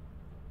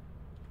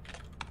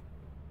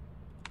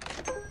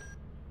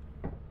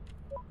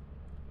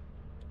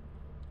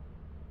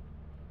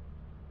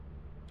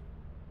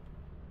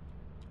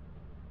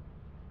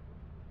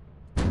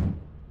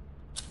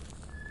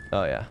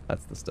 Oh yeah,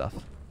 that's the stuff.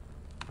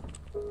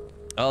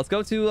 Let's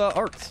go to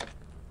Art.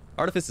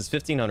 Artifice is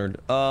 1500.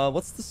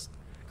 What's this?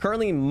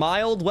 Currently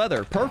mild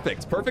weather.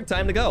 Perfect. Perfect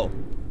time to go.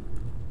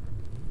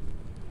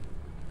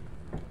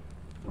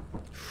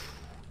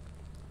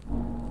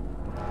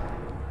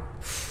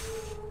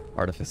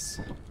 Artifice.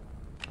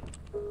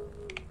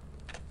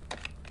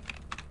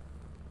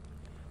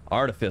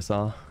 Artifice,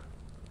 huh?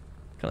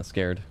 Kind of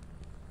scared.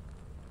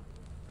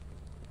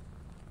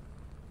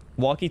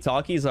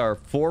 Walkie-talkies are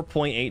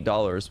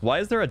 $4.8. Why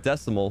is there a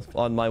decimal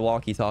on my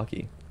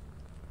walkie-talkie?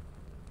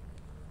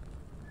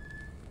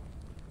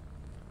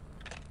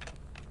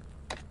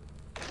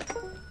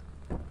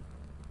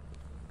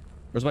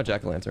 Where's my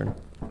jack-o'-lantern?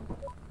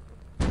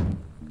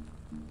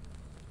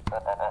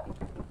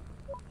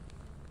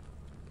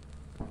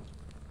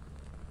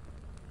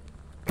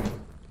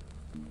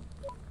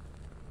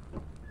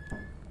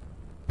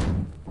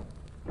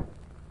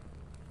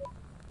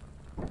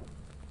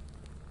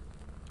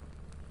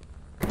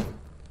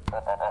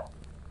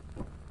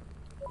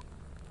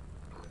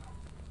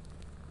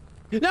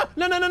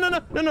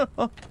 No.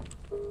 Oh.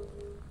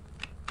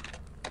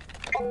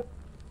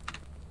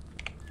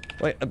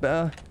 Wait,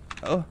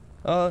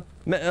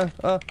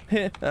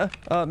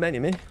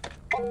 menu.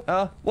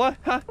 What?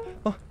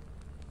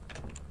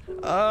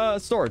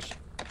 Storage.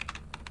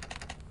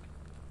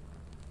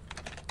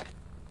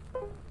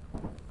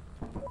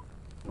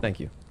 Thank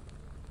you.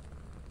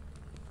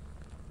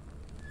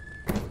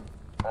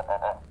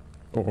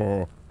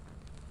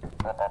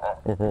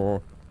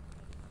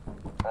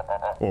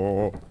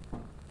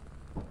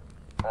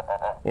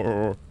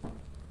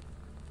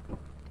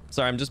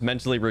 Sorry, I'm just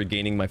mentally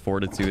regaining my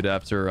fortitude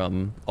after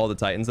all the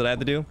Titans that I had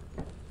to do.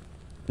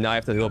 Now I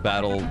have to go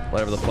battle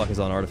whatever the fuck is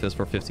on Artifice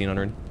for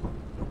 1500.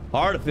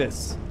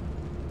 Artifice!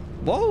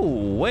 Whoa,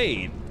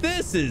 wait.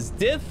 This is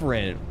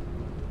different.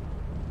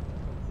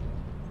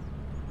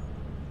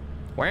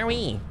 Where are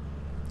we?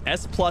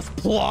 S++?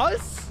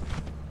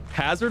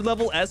 Hazard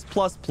level S++.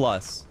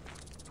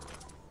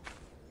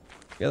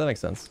 Yeah, that makes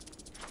sense.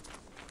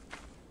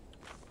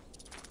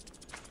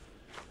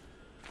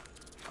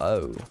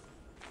 Oh.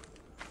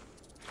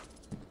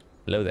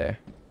 Hello there.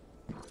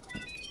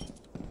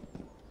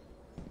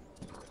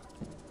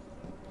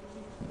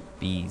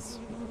 Bees.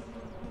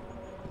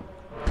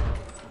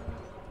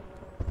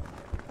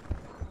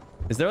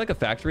 Is there like a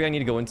factory I need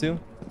to go into?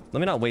 Let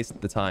me not waste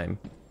the time.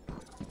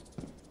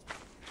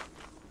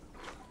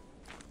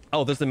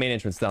 Oh, there's the main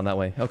entrance down that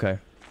way. Okay.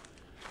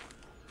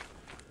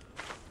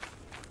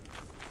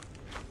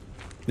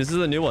 This is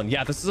a new one.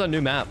 Yeah, this is a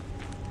new map.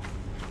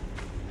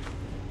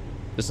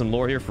 There's some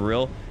lore here for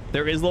real.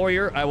 There is lore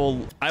here.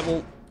 I'll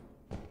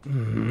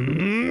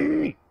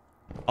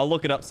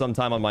look it up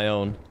sometime on my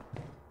own.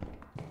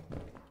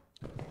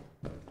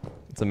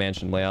 It's a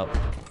mansion layout.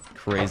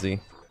 Crazy.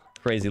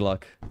 Crazy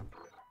luck.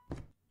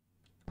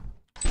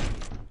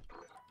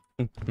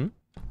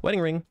 Wedding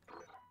ring.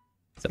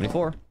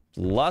 74.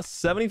 Plus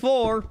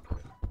 74.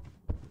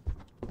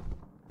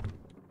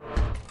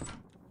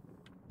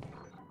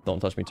 Don't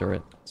touch me,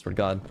 turret. Swear to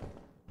God.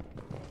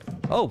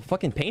 Oh,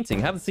 fucking painting.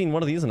 Haven't seen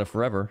one of these in a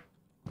forever.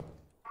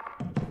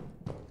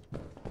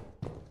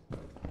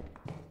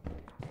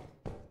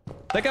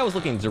 That guy was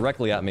looking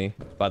directly at me,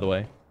 by the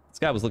way. This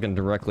guy was looking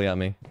directly at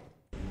me.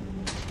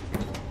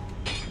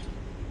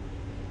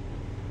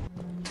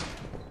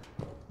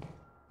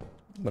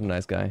 What a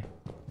nice guy.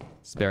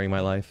 Sparing my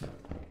life.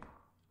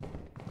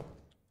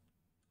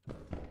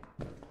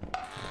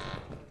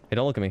 Hey,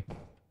 don't look at me.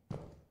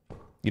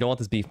 You don't want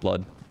this beef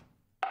blood.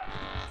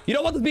 You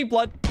don't want this beef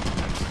blood!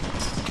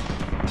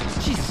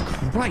 Jesus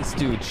Christ,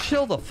 dude.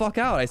 Chill the fuck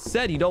out. I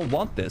said you don't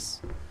want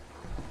this.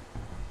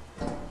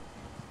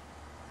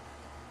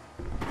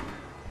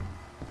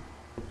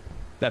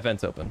 That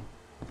vent's open.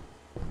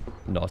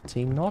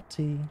 Naughty,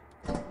 naughty.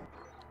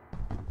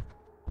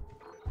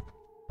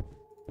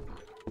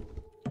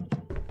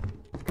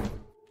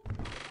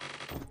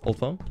 Old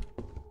phone.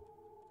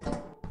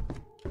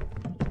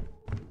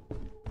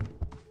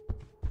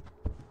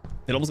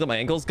 It almost got my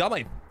ankles.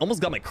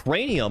 Almost got my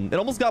cranium. It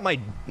almost got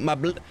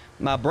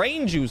my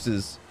brain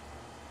juices.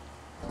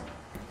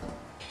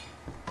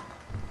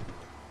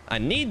 I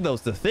need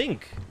those to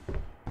think.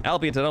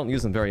 Albeit I don't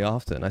use them very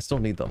often. I still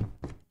need them.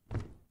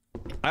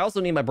 I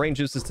also need my brain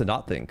juices to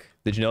not think.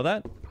 Did you know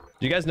that?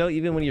 Do you guys know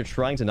even when you're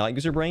trying to not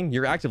use your brain,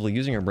 you're actively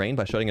using your brain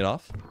by shutting it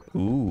off?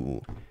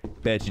 Ooh.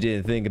 Bet you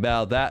didn't think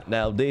about that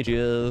now, did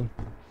you?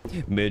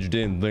 Bet you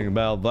didn't think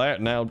about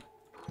that now.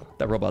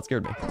 That robot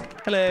scared me.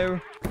 Hello.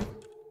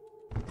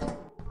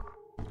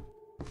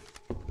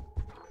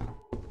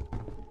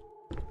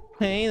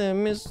 Hey there,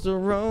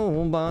 Mr.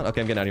 Robot.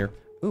 Okay, I'm getting out of here.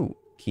 Ooh,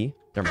 key.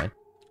 Never mind.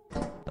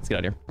 Let's get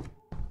out of here.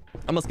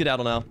 I'm gonna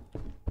skedaddle now.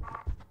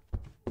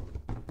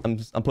 I'm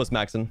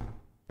puss-maxing.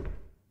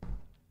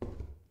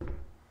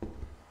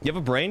 You have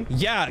a brain?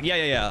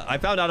 Yeah. I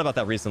found out about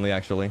that recently,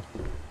 actually.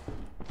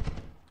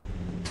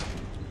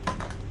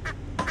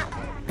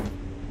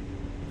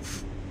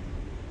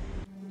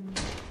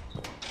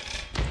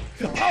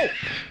 Oh!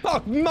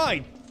 Fuck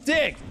my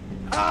dick!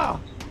 Ah!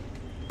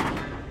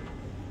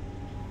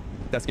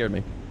 That scared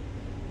me.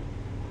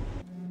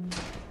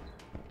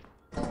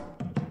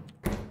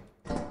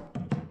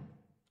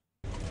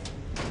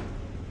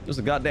 There's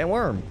a goddamn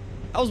worm.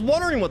 I was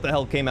wondering what the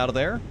hell came out of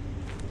there.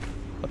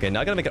 Okay, now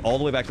I gotta make it all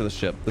the way back to the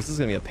ship. This is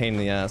gonna be a pain in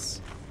the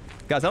ass.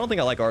 Guys, I don't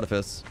think I like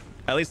Artifice.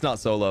 At least not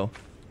solo.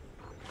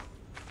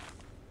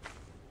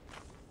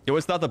 You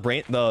always thought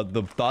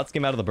the thoughts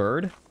came out of the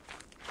bird?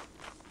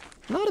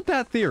 Not a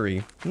bad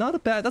theory. Not a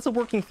bad... That's a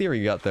working theory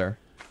you got there.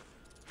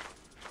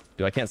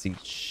 Dude, I can't see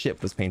shit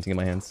with this painting in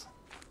my hands.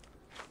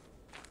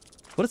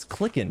 What is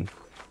clicking?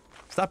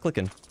 Stop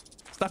clicking.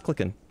 Stop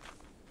clicking.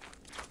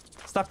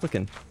 Stop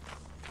clicking.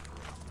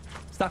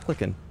 Stop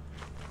clicking.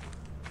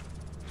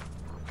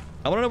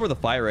 I want to know where the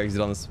fire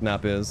exit on this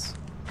map is.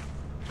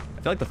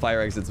 I feel like the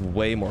fire exit's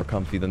way more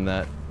comfy than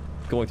that.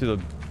 Going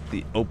through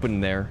the open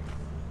there.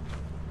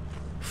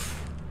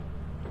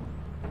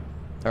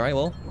 Alright,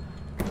 well.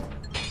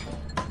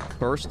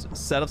 First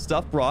set of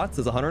stuff brought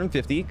says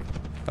 150.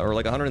 Or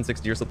like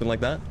 160 or something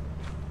like that.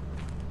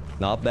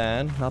 Not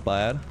bad. Not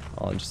bad.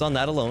 Just on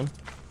that alone.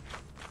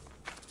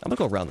 I'm gonna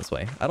go around this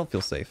way. I don't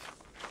feel safe.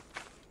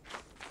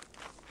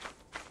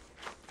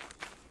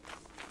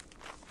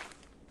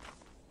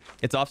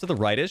 It's off to the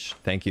right-ish.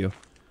 Thank you.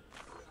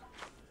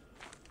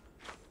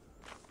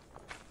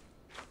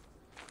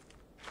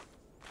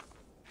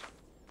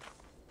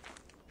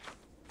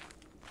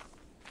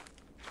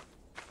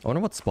 I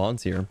wonder what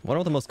spawns here. I wonder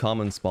what the most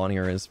common spawn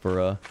here is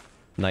for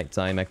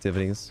nighttime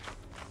activities.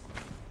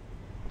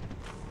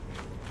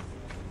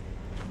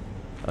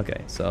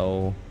 Okay,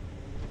 so...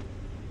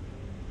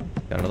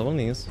 Got another one of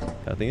these.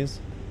 Got these.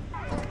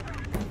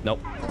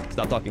 Nope.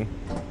 Stop talking.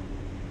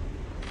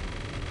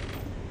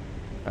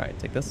 Alright,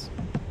 take this.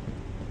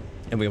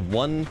 And we have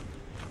one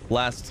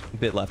last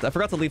bit left. I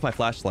forgot to leave my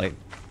flashlight.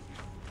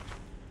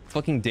 It's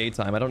fucking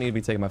daytime. I don't need to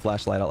be taking my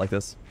flashlight out like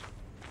this.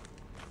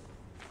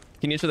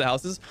 Can you enter the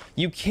houses?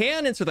 You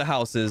can enter the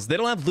houses. They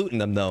don't have loot in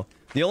them, though.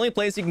 The only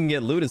place you can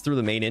get loot is through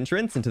the main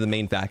entrance into the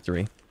main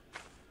factory.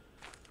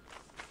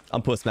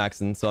 I'm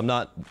puss-maxing, so I'm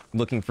not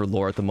looking for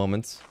lore at the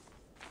moment.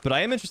 But I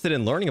am interested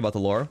in learning about the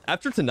lore.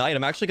 After tonight,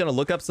 I'm actually going to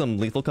look up some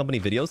Lethal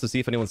Company videos to see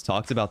if anyone's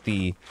talked about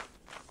the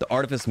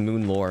Artifice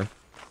Moon lore.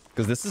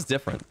 Because this is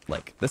different.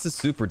 Like, this is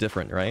super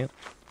different, right?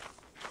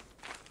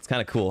 It's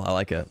kind of cool. I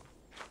like it.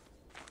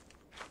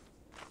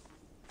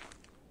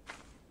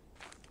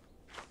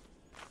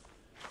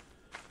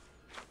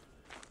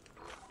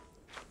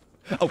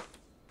 Oh!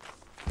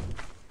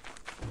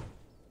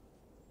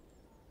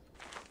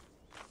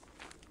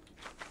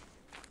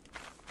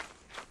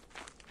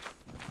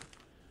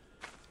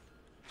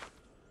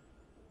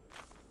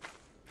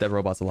 That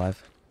robot's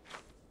alive.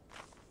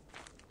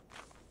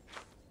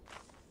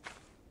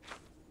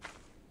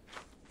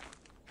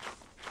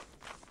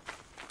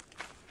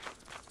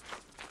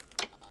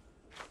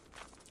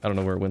 I don't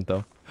know where it went,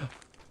 though.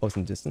 Oh, it's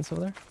in distance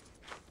over there?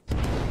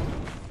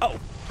 Oh!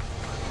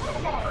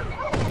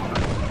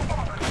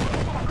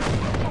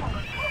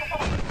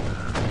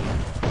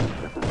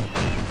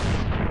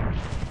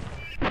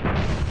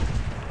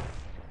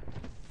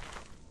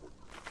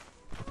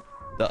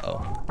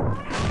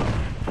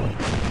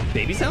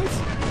 baby sounds?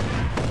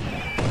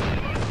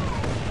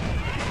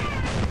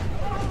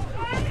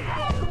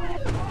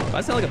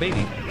 I sound like a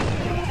baby.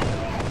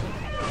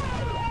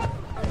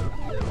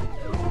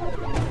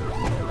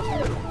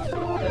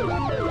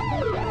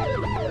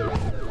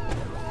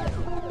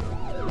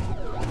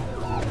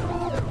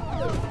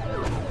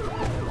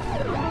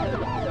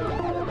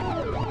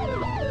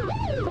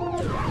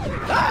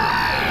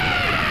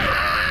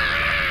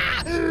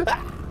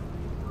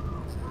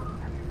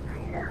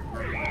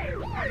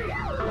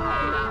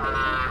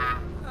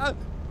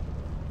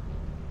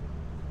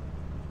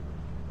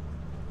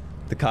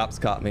 The cops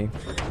caught me.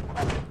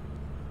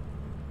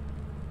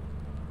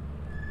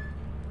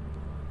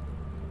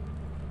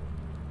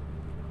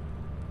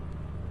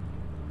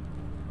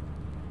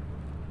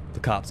 The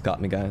cops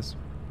caught me, guys.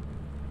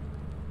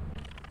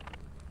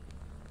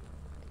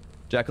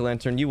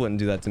 Jack-o'-lantern, you wouldn't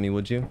do that to me,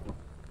 would you?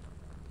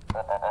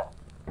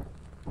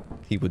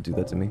 He would do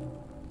that to me.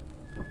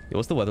 Yo,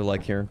 what's the weather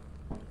like here?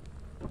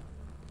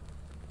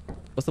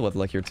 What's the weather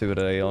like here too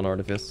today on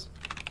Artifice?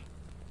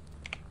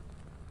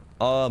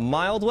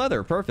 Mild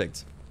weather,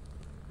 perfect.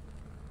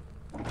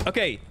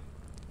 Okay.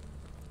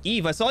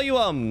 Eve, I saw you,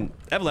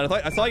 Evelyn,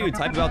 I saw you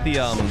type about the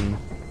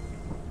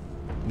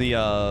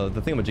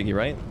thingamajiggy,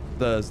 right?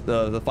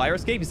 The fire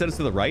escape, you said it's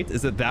to the right.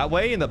 Is it that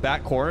way in the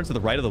back corner to the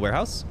right of the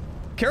warehouse?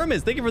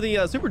 Karamiz, thank you for the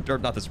or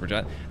not the super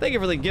chat. Thank you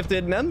for the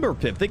gifted member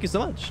pip. Thank you so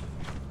much.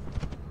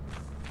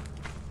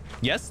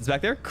 Yes, it's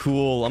back there.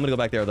 Cool. I'm gonna go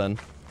back there then.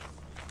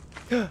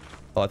 Oh,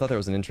 I thought there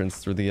was an entrance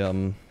through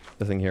the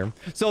thing here.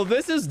 So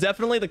this is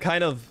definitely the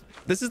kind of,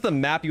 this is the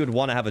map you would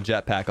want to have a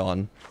jetpack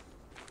on.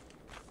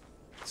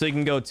 So you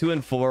can go to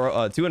and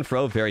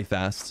fro very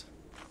fast.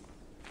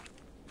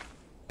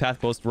 Path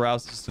post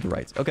browse just to the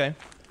right. Okay.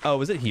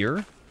 Oh, is it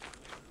here?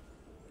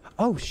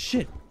 Oh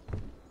shit.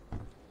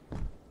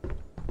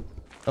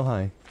 Oh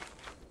hi.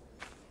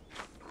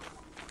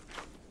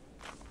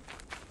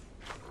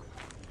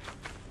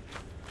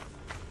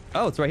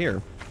 Oh, it's right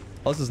here.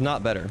 Oh, this is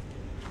not better.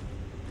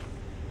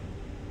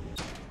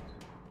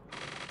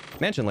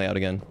 Mansion layout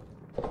again.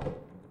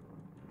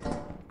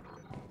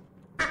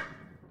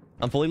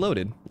 I'm fully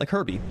loaded, like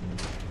Herbie.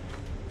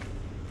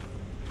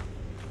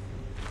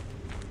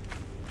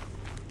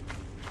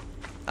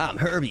 I'm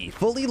Herbie,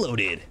 fully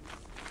loaded.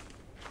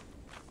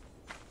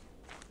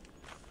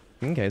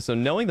 Okay, so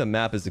knowing the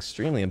map is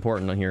extremely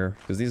important on here,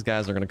 because these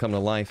guys are going to come to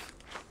life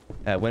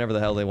at whenever the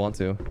hell they want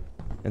to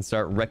and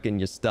start wrecking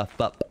your stuff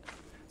up.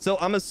 So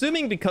I'm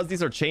assuming because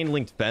these are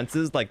chain-linked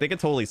fences, like they could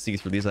totally see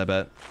through these, I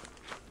bet.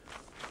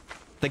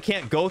 They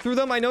can't go through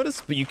them, I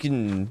noticed, but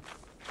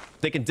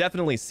they can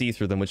definitely see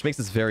through them, which makes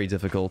this very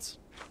difficult.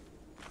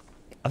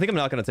 I think I'm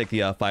not going to take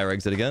the fire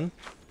exit again.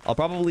 I'll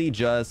probably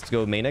just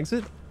go main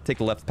exit, take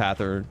the left path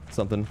or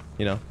something,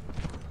 you know,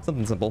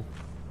 something simple.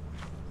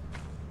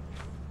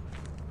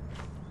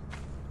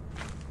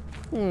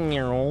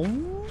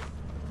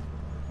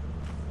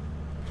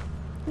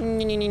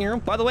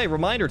 By the way,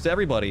 reminder to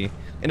everybody,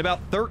 in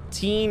about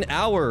 13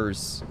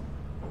 hours,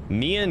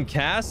 me and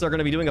Cass are going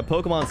to be doing a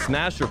Pokemon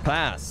Smash or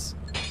Pass.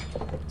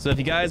 So if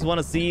you guys want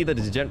to see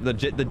that's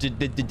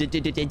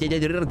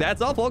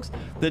all, folks.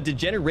 The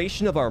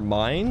degeneration of our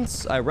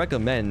minds, I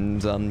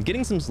recommend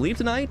getting some sleep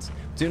tonight,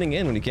 tuning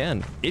in when you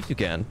can, if you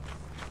can.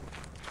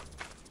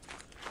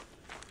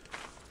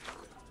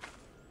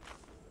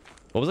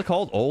 What was it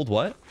called? Old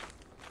what?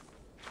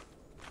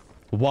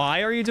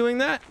 Why are you doing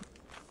that?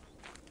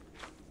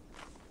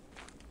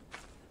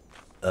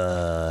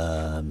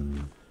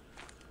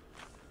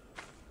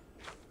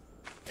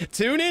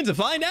 Tune in to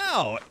find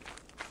out.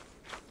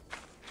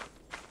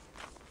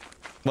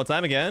 What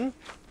time again?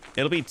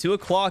 It'll be 2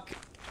 o'clock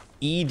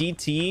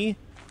EDT,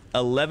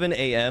 11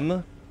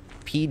 a.m.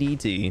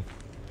 PDT.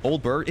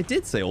 Old bird? It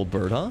did say old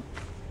bird, huh?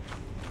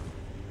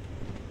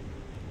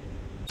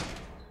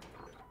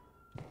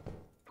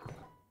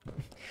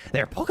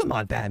 They're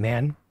Pokemon,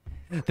 Batman.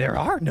 There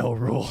are no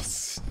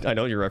rules. I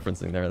know you're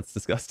referencing there. That's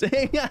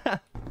disgusting.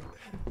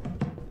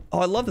 Oh,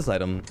 I love this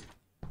item.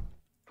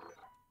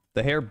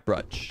 The hair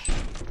brush.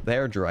 The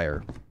hair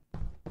dryer.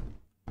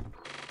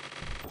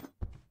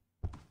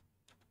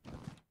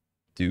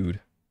 Dude.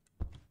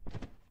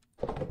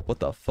 What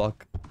the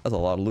fuck? That's a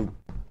lot of loot.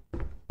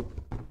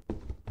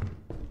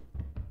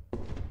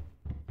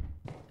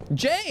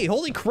 Jay,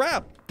 holy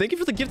crap. Thank you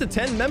for the gift of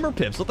 10 member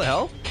pips. What the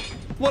hell?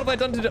 What have I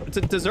done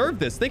to deserve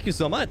this? Thank you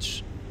so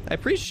much. I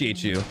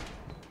appreciate you.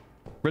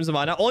 Brim's of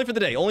mine. Now, only for the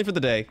day. Only for the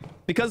day.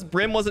 Because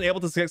Brim wasn't able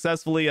to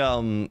successfully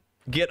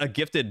get a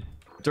gifted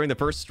during the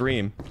first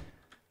stream.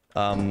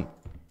 I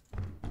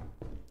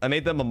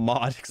made them a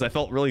mod because I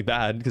felt really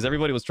bad because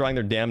everybody was trying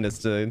their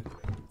damnedest to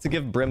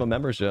give Brim a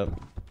membership.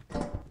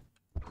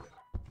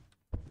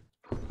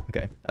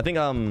 Okay, I think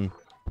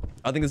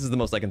this is the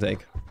most I can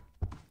take.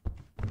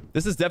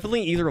 This is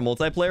definitely either a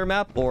multiplayer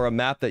map or a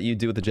map that you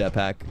do with the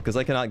jetpack because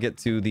I cannot get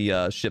to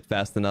the ship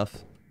fast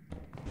enough.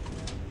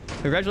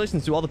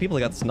 Congratulations to all the people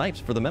that got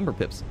sniped for the member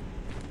pips.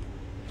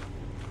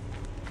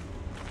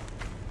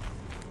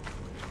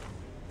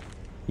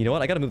 You know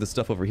what? I gotta move this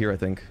stuff over here, I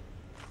think.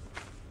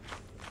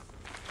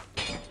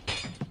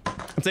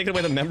 I'm taking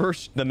away the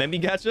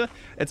Memby gacha.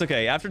 It's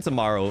okay. After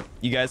tomorrow,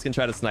 you guys can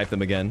try to snipe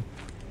them again.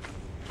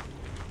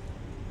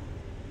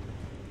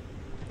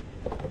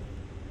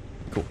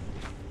 Cool.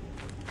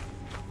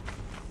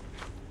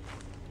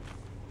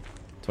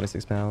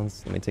 26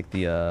 pounds. Let me take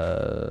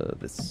the,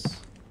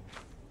 this.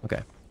 Okay.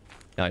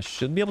 Now I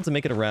should be able to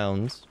make it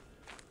around.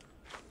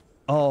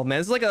 Oh man,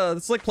 it's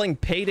like playing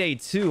Payday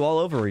 2 all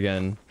over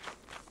again.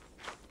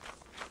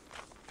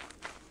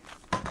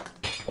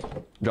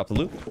 Drop the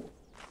loot.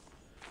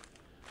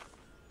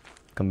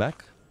 Come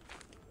back.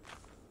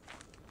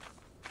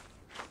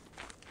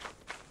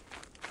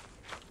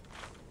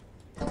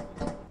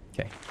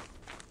 Okay.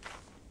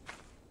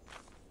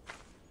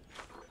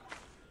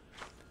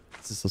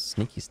 This is so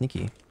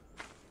sneaky.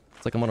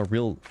 It's like I'm on a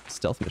real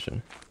stealth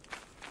mission.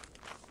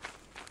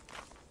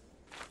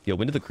 Yo,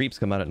 when do the creeps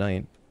come out at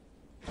night?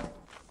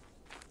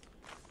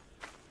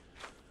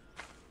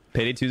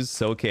 Payday 2 is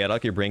so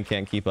chaotic, your brain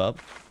can't keep up.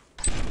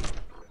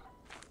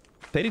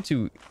 Payday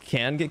 2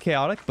 can get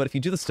chaotic, but if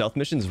you do the stealth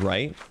missions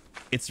right,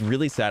 it's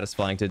really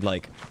satisfying to,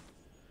 like,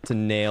 to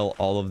nail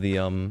all of the,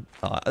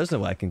 there's no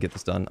way I can get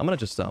this done. I'm gonna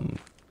just,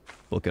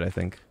 book it, I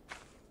think.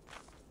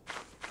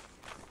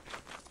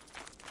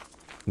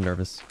 I'm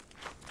nervous.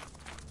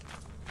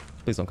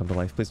 Please don't come to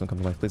life. Please don't come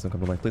to life. Please don't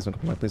come to life. Please don't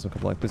come to life. Please don't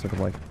come to life. Please don't come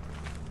to life.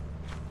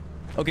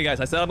 Okay, guys,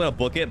 I said I'm gonna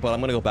book it, but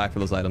I'm gonna go back for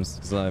those items,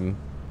 because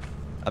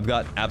I've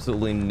got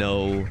absolutely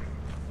no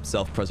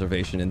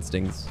self-preservation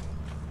instincts.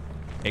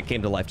 It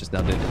came to life just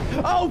now, didn't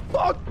it? Oh,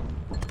 fuck!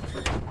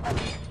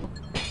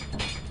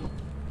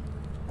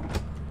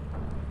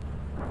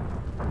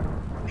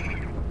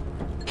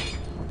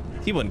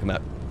 He wouldn't come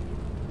out.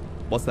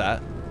 What's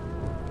that?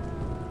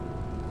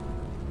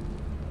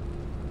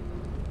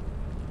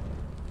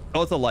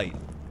 Oh, it's a light.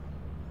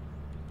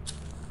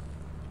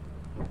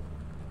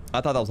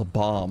 I thought that was a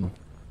bomb.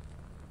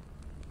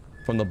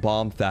 From the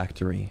bomb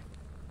factory.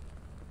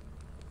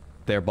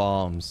 They're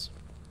bombs.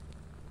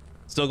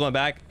 Still going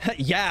back?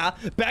 Yeah,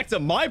 back to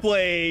my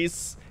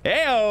place.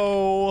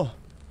 Heyo.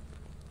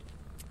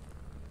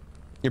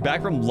 You're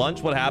back from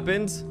lunch. What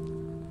happened?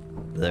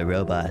 The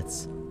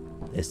robots.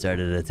 They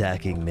started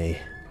attacking me.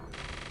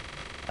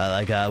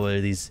 I got one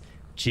of these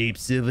cheap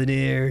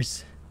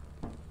souvenirs.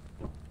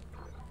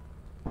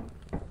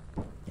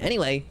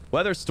 Anyway,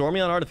 weather stormy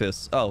on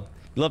Artifice. Oh,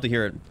 you'd love to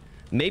hear it.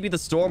 Maybe the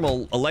storm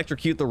will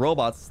electrocute the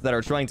robots that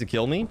are trying to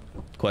kill me?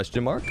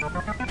 Question mark.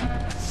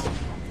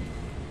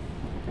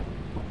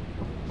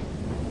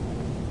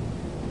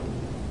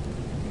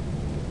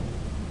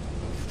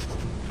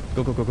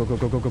 Go, go, go, go, go,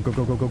 go, go, go, go,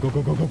 go, go, go,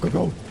 go, go, go, go,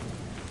 go.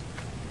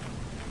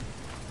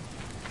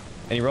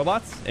 Any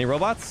robots? Any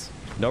robots?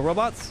 No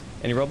robots?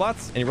 Any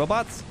robots? Any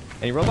robots?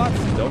 Any robots?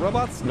 No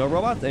robots? No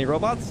robots? Any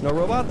robots? No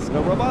robots?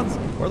 No robots?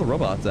 Where are the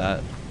robots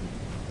at?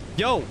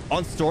 Yo,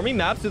 on stormy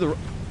maps to the...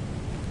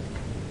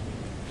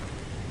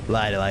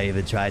 Why do I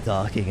even try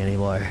talking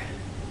anymore?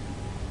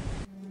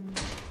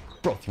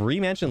 Bro,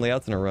 3 mansion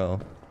layouts in a row.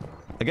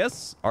 I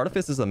guess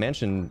Artifice is a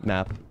mansion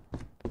map.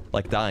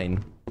 Like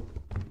Dine.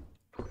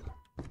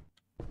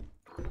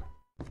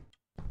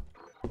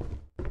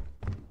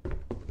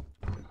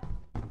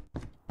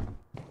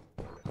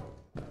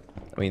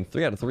 I mean,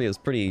 3 out of 3 is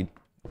pretty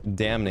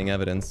damning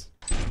evidence.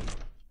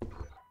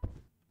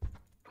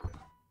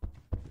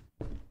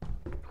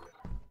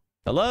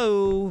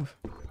 Hello?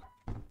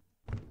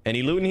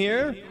 Any loot in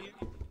here?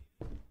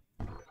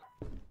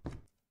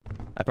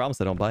 I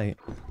promise I don't bite.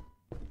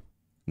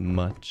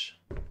 Much.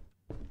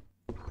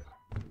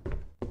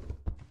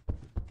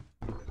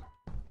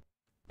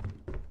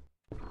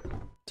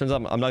 Turns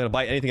out I'm not gonna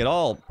bite anything at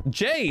all.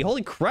 Jay,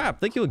 holy crap.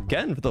 Thank you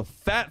again for the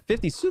fat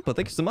 50 super.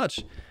 Thank you so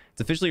much. It's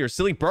officially your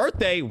silly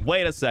birthday.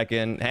 Wait a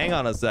second. Hang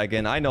on a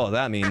second. I know what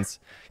that means.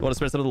 You want to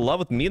spread some of the love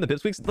with me and the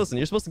Pipsqueaks? Listen,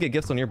 you're supposed to get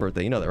gifts on your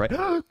birthday. You know that,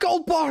 right?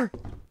 Gold bar!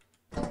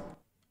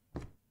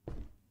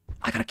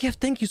 I got a gift.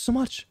 Thank you so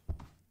much.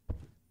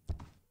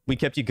 We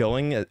kept you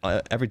going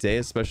every day,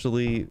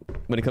 especially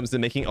when it comes to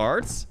making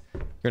arts.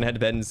 You're going to head to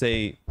bed and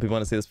say, we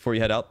want to say this before you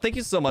head out. Thank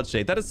you so much,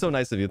 Jade. That is so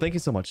nice of you. Thank you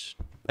so much.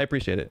 I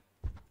appreciate it.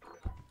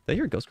 Did I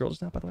hear a ghost girl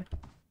just now, by the way?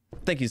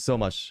 Thank you so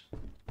much.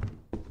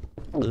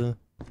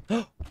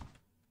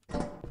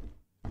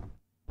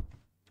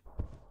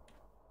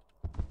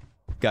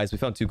 Guys, we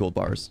found 2 gold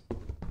bars.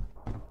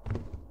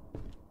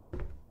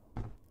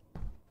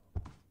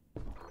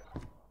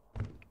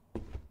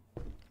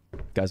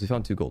 Guys, we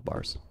found 2 gold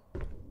bars.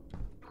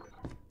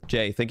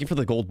 Jay, thank you for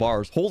the gold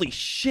bars. Holy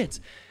shit!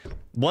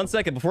 1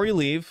 second before you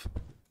leave.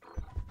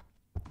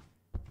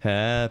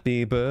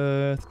 Happy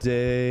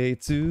birthday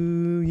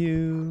to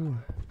you.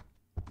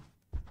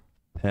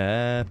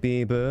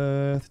 Happy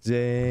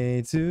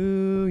birthday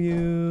to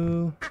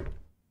you.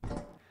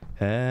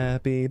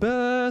 Happy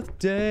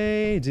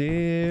birthday,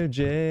 dear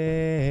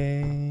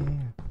Jay.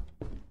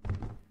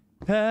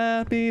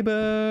 Happy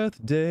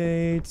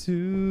birthday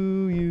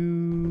to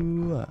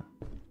you.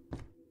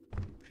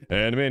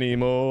 And many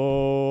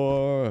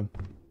more.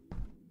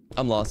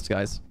 I'm lost,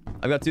 guys.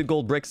 I've got 2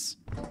 gold bricks,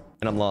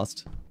 and I'm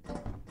lost.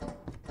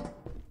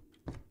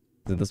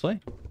 Is it this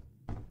way?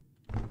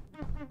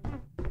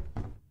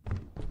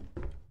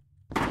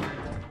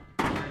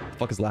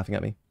 fuck is laughing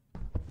at me?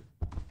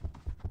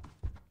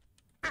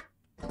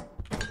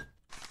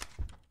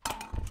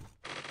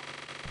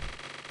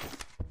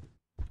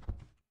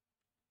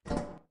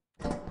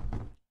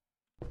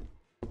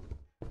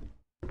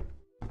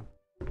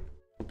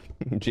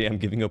 Jay, I'm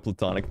giving a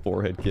platonic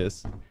forehead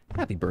kiss.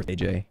 Happy birthday,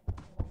 Jay.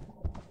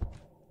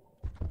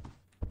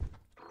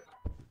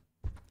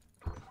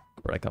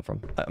 Where'd I come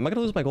from? Am I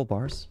gonna lose my gold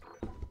bars?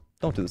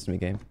 Don't do this to me,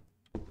 game.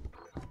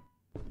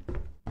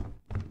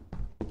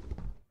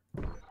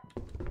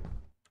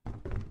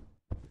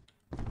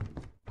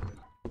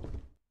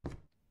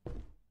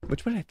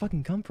 Which way did I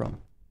fucking come from?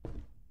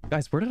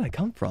 Guys, where did I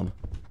come from?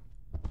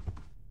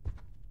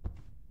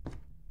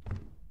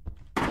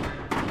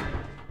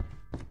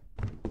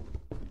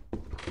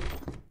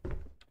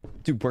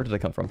 Dude, where did I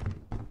come from?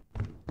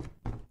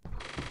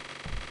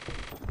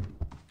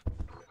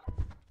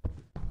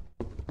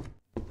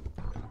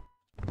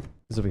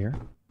 Is it over here?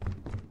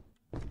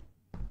 I'm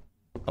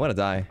gonna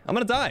die. I'm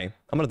gonna die.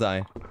 I'm gonna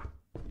die.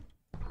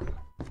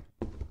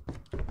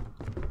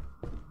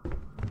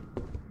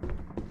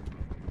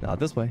 Not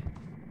this way.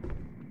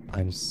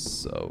 I'm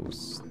so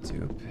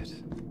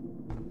stupid.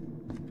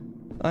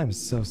 I'm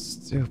so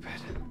stupid.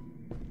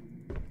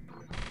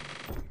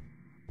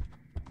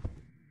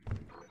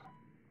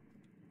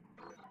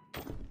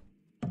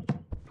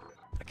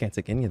 I can't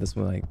take any of this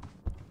when I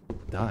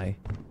die.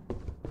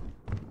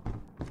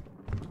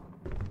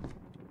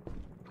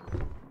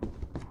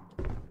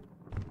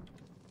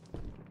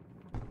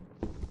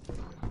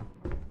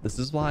 This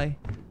is why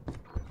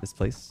this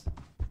place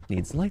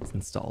needs lights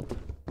installed.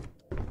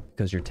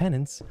 Because your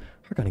tenants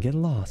are gonna get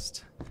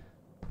lost.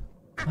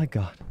 My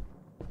god.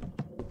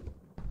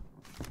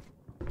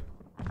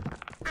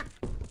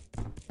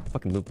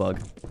 Fucking loot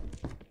bug.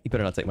 You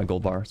better not take my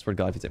gold bar. I swear to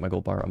god, if you take my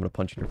gold bar, I'm gonna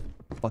punch your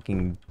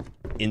fucking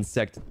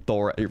insect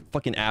thor, your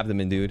fucking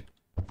abdomen, dude.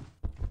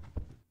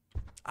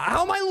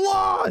 How am I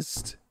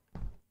lost?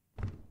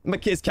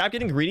 Is Cap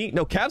getting greedy?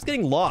 No, Cap's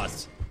getting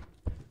lost.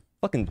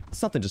 Fucking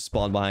something just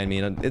spawned behind me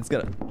and it's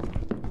gonna...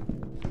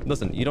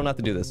 Listen, you don't have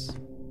to do this.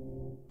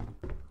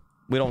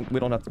 We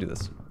don't have to do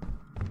this.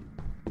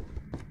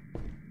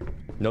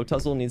 No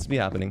tussle needs to be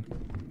happening.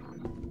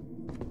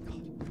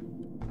 God.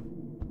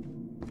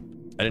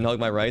 I didn't hug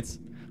my rights.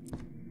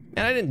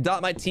 And I didn't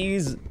dot my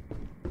T's,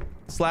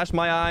 slash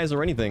my I's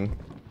or anything.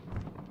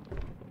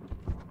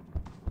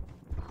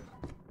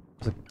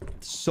 There's like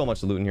so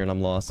much loot in here and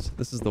I'm lost.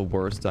 This is the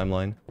worst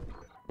timeline.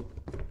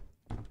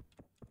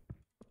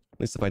 At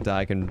least if I die,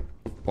 I can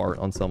fart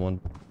on someone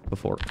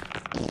before.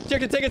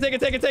 Take it, take it, take it,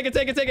 take it, take it,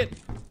 take it, take it!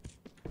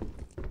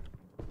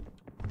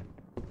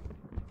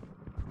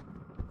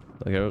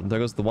 Okay, there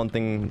goes the one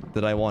thing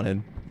that I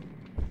wanted.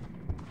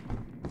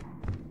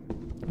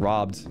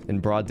 Robbed in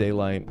broad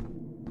daylight.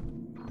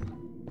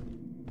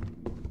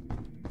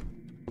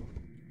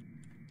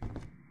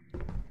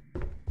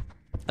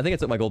 I think I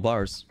took my gold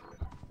bars.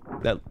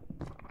 That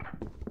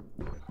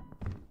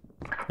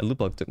loot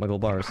bug took my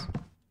gold bars.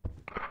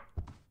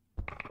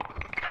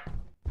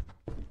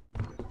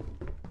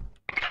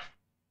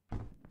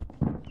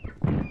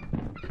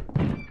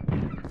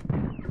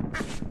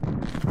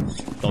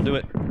 Don't do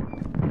it.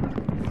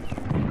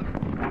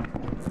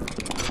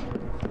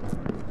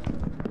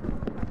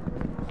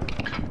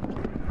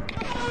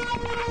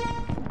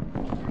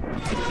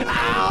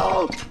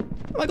 Ow!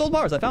 My gold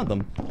bars, I found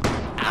them.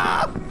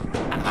 Ow!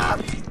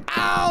 Ow!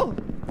 Ow!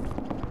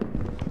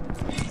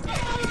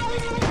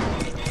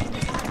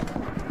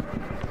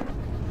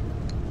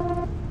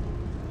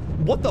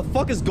 What the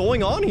fuck is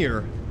going on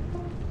here?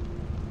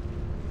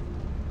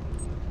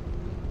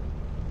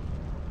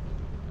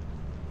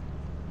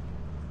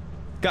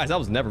 Guys, I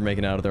was never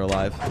making it out of there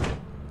alive.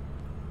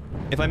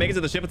 If I make it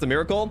to the ship, it's a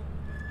miracle.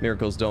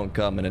 Miracles don't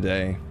come in a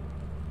day.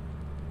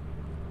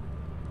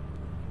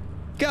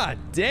 God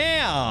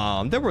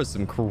damn, there was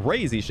some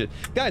crazy shit.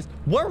 Guys,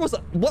 where was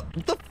what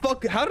the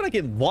fuck? How did I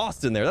get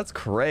lost in there? That's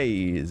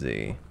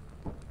crazy.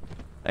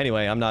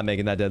 Anyway, I'm not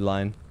making that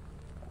deadline.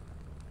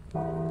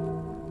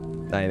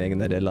 I ain't making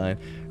that deadline.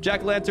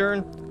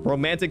 Jack-o'-lantern,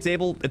 romantic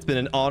table, it's been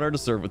an honor to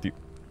serve with you.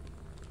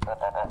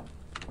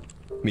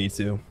 Me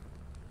too.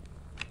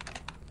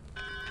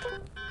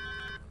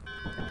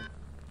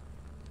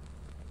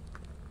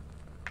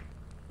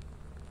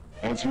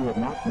 As you have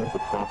not met the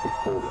profit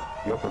quota,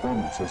 your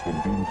performance has been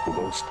deemed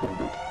below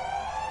standard.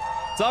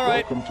 It's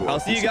alright.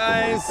 I'll see you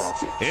guys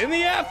in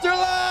the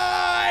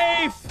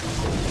afterlife!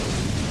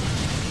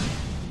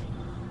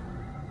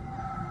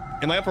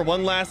 Am I up for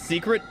one last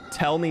secret?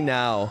 Tell me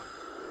now.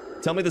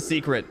 Tell me the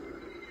secret.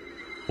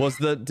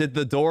 Did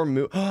the door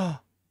move?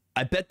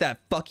 I bet that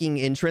fucking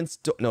entrance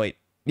no, wait.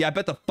 Yeah, I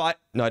bet the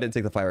no, I didn't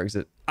take the fire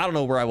exit. I don't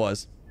know where I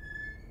was.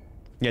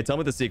 Yeah, tell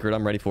me the secret.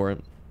 I'm ready for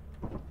it.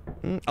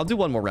 I'll do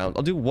one more round.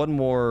 I'll do one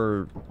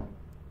more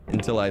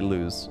until I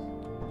lose.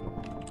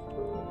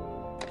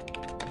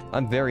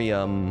 I'm very,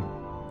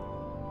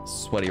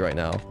 sweaty right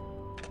now.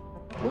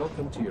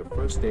 Welcome to your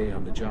first day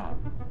on the job.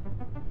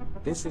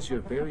 This is your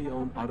very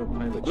own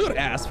autopilot. We'll go to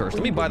ass first.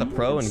 Let me buy the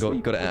pro and go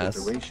to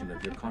ass.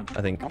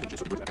 I think.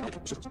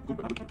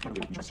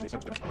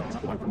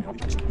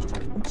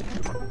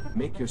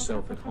 Make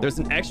yourself at home. There's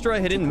an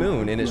extra hidden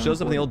moon, and it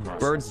shows up in the old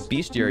bird's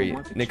bestiary,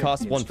 and it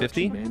costs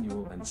 150.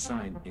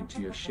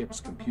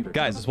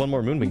 Guys, there's one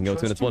more moon we can go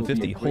to, and it's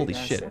 150. Holy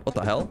shit! What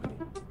the hell?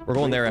 We're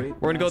going there.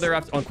 We're gonna go there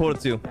after, on quota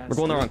 2. We're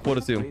going there on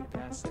quota 2.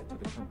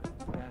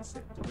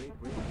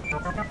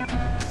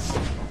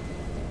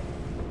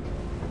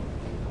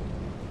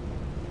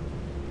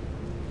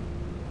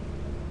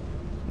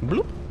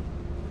 Bloop.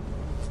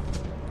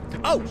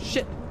 Oh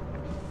shit!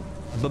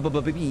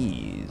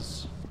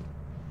 Bees.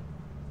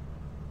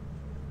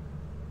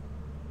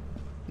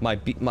 My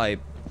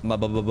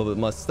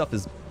stuff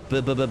is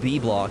bee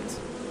blocked.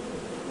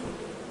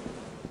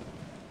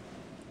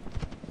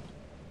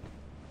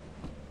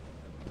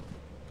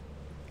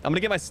 I'm gonna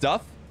get my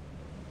stuff,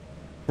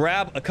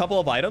 grab a couple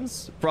of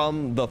items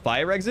from the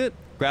fire exit,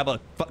 grab a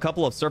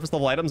couple of surface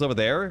level items over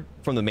there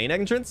from the main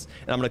entrance,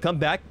 and I'm gonna come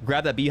back,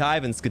 grab that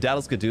beehive, and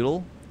skedaddle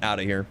skadoodle out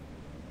of here.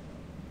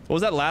 What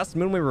was that last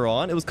moon we were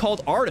on? It was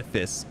called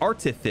Artifice.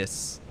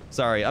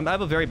 Sorry, I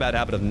have a very bad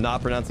habit of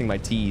not pronouncing my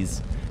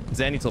T's.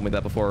 Zanny told me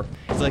that before.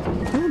 He's like,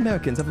 you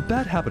Americans have a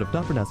bad habit of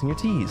not pronouncing your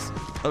T's.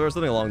 Oh, or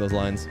something along those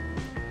lines.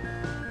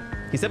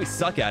 He said we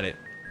suck at it.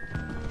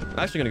 I'm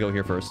actually gonna go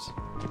here first.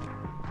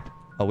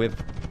 Oh, we have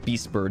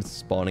beast birds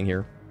spawning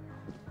here.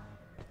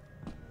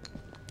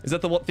 Is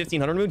that the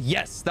 1500 moon?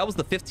 Yes, that was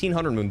the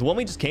 1500 moon. The one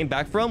we just came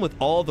back from with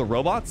all the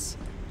robots.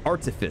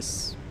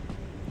 Artifice.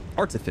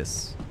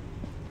 Artifice.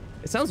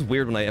 It sounds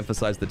weird when I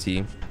emphasize the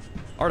T.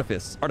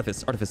 Artifice.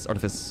 Artifice. Artifice.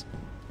 Artifice.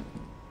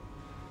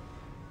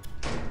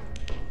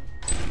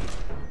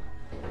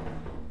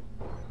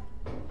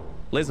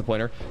 Laser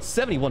pointer.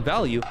 71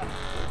 value.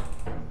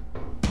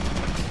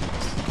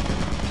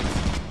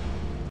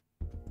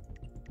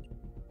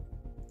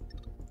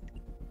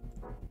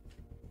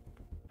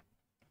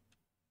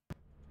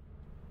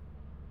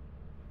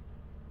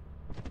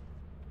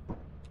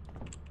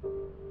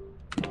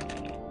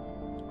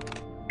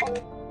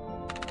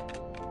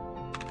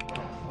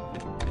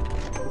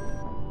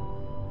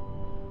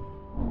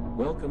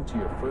 Welcome to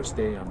your first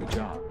day on the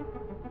job.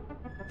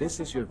 This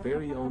is your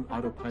very own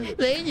autopilot.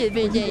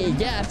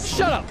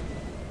 Shut up!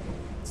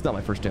 It's not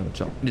my first day on the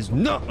job. It is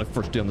not my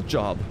first day on the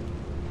job.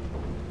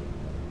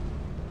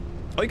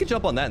 Oh, you can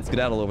jump on that and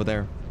skedaddle over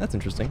there. That's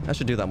interesting. I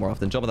should do that more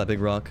often. Jump on that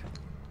big rock.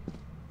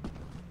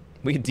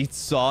 We indeed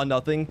saw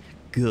nothing.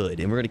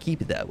 Good, and we're gonna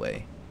keep it that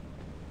way.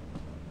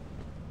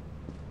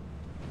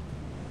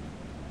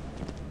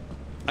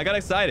 I got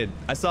excited.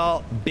 I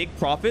saw big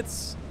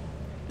profits,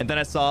 and then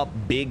I saw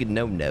big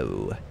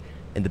no-no.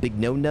 And the big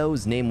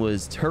no-no's name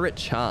was Turret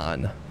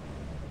Chan.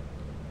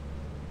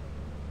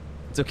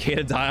 It's okay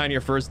to die on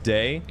your first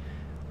day.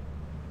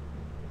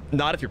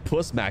 Not if you're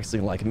puss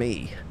maxing like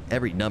me.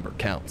 Every number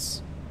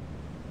counts.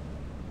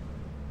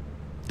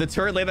 The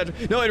turret laid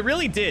that. No, it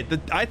really did.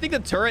 I think the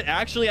turret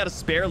actually had a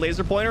spare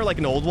laser pointer, like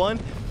an old one.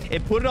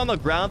 It put it on the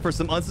ground for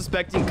some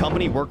unsuspecting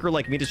company worker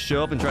like me to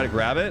show up and try to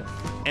grab it.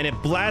 And it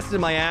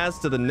blasted my ass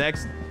to the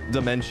next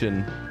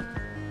dimension.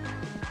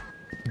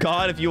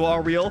 God, if you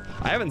are real.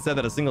 I haven't said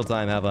that a single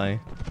time, have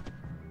I?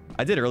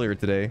 I did earlier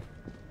today.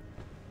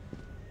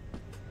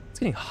 It's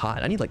getting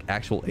hot. I need like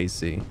actual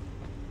AC.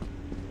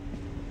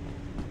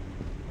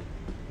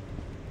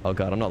 Oh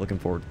God, I'm not looking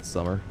forward to the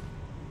summer.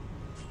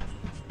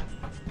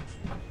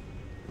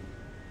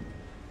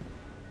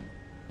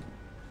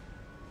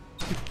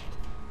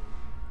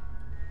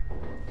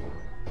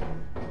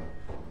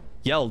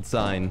 Yelled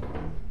sign.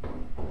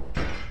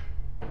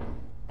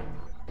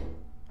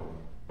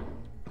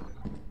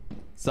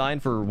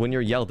 Sign for when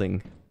you're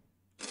yelling.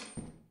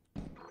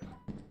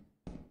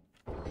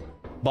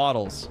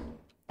 Bottles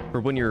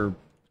for when you're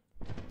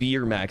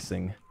beer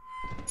maxing.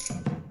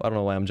 I don't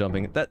know why I'm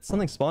jumping. That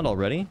something spawned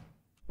already?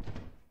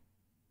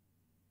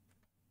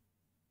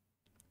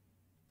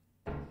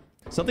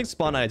 Something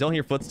spawned and I don't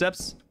hear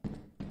footsteps.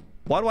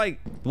 Why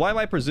am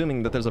I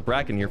presuming that there's a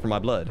bracken here for my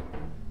blood?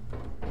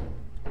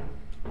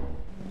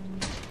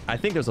 I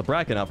think there's a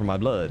bracken out for my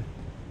blood.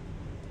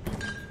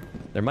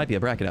 There might be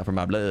a bracken out for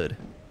my blood.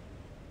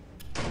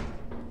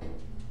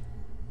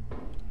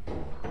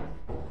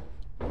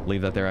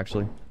 Leave that there,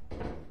 actually.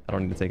 I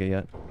don't need to take it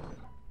yet.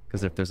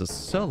 Because if there's a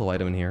solo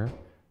item in here,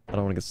 I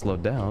don't want to get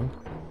slowed down.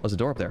 Oh, there's a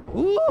door up there.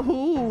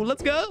 Ooh,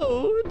 let's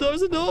go.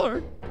 There's a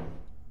door.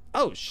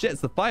 Oh, shit.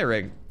 It's the fire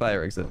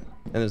exit.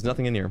 And there's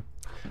nothing in here.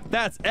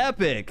 That's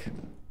epic.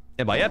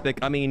 And by epic,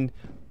 I mean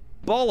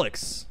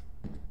bollocks.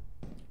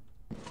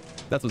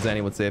 That's what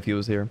Zanny would say if he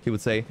was here. He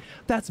would say,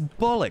 that's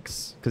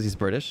bollocks. Because he's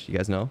British. You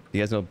guys know? You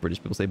guys know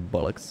British people say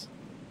bollocks.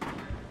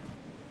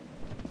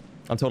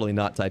 I'm totally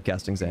not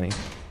typecasting Zanny.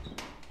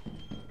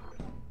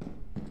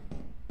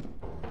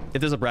 If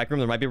there's a bracken room,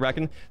 there might be a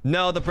bracken.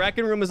 No, the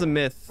bracken room is a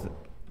myth.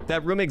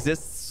 That room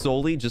exists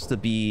solely just to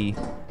be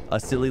a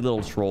silly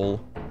little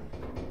troll.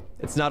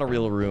 It's not a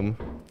real room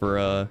for,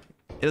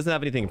 it doesn't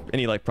have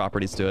any, like,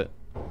 properties to it.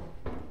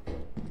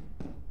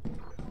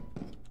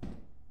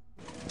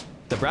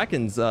 The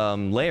Bracken's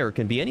lair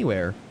can be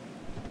anywhere.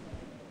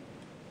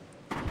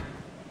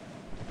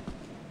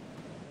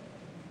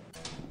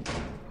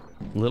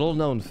 Little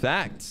known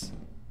fact.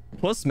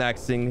 Puss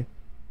maxing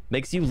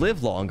makes you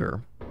live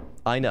longer.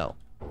 I know.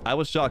 I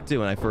was shocked too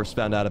when I first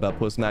found out about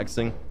puss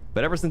maxing.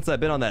 But ever since I've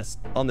been on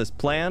this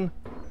plan,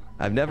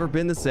 I've never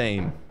been the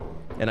same.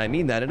 And I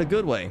mean that in a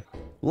good way.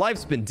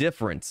 Life's been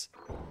different.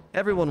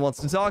 Everyone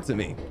wants to talk to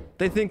me.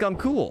 They think I'm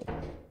cool.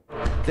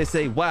 They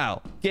say,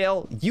 wow,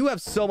 Gale, you have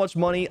so much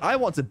money. I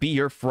want to be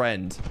your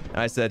friend.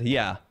 And I said,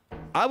 yeah,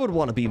 I would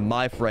want to be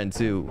my friend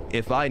too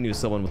if I knew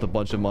someone with a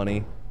bunch of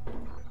money.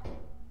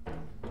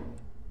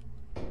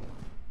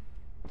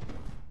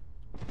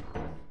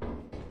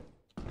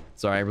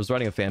 Sorry, I was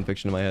writing a fan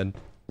fiction in my head.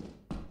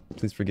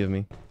 Please forgive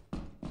me.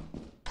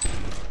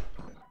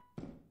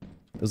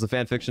 It was a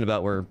fan fiction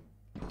about where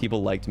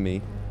people liked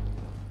me.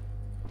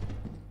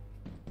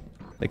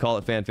 They call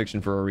it fan fiction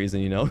for a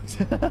reason, you know?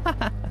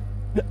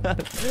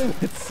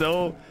 It's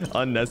so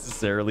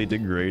unnecessarily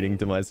degrading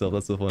to myself.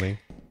 That's so funny.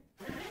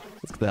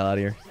 Let's get the hell out of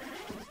here.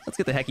 Let's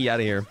get the hecky out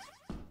of here.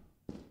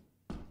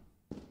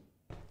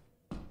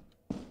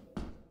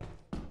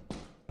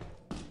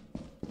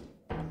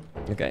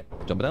 Okay,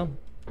 jumping down.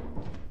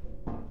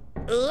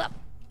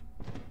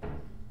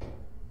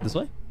 This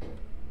way?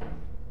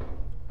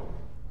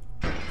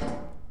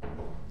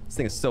 This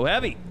thing is so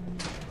heavy.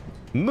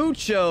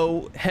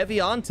 Mucho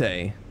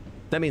heaviante.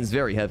 That means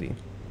very heavy.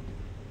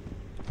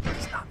 It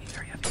does not mean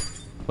very heavy.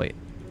 Wait.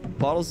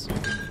 Bottles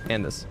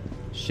and this.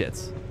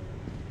 Shits.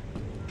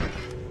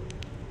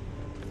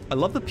 I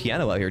love the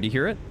piano out here. Do you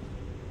hear it?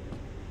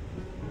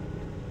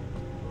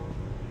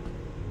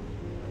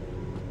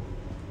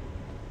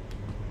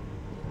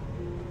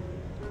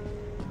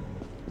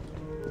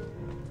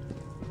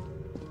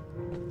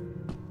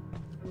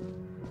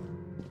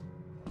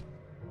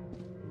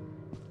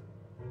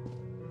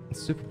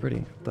 It's super pretty.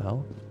 What the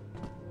hell?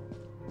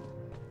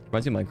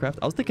 Reminds me of Minecraft.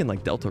 I was thinking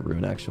like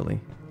Deltarune, actually.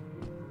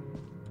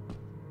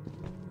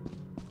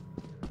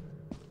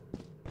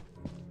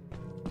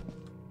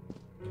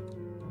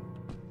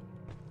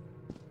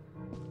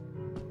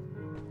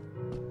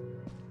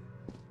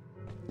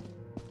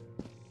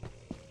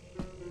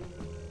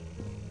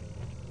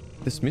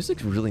 This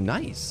music's really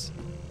nice.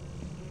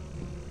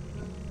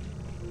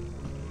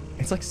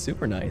 It's like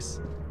super nice.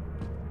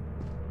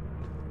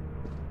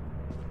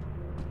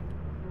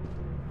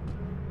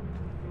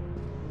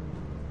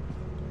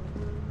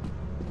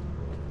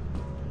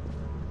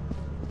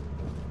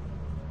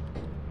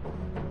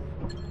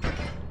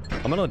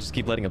 I'm gonna just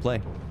keep letting it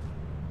play.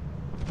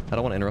 I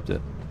don't want to interrupt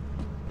it.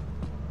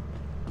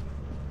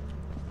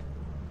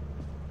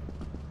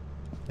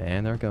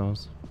 And there it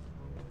goes.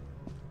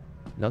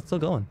 No, it's still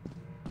going.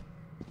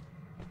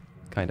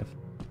 Kind of.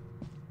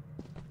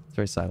 It's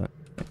very silent.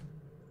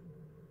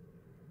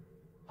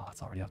 Oh,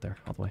 it's already out there,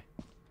 all the way.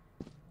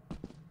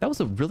 That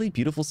was a really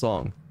beautiful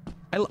song.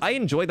 I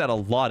enjoyed that a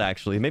lot,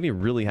 actually. It made me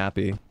really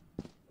happy.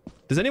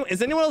 Is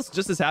anyone else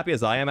just as happy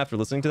as I am after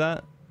listening to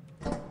that?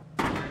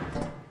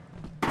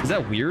 Is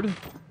that weird?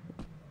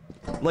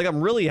 Like, I'm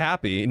really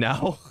happy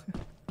now.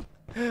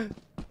 That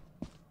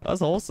was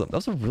wholesome. That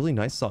was a really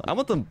nice song. I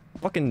want the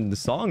fucking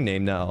song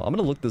name now. I'm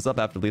gonna look this up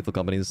after Lethal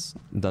Company's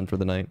done for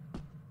the night.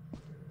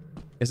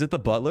 Is it the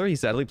butler? He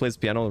sadly plays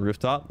piano on the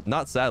rooftop?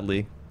 Not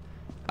sadly.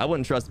 I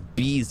wouldn't trust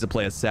bees to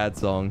play a sad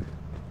song.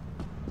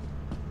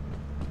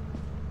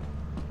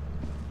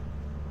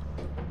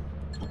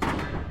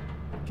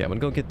 Okay, I'm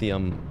gonna go get the,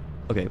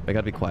 Okay, I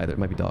gotta be quiet. There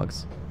might be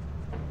dogs.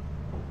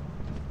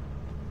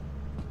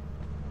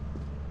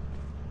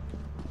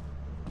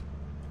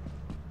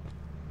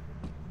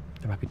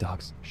 There might be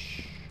dogs.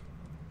 Shh.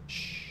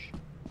 Shh.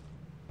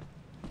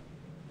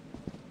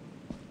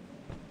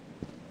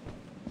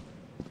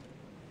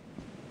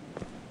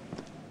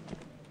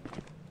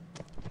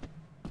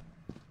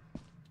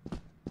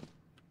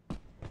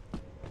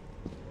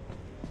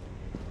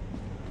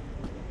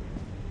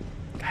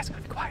 Guys,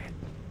 gotta be quiet.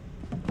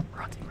 We're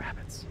hunting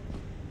rabbits.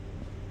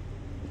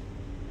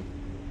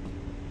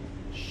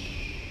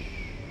 Shh.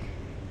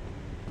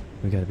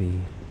 We gotta be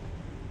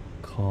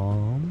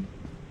calm.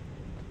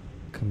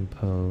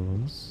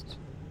 Composed.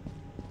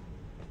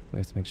 We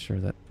have to make sure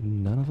that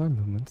none of our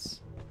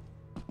movements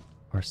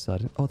are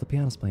sudden. Oh, the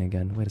piano's playing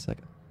again. Wait a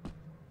second.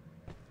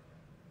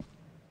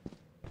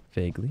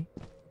 Vaguely.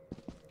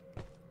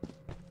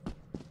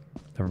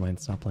 Never mind,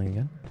 it's not playing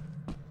again.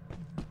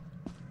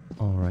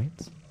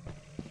 Alright.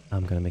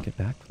 I'm gonna make it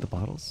back with the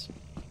bottles.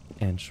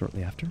 And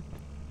shortly after,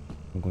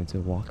 I'm going to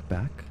walk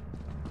back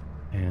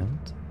and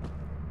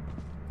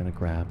I'm gonna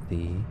grab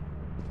the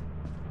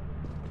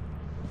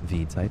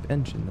V-type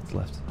engine that's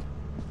left.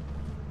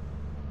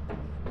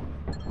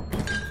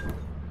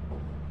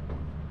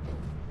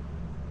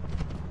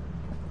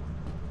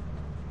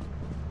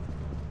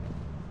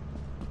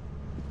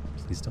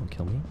 Please don't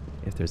kill me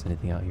if there's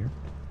anything out here.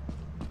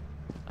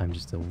 I'm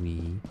just a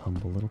wee,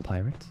 humble little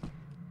pirate.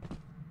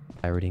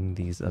 Pirating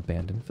these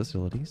abandoned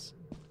facilities.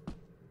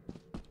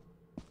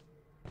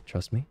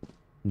 Trust me,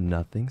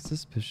 nothing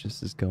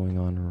suspicious is going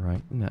on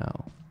right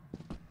now.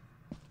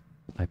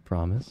 I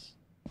promise.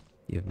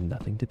 You have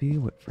nothing to be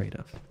afraid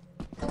of.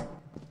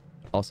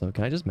 Also,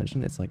 can I just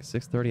mention it's like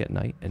 6:30 at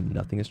night and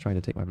nothing is trying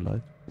to take my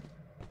blood?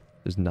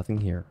 There's nothing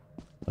here.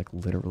 Like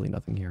literally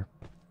nothing here.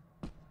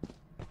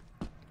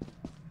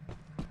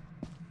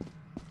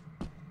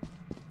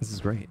 This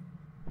is great.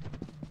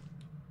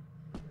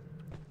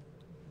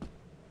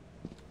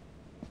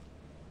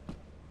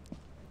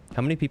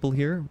 How many people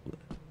here?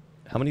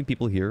 How many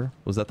people here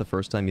was that the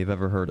first time you've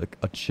ever heard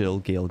a chill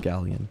Gale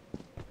Galleon?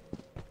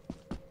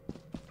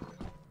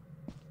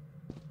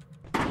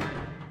 The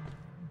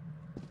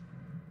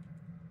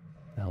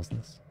hell's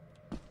this?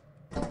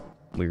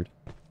 Weird.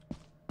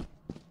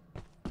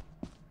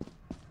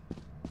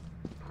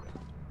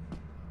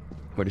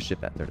 Where does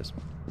ship at? There it is.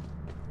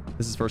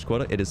 This is first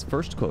quota? It is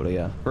first quota,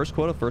 yeah. First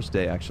quota, first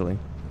day, actually.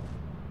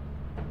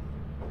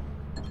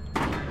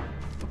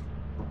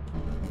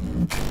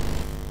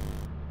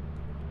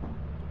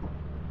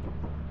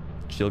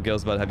 Chill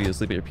Gale's about to have you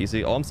asleep at your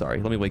PC. Oh, I'm sorry.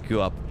 Let me wake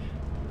you up.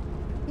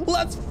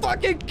 Let's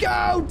fucking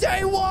go!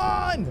 Day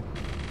one!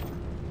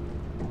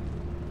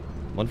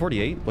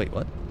 148? Wait,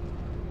 what?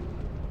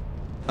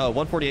 Oh,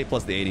 148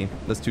 plus the 80.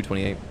 That's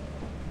 228.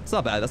 It's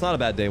not bad. That's not a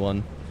bad day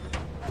one.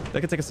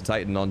 That could take us to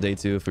Titan on day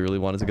 2 if we really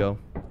wanted to go.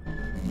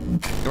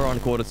 Or on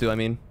quota 2, I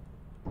mean.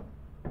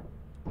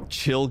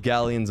 Chill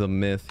Galleon's a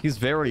myth. He's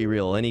very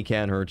real and he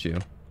can hurt you.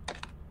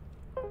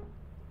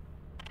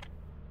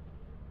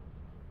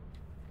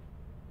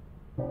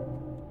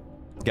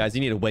 Guys,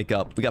 you need to wake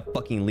up. We got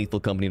fucking Lethal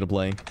Company to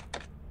play.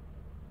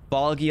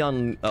 Foggy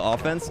on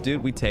offense?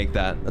 Dude, we take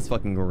that. That's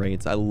fucking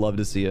great. I love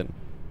to see it.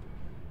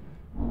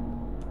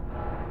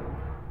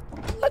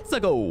 Let's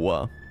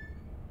go.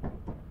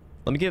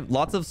 Let me give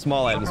lots of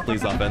small items,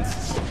 please,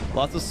 offense.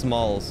 Lots of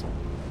smalls.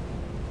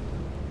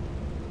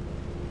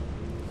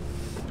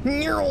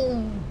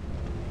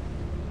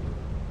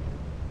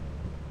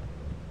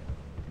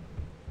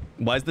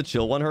 Why is the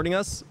chill one hurting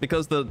us?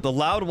 Because the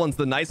loud one's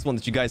the nice one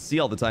that you guys see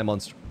all the time on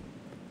stream.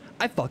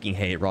 I fucking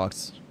hate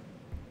rocks.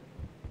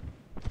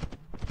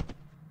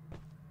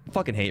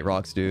 Fucking hate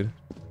rocks, dude.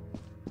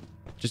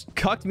 Just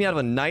cucked me out of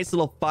a nice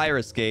little fire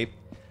escape.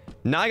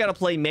 Now I gotta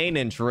play main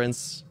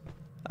entrance.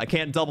 I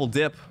can't double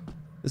dip.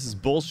 This is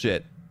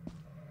bullshit.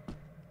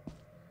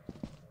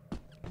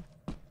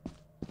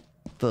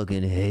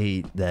 Fucking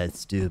hate that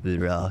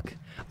stupid rock.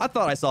 I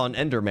thought I saw an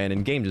Enderman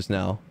in game just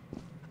now.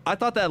 I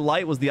thought that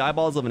light was the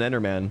eyeballs of an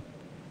Enderman.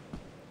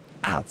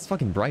 Ah, it's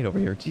fucking bright over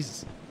here.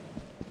 Jesus.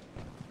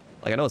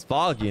 Like, I know it's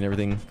foggy and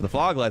everything. The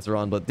fog lights are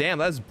on, but damn,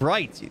 that's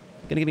bright.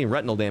 Gonna give me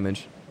retinal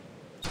damage.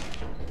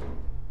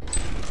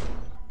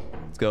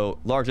 Let's go.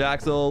 Large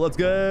axle. Let's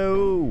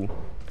go.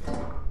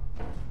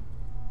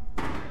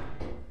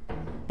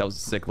 That was a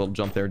sick little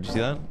jump there. Did you see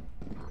that?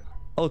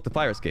 Oh, look, the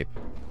fire escape.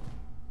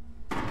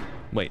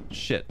 Wait,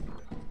 shit.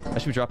 I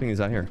should be dropping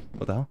these out here.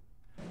 What the hell?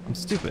 I'm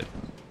stupid.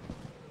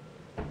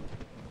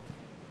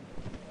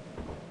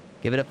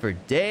 Give it up for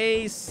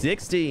day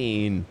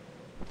 16.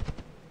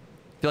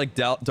 I feel like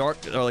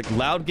dark or like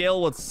Loud Gale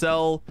would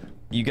sell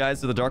you guys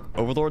to the Dark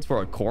Overlords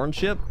for a corn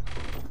chip.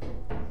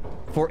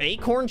 For a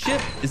corn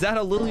chip? Is that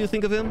how little you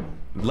think of him?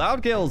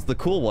 Loud Gale's the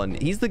cool one.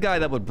 He's the guy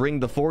that would bring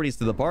the 40s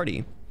to the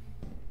party.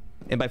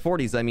 And by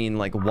 40s, I mean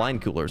like wine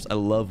coolers. I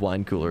love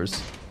wine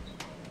coolers.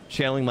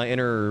 Channeling my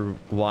inner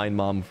wine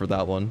mom for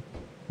that one.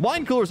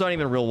 Wine coolers aren't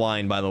even real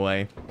wine, by the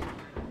way.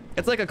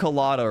 It's like a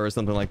colada or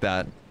something like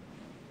that.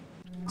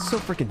 So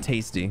freaking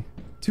tasty.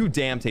 Too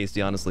damn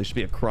tasty, honestly. Should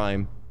be a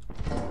crime.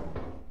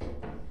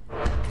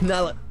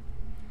 Now,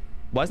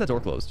 why is that door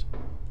closed?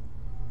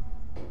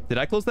 Did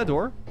I close that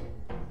door?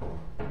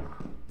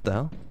 What the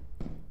hell?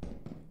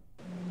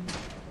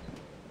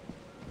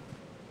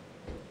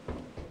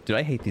 Dude,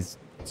 I hate these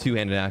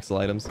two-handed axle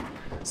items.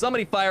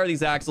 Somebody fire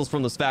these axles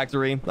from this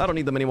factory. I don't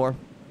need them anymore.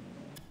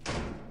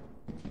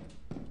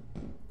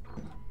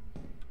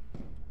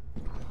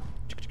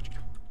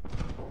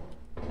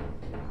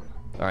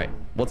 All right,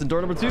 what's in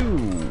door number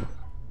 2?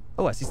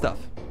 Oh, I see stuff.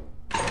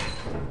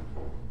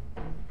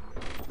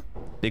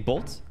 Big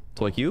bolt,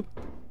 toy cube,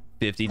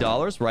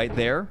 $50 right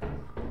there.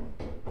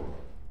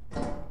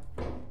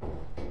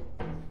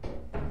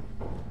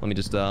 Let me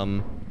just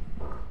drop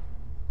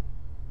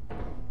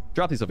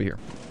these over here.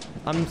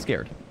 I'm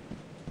scared.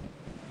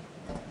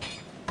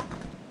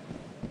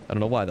 I don't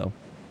know why though.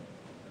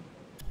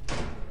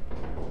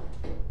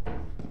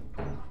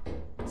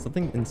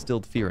 Something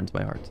instilled fear into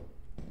my heart.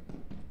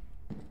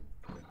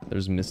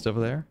 There's mist over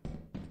there.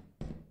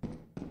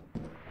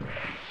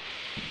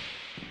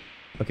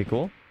 Okay,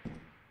 cool.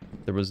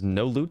 There was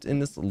no loot in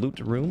this loot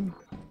room.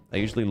 I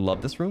usually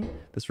love this room.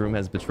 This room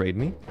has betrayed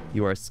me.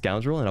 You are a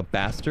scoundrel and a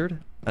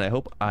bastard. And I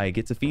hope I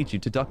get to feed you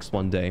to ducks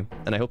one day.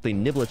 And I hope they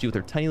nibble at you with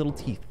their tiny little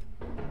teeth.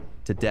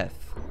 To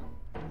death.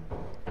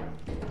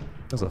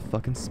 There's a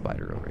fucking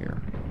spider over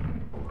here.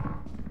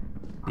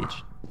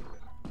 Bitch.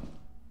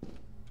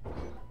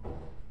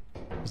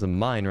 There's a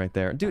mine right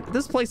there. Dude,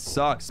 this place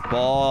sucks.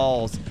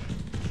 Balls.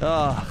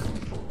 Ugh.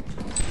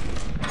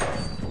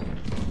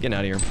 Getting out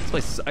of here. This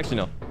place is... Actually,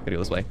 no. Gotta go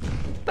this way.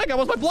 That guy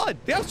was my blood.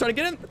 The guy was trying to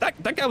get in.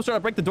 That guy was trying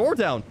to break the door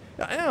down.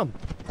 I am.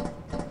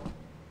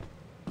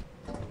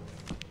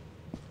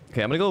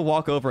 Okay, I'm gonna go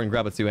walk over and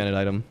grab a two-handed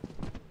item.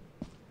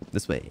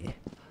 This way.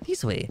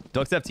 This way.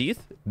 Ducks have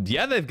teeth?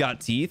 Yeah, they've got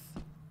teeth.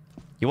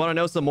 You want to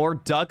know some more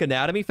duck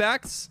anatomy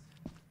facts?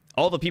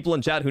 All the people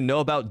in chat who know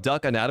about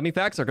duck anatomy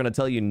facts are going to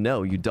tell you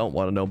no, you don't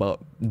want to know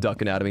about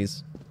duck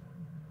anatomies.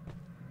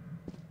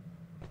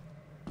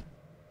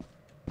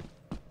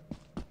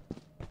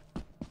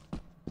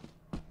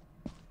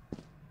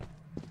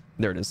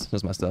 There it is.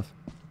 There's my stuff.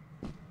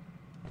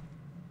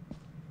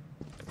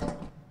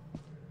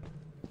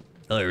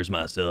 There's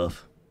my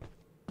stuff.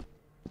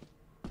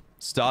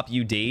 Stop,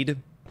 you dade.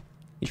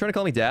 You trying to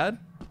call me dad?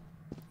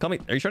 Are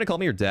you trying to call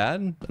me your dad?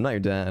 I'm not your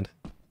dad.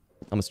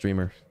 I'm a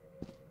streamer.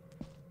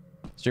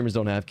 Streamers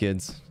don't have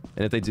kids.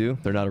 And if they do,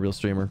 they're not a real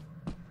streamer.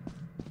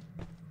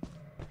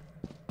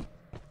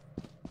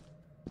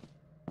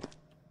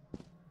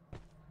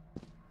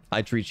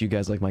 I treat you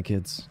guys like my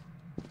kids.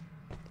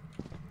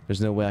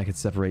 There's no way I could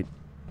separate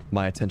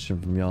my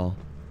attention from y'all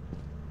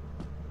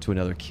to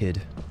another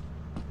kid.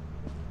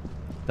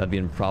 That'd be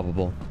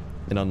improbable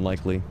and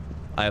unlikely.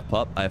 I have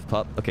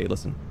pup. Okay,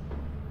 listen.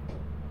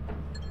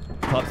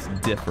 Pup's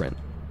different.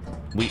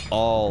 We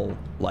all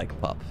like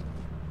pup.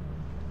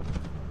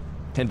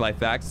 And by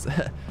facts,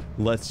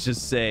 let's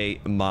just say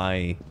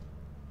my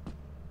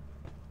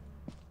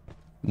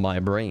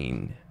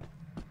brain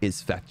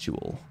is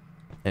factual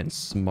and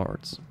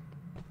smart.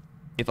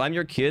 If I'm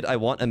your kid, I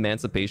want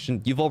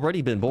emancipation. You've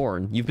already been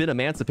born. You've been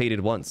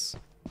emancipated once.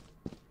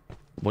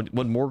 What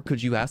more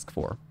could you ask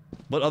for?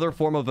 What other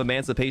form of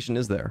emancipation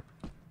is there?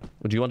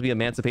 Would you want to be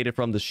emancipated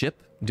from the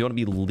ship? Do you want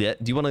to be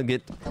lit? Do you want to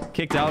get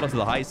kicked out onto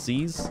the high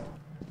seas?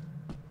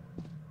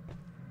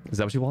 Is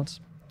that what you want?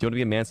 Do you want to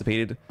be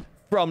emancipated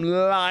from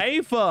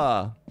life?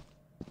 You're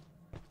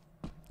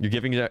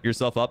giving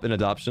yourself up in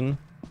adoption?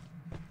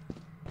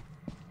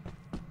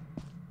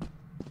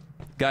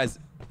 Guys,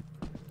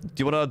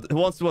 who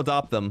wants to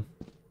adopt them?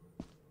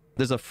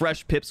 There's a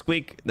fresh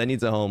pipsqueak that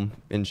needs a home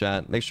in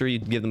chat. Make sure you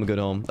give them a good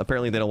home.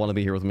 Apparently they don't want to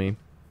be here with me.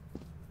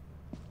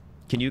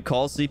 Can you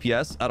call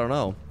CPS? I don't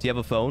know. Do you have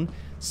a phone?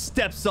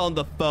 Steps on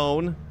the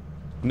phone.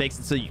 Makes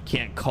it so you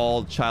can't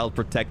call Child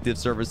Protective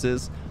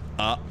Services.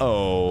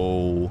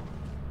 Uh-oh.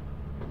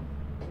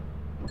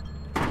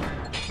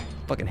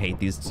 Fucking hate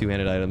these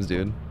two-handed items,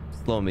 dude.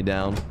 Slowing me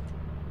down.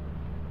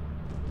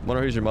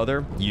 Wonder who's your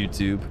mother?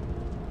 YouTube.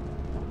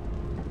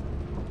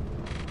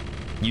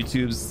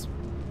 YouTube's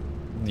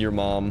your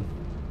mom.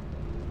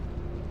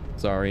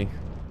 Sorry.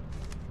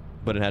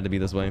 But it had to be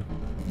this way.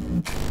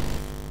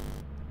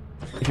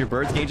 If your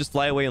birds can't just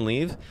fly away and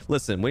leave,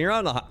 listen. When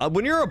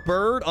you're a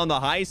bird on the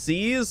high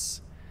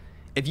seas,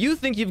 if you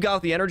think you've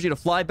got the energy to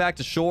fly back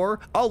to shore,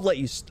 I'll give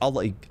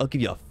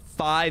you a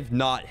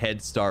 5-knot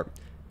head start.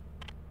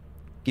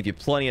 Give you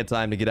plenty of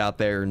time to get out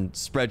there and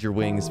spread your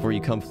wings before you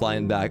come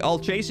flying back. I'll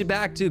chase you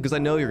back too, because I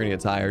know you're gonna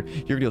get tired.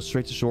 You're gonna go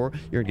straight to shore.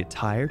 You're gonna get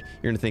tired.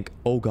 You're gonna think,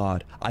 oh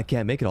God, I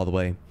can't make it all the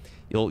way.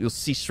 You'll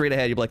see straight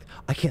ahead. You'll be like,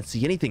 I can't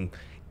see anything.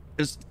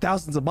 There's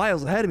thousands of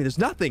miles ahead of me. There's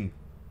nothing.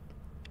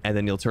 And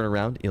then you'll turn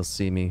around, you'll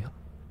see me,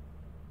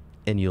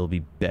 and you'll be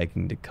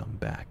begging to come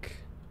back.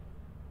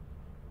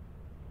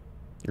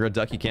 You're a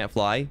duck, you can't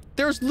fly?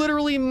 There's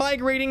literally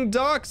migrating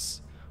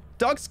ducks!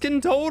 Ducks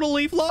can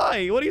totally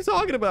fly! What are you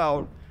talking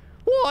about?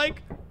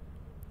 Like,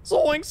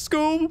 Zoink,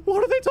 Scoob!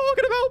 What are they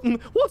talking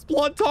about? What's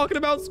Blood talking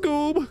about,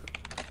 Scoob?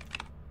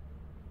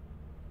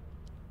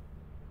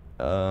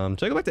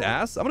 Should I go back to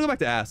ass? I'm gonna go back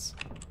to ass.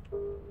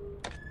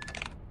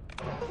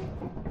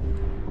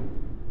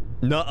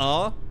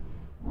 Nuh-uh.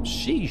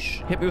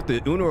 Sheesh. Hit me with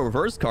the Uno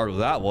reverse card with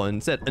that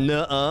one. Said,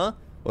 nuh-uh.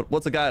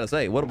 What's a guy to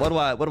say? What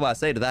do I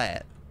say to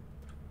that?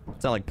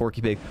 Sound like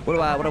Porky Pig. What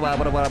do I,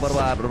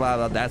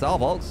 that's all,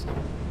 folks.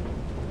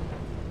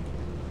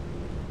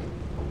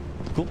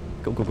 Cool.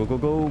 Go, go, go, go,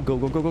 go, go,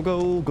 go, go,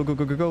 go, go, go, go,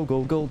 go, go,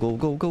 go, go, go,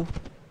 go, go.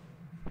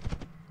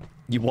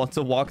 You want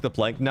to walk the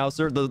plank now,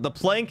 sir? The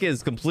plank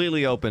is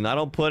completely open. I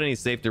don't put any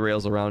safety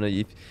rails around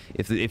it.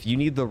 If you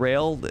need the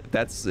rail, if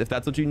that's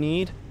what you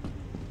need.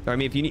 I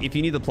mean, if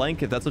you need the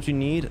plank, if that's what you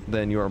need,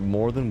 then you are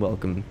more than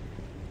welcome.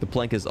 The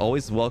plank is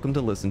always welcome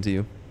to listen to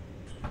you.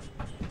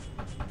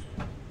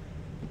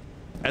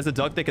 As a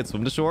duck, they could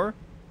swim to shore.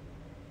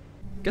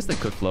 Guess they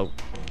could float.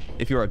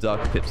 If you're a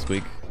duck,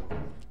 pipsqueak,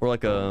 or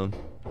like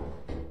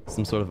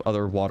some sort of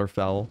other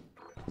waterfowl.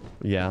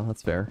 Yeah,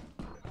 that's fair.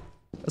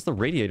 That's the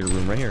radiator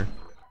room right here.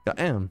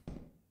 Goddamn.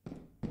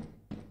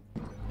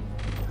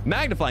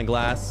 Magnifying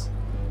glass.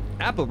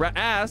 Apple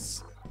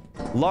ass.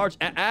 Large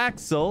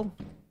axle.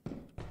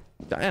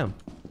 Damn.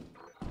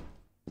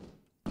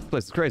 This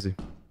place is crazy.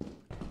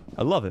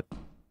 I love it.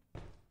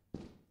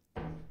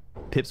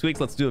 Pipsqueaks,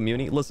 let's do a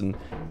mutiny. Listen,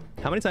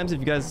 how many times have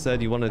you guys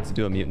said you wanted to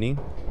do a mutiny?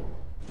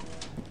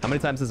 How many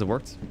times has it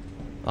worked?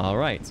 All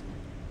right.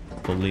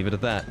 We'll leave it at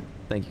that.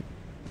 Thank you.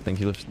 Thank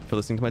you for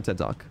listening to my TED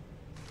Talk.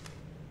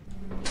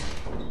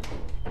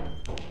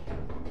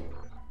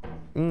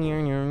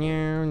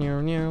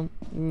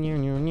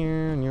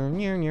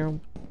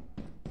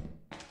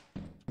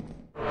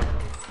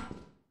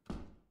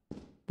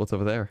 What's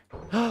over there?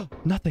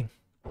 Nothing.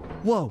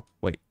 Whoa.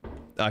 Wait.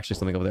 Actually,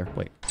 something over there.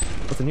 Wait.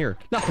 What's in here?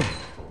 Nothing.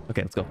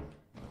 Okay, let's go.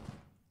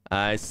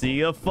 I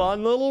see a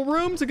fun little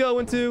room to go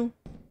into.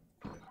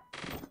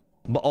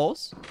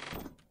 Balls.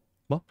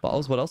 What?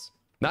 Balls. What else?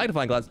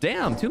 Magnifying glass.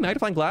 Damn, 2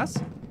 magnifying glass.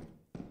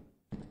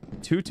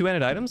 2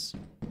 two-handed items.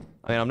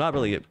 I mean, I'm not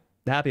really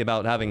happy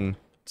about having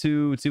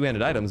 2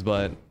 two-handed items,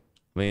 but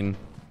I mean,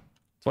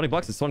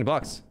 $20 is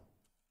 $20.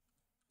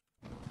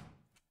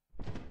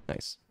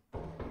 Nice.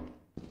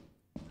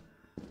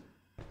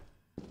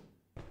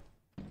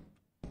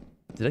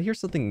 Did I hear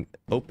something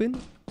open?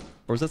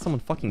 Or is that someone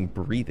fucking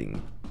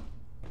breathing?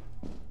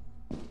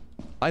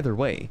 Either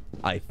way,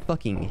 I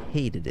fucking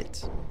hated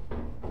it.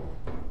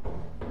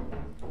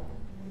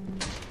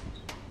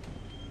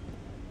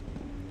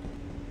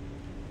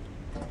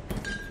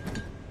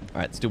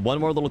 Alright, let's do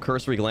one more little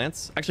cursory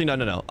glance. Actually,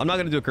 no. I'm not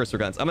gonna do a cursory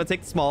glance. I'm gonna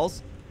take the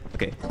smalls.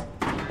 Okay.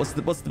 What's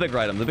the bigger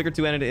item? The bigger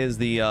two-handed is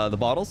the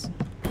bottles.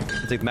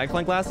 I'll take the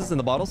magnifying glasses and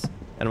the bottles.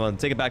 And I'm gonna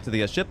take it back to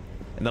the ship.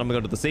 And then I'm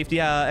gonna go to the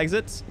safety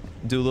exit.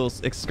 Do a little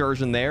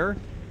excursion there.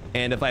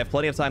 And if I have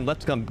plenty of time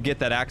left to come get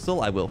that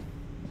axle, I will.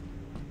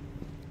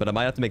 But I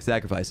might have to make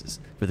sacrifices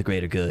for the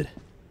greater good.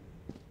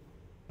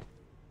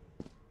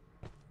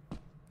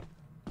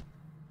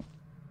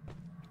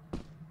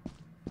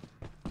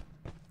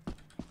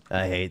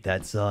 I hate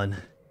that, son.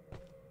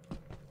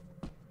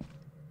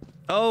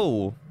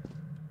 Oh.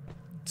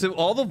 To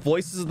all the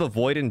Voices of the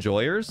Void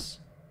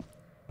enjoyers,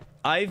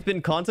 I've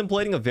been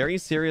contemplating a very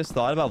serious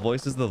thought about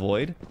Voices of the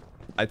Void.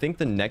 I think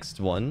the next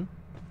one,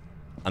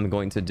 I'm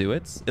going to do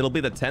it. It'll be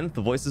the 10th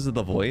Voices of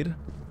the Void.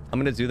 I'm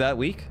going to do that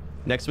week.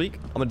 Next week,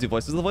 I'm going to do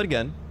Voices of the Void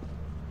again.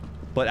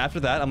 But after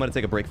that, I'm going to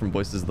take a break from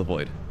Voices of the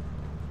Void.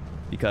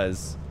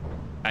 Because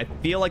I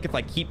feel like if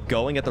I keep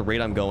going at the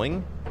rate I'm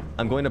going,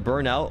 I'm going to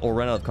burn out or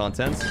run out of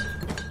content.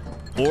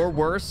 Or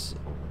worse,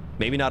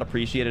 maybe not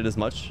appreciate it as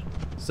much.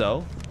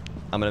 So,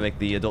 I'm going to make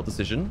the adult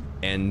decision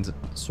and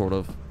sort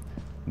of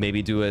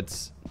maybe do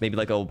it, maybe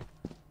like a,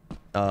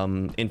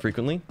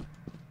 infrequently.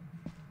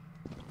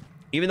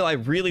 Even though I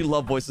really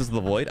love Voices of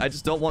the Void, I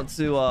just don't want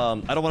to,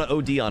 I don't want to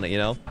OD on it, you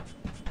know?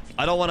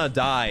 I don't want to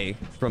die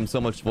from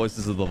so much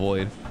Voices of the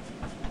Void.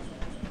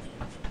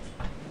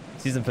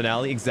 Season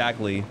finale?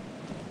 Exactly.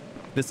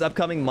 This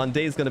upcoming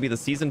Monday is going to be the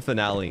season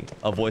finale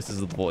of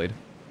Voices of the Void.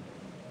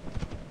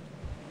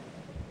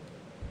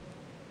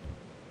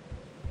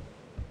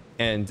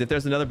 And if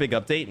there's another big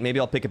update,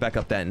 maybe I'll pick it back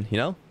up then, you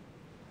know?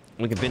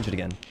 We can binge it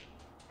again.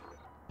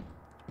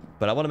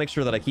 But I want to make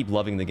sure that I keep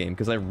loving the game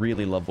because I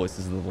really love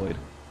Voices of the Void.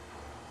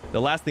 The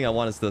last thing I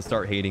want is to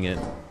start hating it.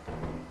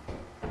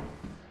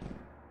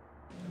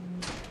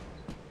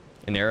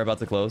 An era about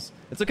to close.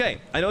 It's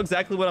okay. I know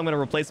exactly what I'm going to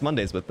replace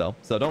Mondays with, though.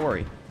 So don't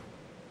worry.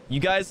 You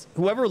guys,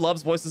 whoever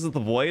loves Voices of the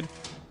Void,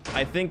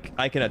 I think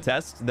I can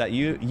attest that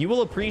you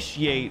will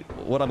appreciate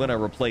what I'm going to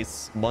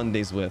replace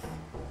Mondays with.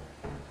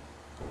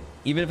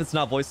 Even if it's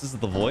not Voices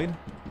of the Void,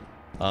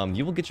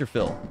 you will get your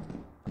fill.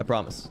 I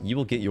promise. You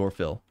will get your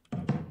fill.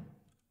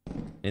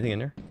 Anything in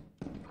there?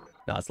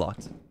 Nah, it's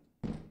locked.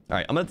 All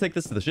right, I'm going to take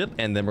this to the ship,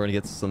 and then we're going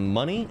to get some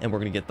money, and we're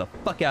going to get the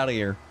fuck out of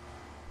here.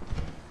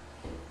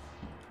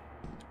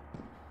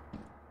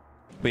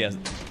 But yes,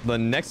 the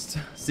next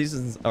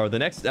seasons or the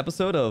next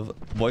episode of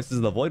Voices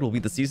of the Void will be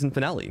the season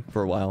finale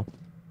for a while.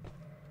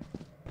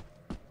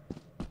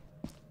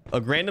 A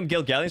random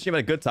Gale Galleon stream at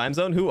a good time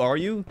zone. Who are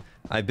you?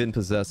 I've been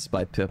possessed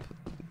by Pip.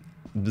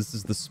 This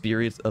is the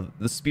spirit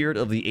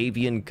of the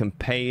avian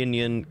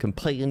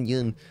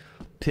companion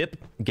Pip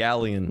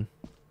Galleon.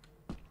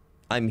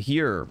 I'm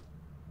here,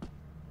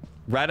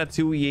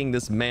 ratatouilleing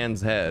this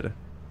man's head,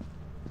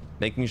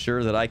 making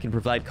sure that I can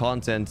provide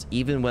content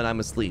even when I'm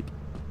asleep.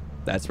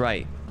 That's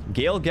right.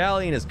 Gale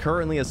Galleon is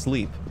currently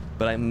asleep,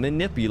 but I'm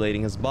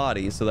manipulating his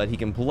body so that he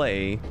can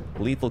play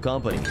Lethal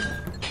Company.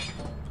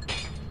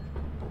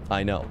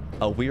 I know,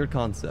 a weird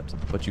concept,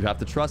 but you have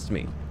to trust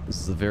me.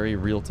 This is a very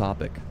real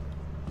topic.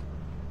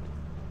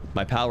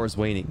 My power is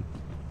waning.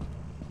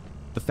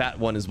 The fat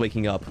one is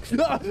waking up.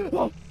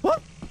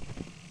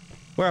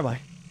 Where am I?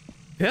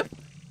 Pip?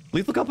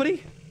 Lethal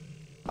Company?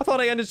 I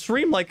thought I ended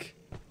stream like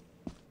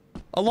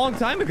a long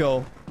time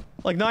ago.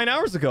 Like 9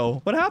 hours ago.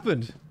 What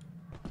happened?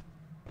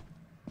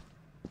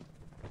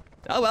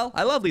 Oh well,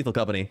 I love Lethal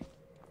Company.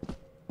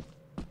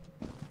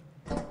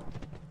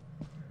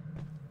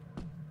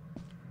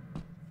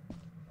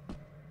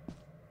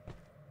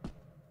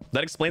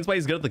 That explains why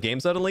he's good at the game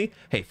suddenly.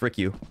 Hey, frick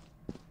you.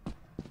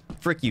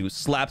 Frick you.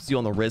 Slaps you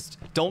on the wrist.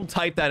 Don't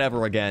type that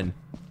ever again.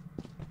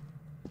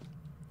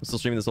 I'm still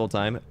streaming this whole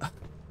time.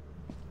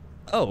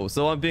 Oh,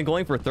 so I've been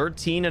going for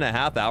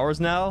 13.5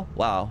 hours now?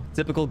 Wow.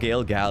 Typical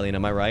Gale Galleon,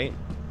 am I right?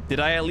 Did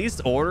I at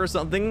least order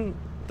something?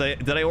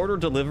 Did I order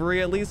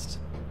delivery at least?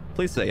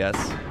 Please say yes.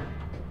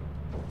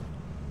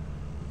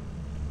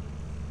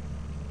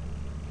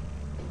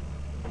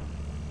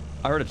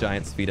 I heard a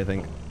giant's feet, I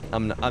think.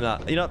 I'm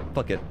not. You know what?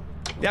 Fuck it.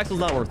 The axle's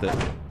not worth it.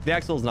 The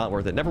axle's not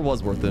worth it. Never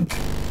was worth it.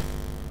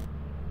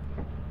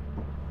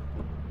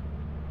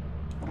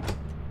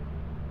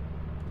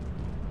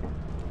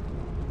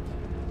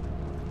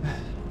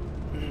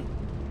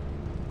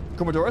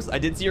 Commodorus, I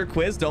did see your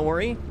quiz. Don't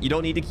worry. You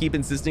don't need to keep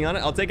insisting on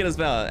it. I'll take it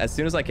as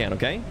soon as I can,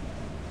 okay?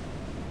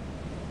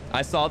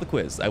 I saw the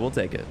quiz. I will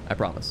take it. I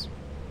promise.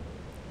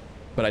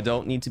 But I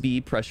don't need to be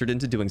pressured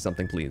into doing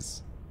something,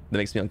 please. That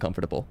makes me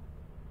uncomfortable.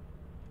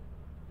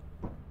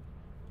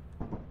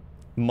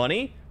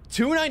 Money?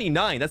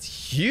 $2.99.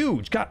 That's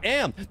huge. God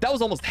damn. That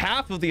was almost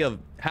half of the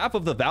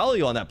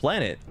value on that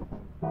planet.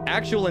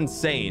 Actually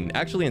insane.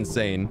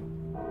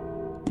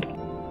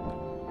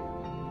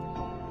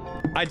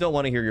 I don't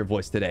want to hear your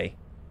voice today.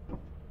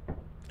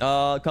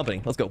 Company,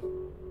 let's go.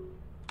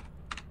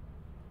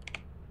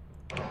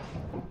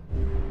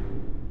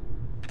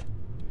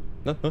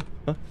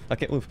 I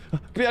can't move.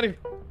 Get me out of here.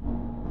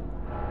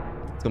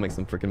 Let's go make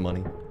some freaking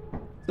money.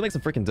 Let's go make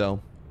some freaking dough.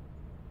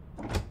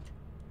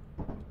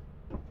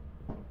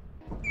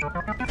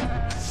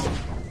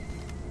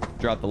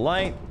 Drop the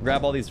light.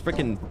 Grab all these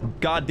freaking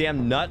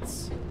goddamn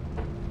nuts.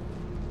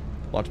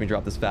 Watch me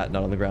drop this fat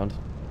nut on the ground.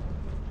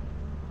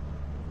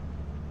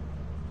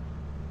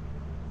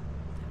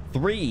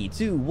 3,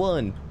 2,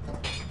 1.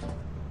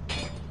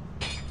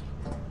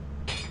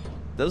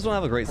 Those don't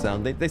have a great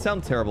sound. They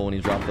sound terrible when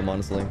you drop them,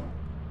 honestly.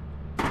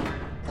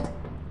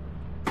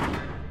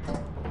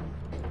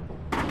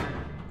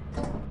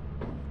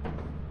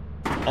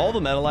 All the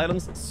metal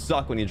items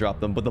suck when you drop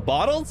them, but the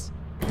bottles?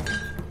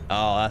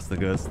 Oh, that's the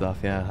good stuff.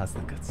 Yeah, that's the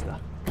good stuff.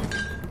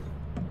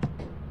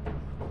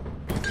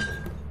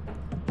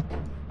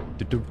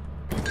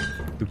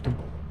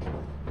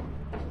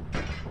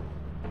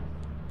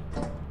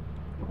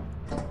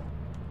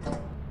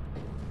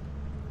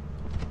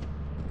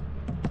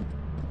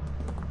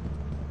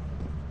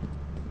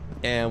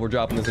 And we're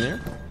dropping this in here.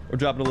 We're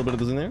dropping a little bit of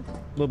this in there.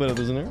 A little bit of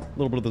this in there. A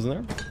little bit of this in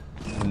there.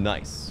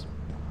 Nice.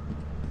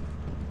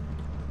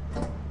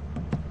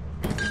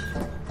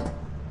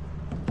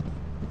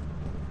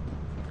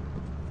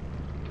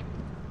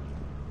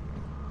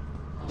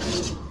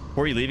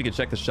 Before you leave, you can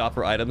check the shop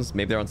for items.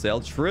 Maybe they're on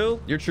sale.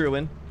 True. You're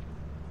truing.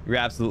 You're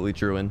absolutely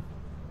truing.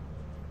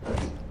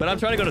 But I'm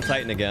trying to go to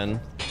Titan again.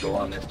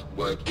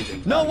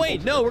 No,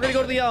 wait, no, we're gonna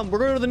go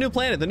to the new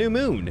planet, the new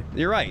moon.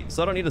 You're right.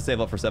 So I don't need to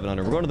save up for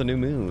 700. We're going to the new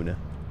moon.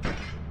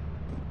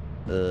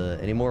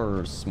 Any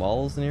more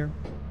smalls in here?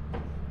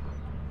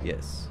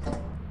 Yes.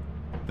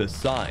 The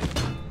sign.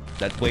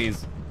 That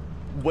weighs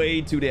way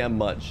too damn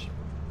much.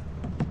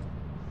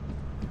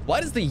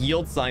 Why does the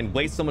yield sign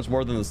weigh so much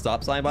more than the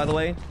stop sign, by the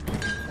way?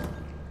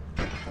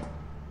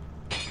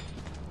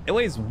 It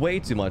weighs way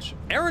too much.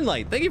 Aaron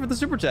Light, thank you for the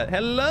super chat.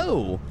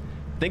 Hello.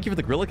 Thank you for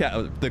the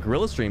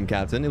gorilla stream,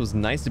 Captain. It was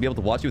nice to be able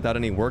to watch you without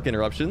any work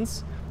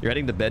interruptions. You're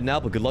heading to bed now,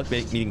 but good luck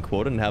meeting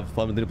quota and have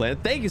fun with the new planet.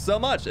 Thank you so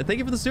much, and thank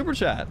you for the super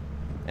chat.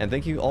 And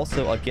thank you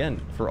also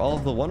again for all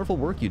of the wonderful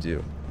work you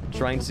do,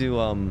 trying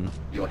to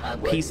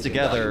piece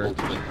together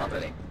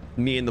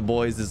me and the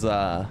boys'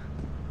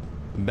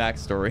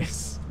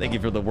 backstories. Thank you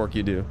for the work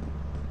you do.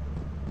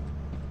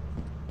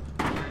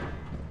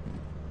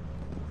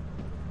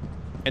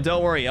 And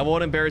don't worry, I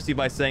won't embarrass you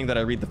by saying that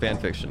I read the fan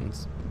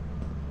fictions.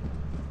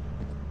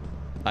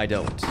 I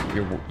don't.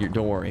 You're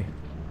don't worry.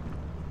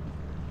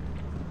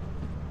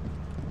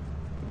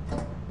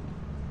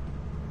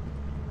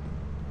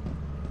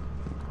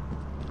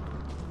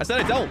 I said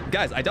I don't,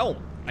 guys. I don't.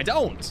 I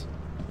don't.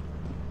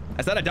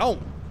 I said I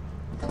don't.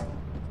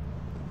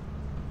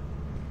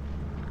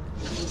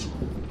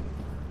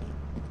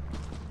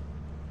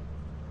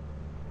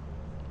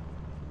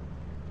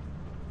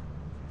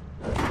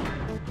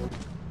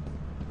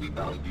 We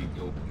value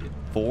your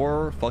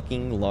 4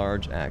 fucking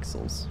large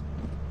axles.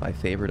 My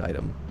favorite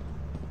item.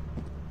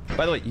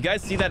 By the way, you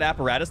guys see that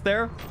apparatus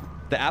there?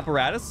 The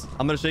apparatus?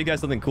 I'm going to show you guys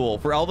something cool.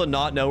 For all the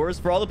not knowers,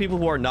 for all the people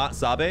who are not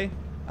Sabe, I'm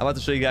about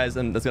to show you guys,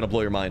 and that's going to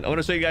blow your mind. I'm going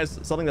to show you guys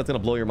something that's going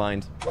to blow your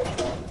mind.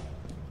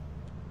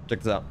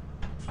 Check this out.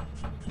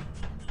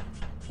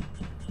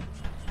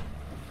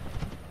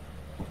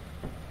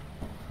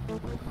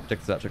 Check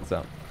this out. Check this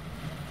out.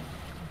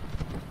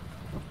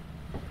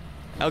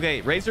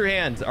 Okay, raise your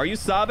hand. Are you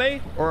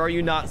Sabe or are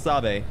you not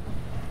Sabe?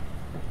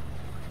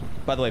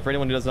 By the way, for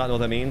anyone who does not know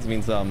what that means, it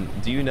means,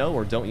 do you know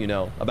or don't you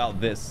know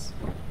about this?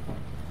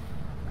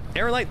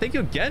 Aaron Light, thank you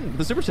again for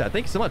the super chat.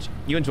 Thank you so much.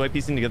 You enjoy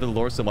piecing together the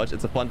lore so much.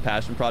 It's a fun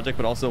passion project,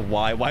 but also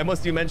why? Why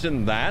must you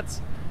mention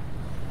that?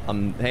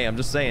 Hey, I'm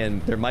just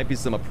saying there might be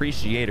some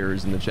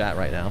appreciators in the chat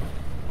right now.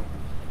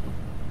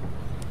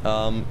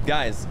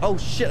 Guys. Oh,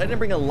 shit. I didn't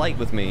bring a light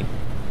with me.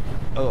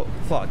 Oh,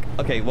 fuck.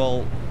 Okay,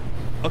 well...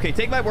 Okay,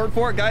 take my word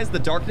for it, guys. The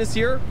darkness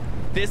here,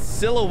 this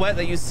silhouette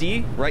that you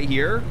see right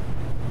here,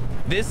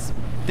 this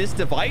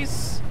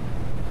device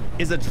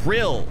is a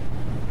drill.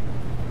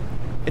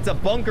 It's a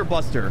bunker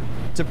buster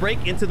to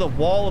break into the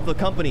wall of the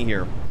company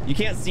here. You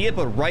can't see it,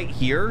 but right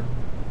here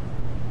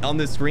on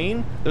the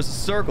screen, there's a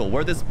circle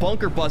where this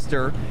bunker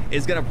buster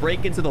is gonna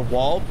break into the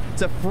wall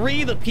to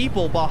free the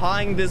people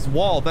behind this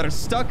wall that are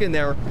stuck in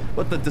there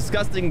with the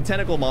disgusting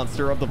tentacle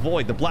monster of the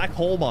void, the black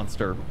hole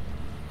monster.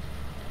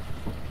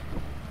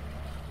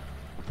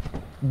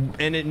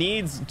 And it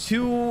needs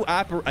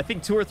I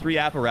think two or three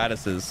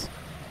apparatuses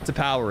to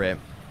power it.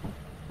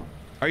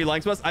 Are you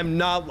lying to us? I'm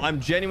not. I'm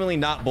genuinely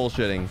not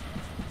bullshitting.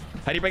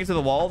 How do you break it to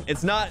the wall?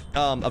 It's not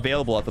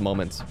available at the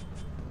moment,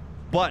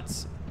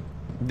 but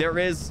there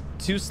is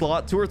two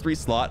or three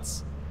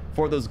slots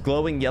for those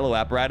glowing yellow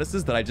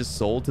apparatuses that I just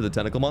sold to the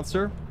tentacle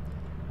monster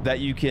that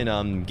you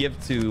can give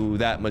to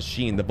that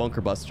machine, the bunker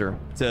buster,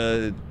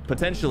 to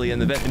potentially in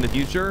the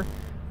future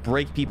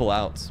break people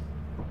out.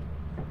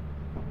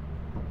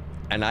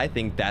 And I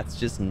think that's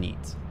just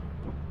neat.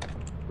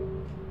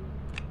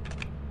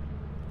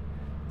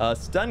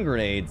 Stun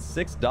grenade,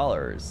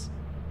 $6.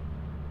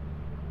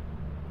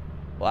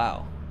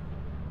 Wow.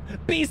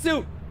 Bee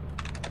suit.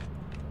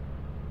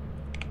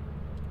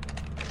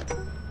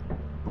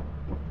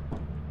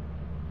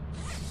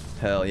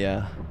 Hell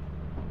yeah.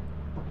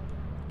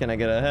 Can I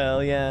get a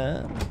hell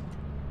yeah?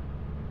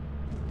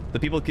 The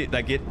people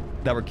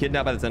that were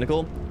kidnapped by the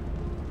tentacle.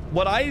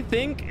 What I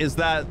think is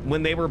that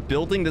when they were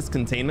building this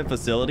containment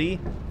facility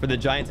for the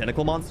giant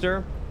tentacle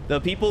monster,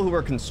 the people who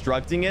were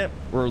constructing it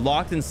were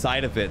locked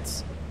inside of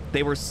it.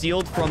 They were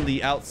sealed from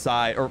the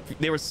outside, or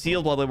they were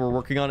sealed while they were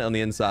working on it on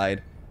the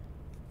inside.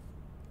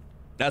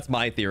 That's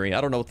my theory.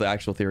 I don't know what the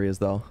actual theory is,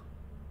 though.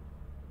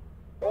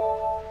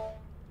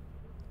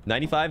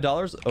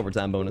 $95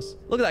 overtime bonus.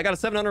 Look at that. I got a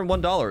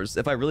 $701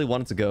 if I really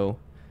wanted to go.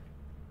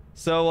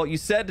 So you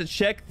said to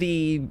check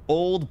the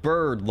old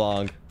bird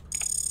log.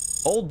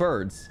 Old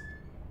birds.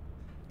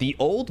 The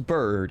old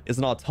bird is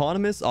an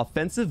autonomous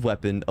offensive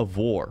weapon of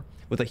war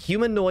with a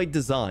humanoid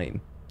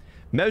design.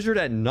 Measured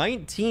at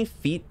 19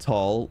 feet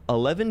tall,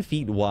 11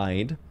 feet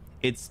wide,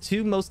 its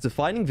two most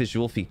defining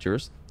visual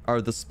features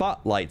are the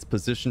spotlights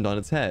positioned on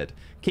its head,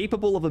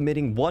 capable of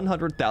emitting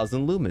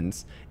 100,000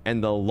 lumens,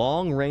 and the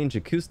long-range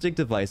acoustic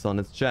device on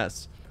its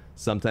chest,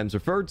 sometimes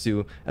referred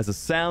to as a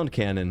sound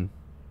cannon.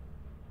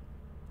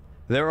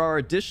 There are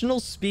additional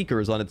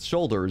speakers on its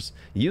shoulders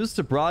used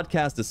to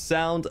broadcast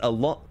sound a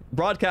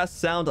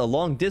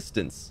long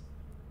distance.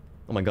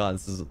 Oh my god,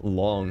 this is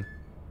long.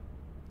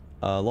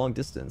 Long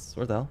distance.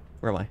 Where the hell?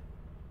 Where am I?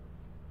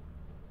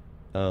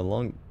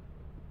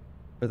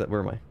 Where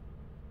am I?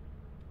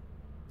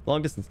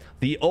 Long distance.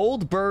 The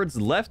old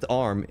bird's left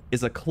arm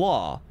is a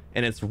claw,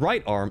 and its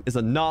right arm is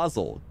a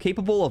nozzle,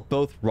 capable of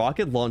both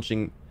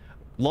launching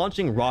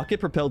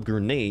rocket-propelled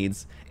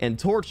grenades and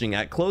torching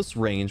at close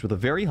range with a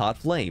very hot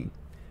flame.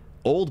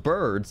 Old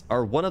birds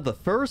are one of the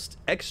first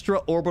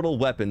extra-orbital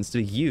weapons to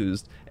be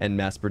used and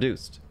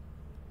mass-produced.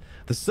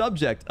 The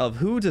subject of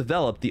who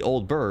developed the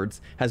old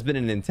birds has been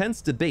an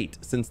intense debate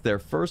since their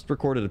first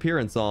recorded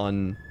appearance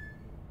on...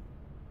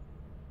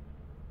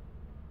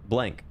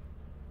 blank.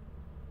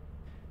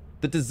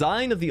 The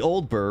design of the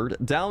old bird,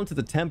 down to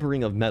the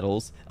tempering of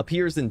metals,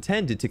 appears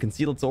intended to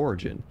conceal its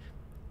origin.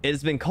 It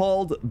has been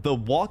called the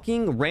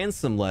walking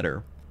ransom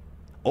letter.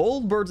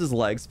 Old birds'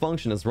 legs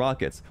function as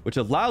rockets, which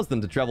allows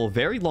them to travel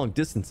very long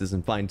distances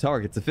and find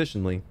targets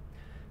efficiently.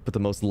 But the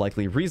most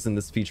likely reason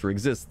this feature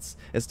exists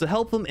is to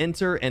help them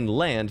enter and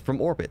land from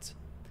orbit.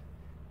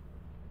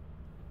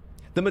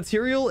 The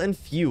material and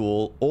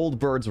fuel old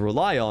birds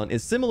rely on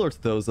is similar to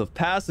those of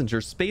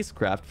passenger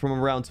spacecraft from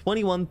around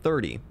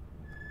 2130.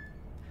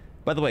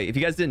 By the way, if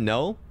you guys didn't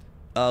know,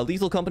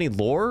 Lethal Company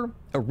lore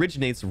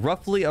originates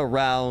roughly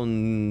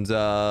around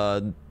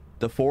the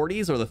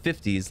 40s or the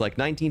 50s, like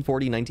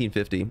 1940,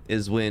 1950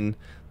 is when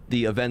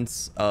the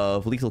events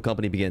of Lethal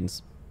Company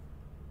begins.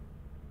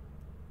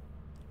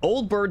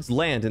 Old birds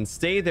land and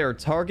stay their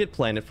target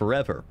planet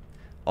forever.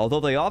 Although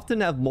they often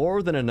have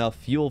more than enough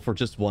fuel for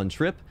just one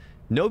trip,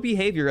 no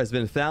behavior has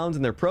been found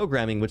in their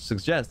programming which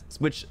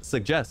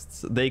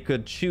suggests they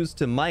could choose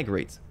to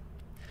migrate.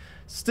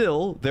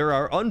 Still, there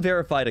are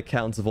unverified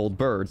accounts of old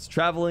birds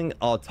traveling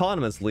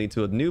autonomously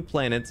to a new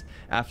planet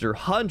after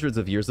hundreds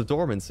of years of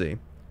dormancy.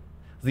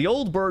 The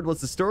old bird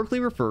was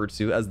historically referred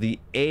to as the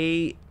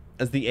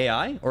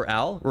AI or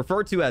Al,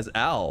 referred to as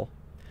Al,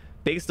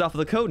 based off of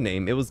the code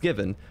name it was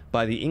given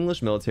by the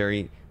English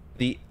military,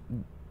 the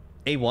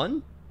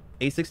A1,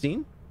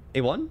 A16,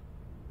 A1.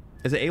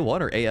 Is it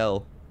A1 or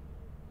AL?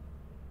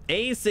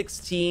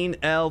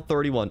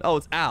 A16L31. Oh,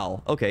 it's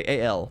Al. Okay,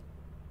 AL.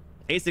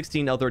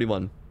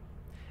 A16L31.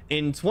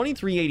 In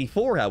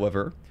 2384,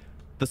 however,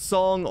 the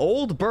song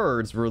Old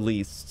Birds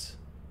released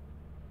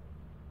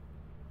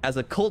as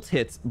a cult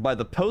hit by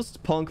the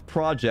post-punk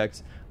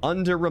project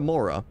Under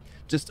Remora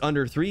just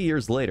under 3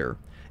 years later.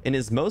 In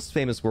his most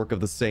famous work of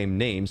the same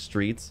name,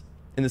 street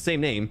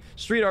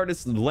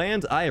artist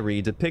Land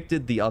Irie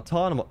depicted the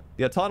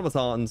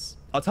automatons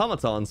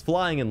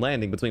flying and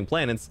landing between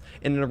planets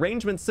in an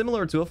arrangement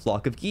similar to a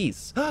flock of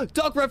geese.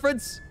 Duck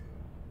reference!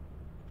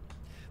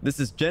 This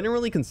is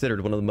generally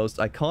considered one of the most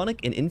iconic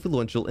and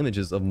influential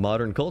images of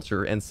modern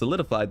culture and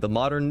solidified the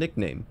modern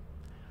nickname.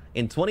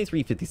 In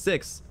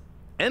 2356,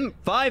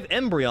 5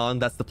 Embryon,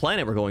 that's the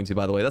planet we're going to,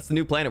 by the way. That's the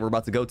new planet we're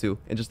about to go to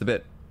in just a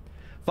bit.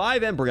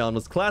 5 Embryon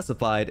was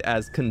classified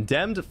as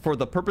condemned for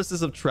the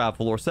purposes of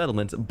travel or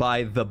settlement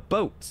by the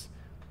boat.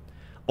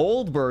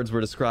 Old birds were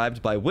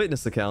described by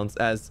witness accounts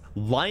as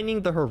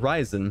lining the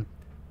horizon.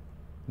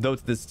 Though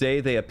to this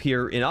day they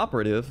appear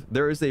inoperative,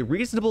 there is a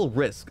reasonable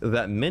risk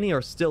that many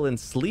are still in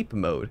sleep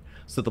mode,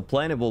 so the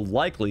planet will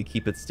likely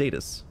keep its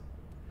status.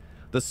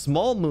 The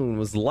small moon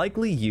was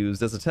likely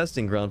used as a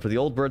testing ground for the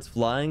old bird's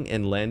flying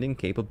and landing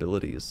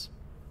capabilities.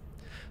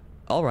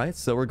 Alright,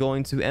 so we're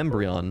going to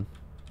Embryon.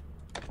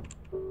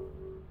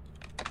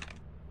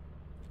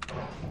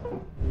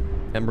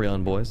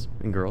 Embryon, boys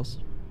and girls.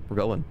 We're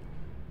going.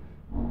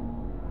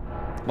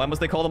 Why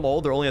must they call them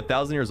old? They're only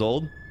 1,000 years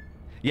old?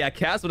 Yeah,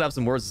 Cass would have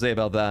some words to say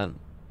about that.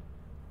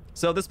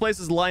 So this place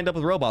is lined up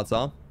with robots,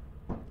 huh?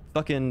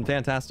 Fucking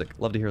fantastic.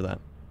 Love to hear that.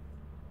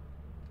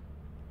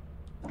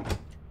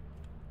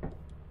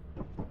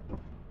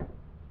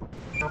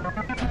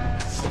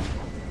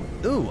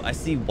 Ooh, I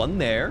see one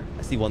there.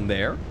 I see one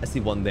there. I see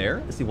one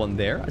there. I see one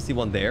there. I see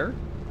one there.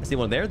 I see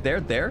one there.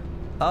 There.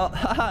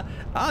 Haha.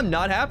 I'm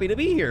not happy to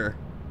be here.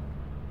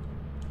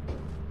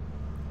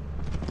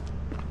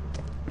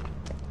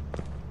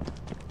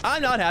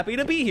 I'm not happy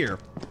to be here.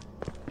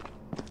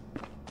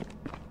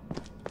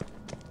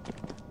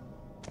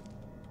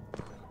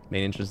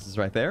 Main entrance is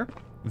right there.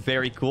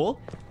 Very cool.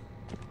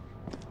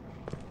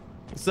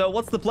 So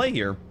what's the play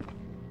here?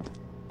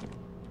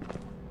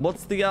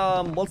 What's the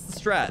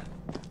strat?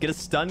 Get a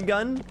stun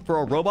gun for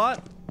a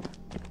robot?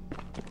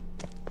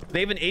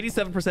 They have an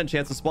 87%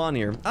 chance to spawn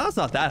here. Oh, it's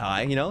not that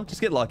high, you know? Just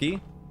get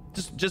lucky.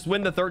 Just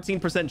win the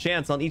 13%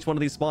 chance on each one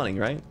of these spawning,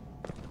 right?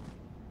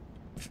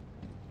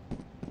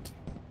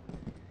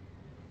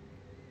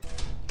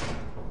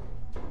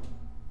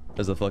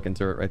 There's a fucking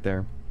turret right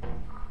there.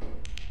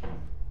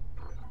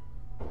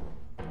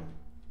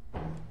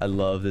 I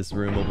love this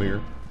room over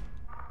here.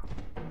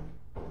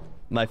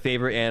 My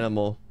favorite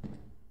animal.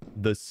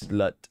 The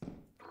slut.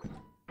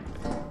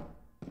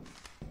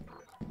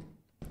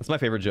 That's my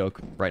favorite joke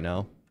right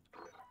now.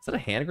 Is that a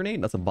hand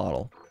grenade? That's a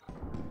bottle.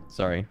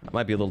 Sorry, I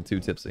might be a little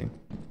too tipsy.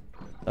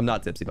 I'm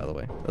not tipsy, by the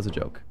way. That's a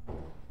joke.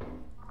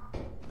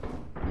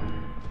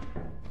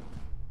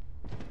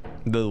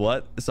 The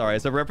what? Sorry,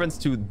 it's a reference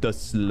to the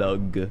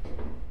slug.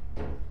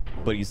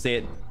 But you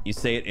say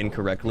it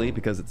incorrectly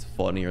because it's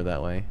funnier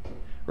that way.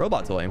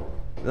 Robot toy.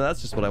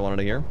 That's just what I wanted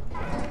to hear.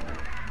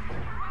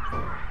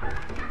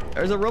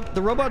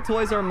 The robot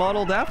toys are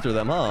modeled after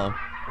them, huh?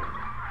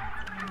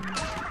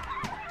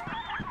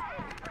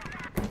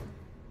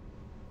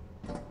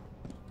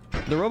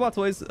 The robot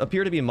toys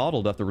appear to be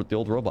modeled after the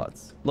old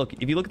robots. Look,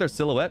 if you look at their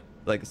silhouette,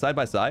 like side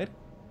by side,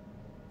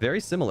 very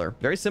similar.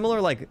 Very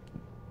similar, like,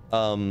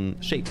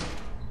 shape.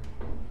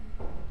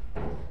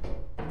 I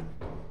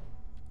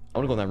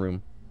want to go in that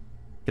room.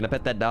 Can I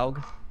pet that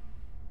dog?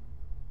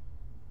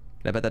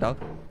 Can I pet that dog?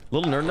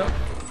 Little nerd note.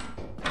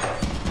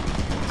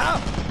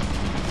 Ah!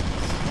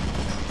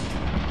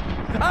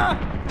 Ah!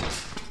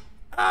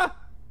 Ah!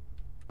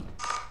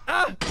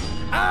 Ah!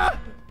 Ah!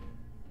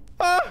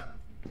 Ah!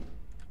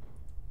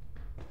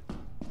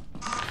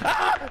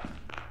 Ah!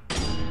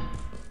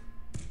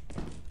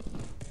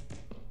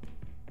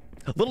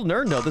 Little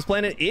nerd note, this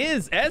planet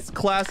is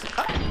S-class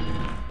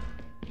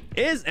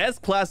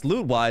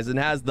loot-wise and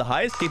has the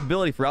highest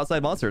capability for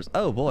outside monsters.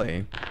 Oh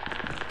boy.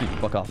 Dude,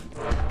 fuck off.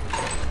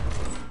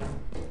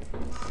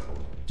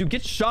 Dude,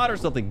 get shot or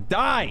something.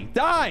 Die!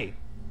 Die!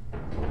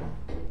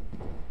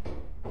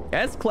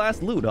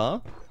 S-class loot, huh?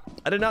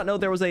 I did not know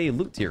there was a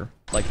loot tier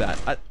like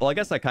that. Well, I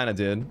guess I kind of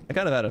did. I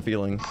kind of had a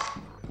feeling.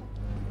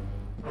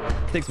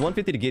 It takes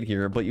 150 to get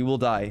here, but you will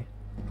die.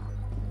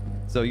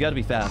 So you gotta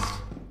be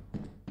fast.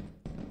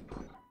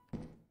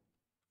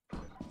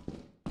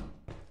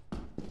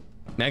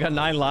 Man, I got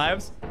 9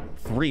 lives.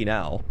 3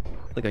 now.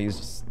 I think I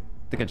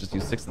just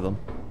used 6 of them.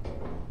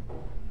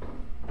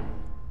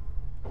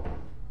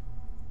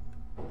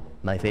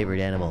 My favorite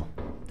animal,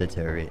 the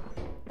turret.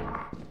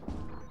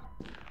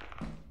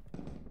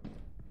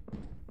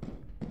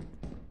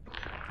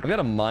 I've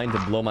got a mind to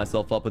blow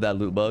myself up with that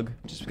loot bug,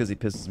 just because he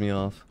pisses me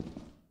off.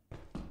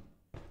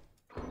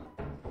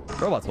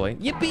 Robot toy.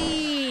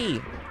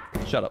 Yippee!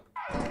 Shut up.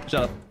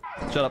 Shut up.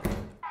 Shut up.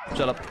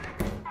 Shut up.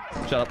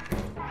 Shut up.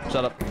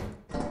 Shut up.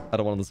 I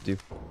don't want to listen to you.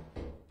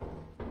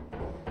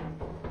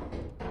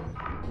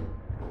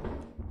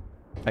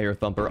 I hear a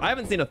thumper. I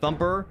haven't seen a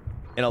thumper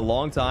in a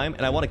long time,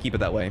 and I want to keep it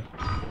that way.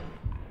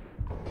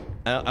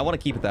 I want to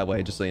keep it that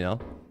way, just so you know.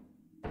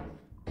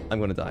 I'm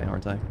going to die,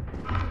 aren't I?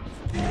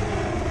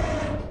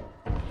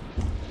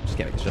 Just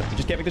can't make this shit up. You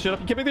just can't make this shit up.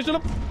 You can't make this shit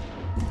up.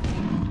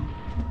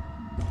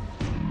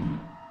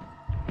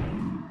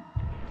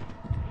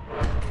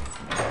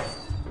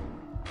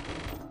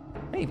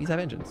 Hey, these have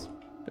engines.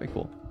 Very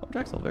cool. Oh,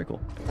 Draxel, very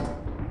cool.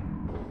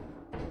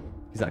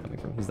 He's not coming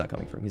for me. He's not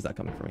coming for me. He's not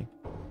coming for me.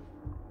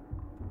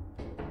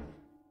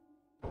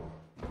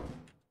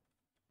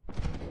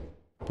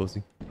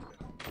 Pussy.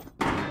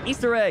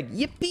 Easter egg!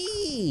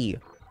 Yippee!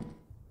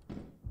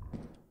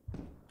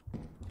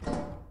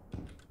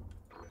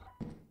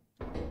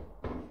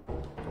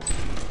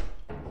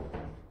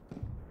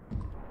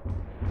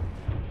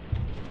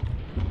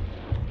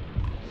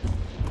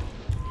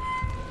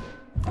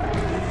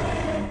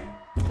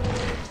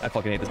 I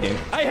fucking hate this game.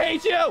 I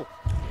hate you!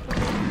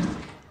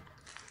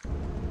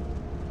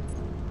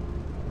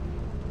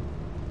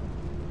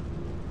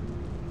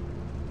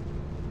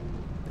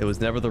 It was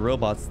never the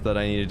robots that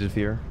I needed to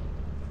fear.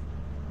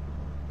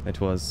 It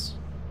was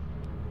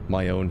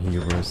my own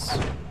hubris.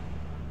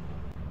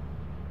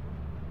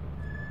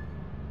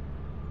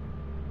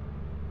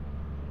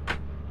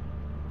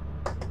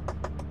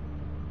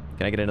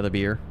 Can I get another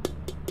beer?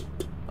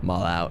 I'm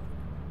all out.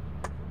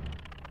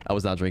 I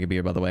was not drinking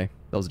beer, by the way.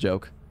 That was a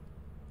joke.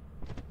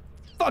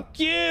 Fuck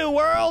you,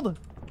 world!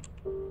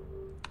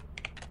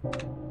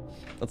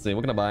 Let's see,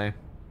 what can I buy?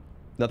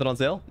 Nothing on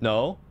sale?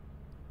 No.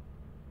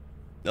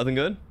 Nothing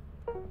good?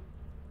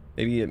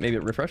 Maybe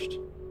it refreshed?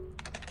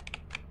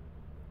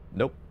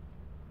 Nope.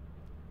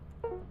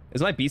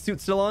 Is my bee suit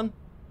still on?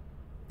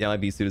 Yeah, my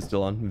bee suit is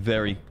still on.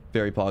 Very,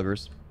 very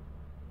poggers.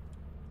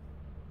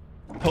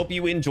 Hope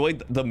you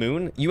enjoyed the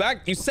moon. You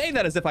say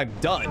that as if I'm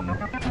done.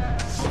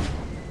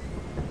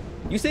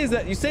 You say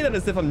that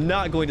as if I'm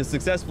not going to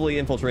successfully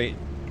infiltrate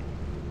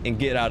and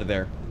get out of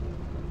there.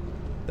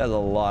 That's a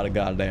lot of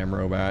goddamn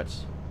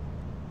robots.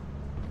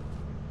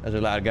 That's a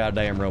lot of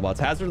goddamn robots.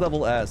 Hazard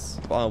level S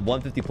on a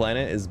 150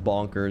 planet is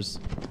bonkers.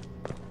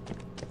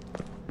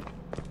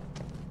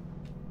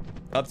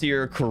 Up to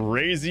your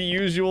crazy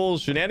usual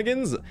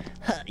shenanigans?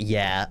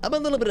 Yeah, I'm a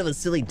little bit of a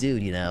silly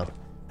dude, you know.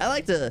 I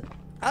like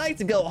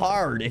to go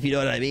hard, if you know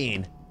what I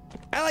mean.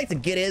 I like to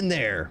get in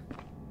there.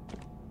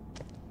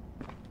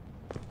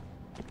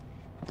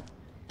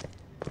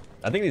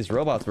 I think these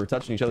robots were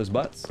touching each other's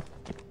butts.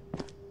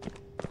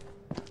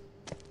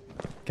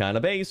 Kinda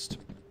based.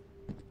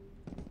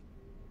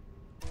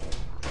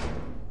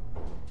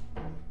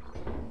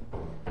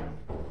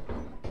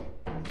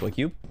 Toy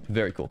cube?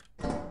 Very cool.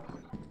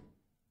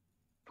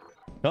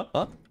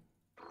 Huh?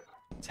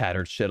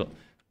 Tattered shit.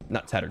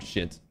 Not tattered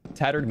shit.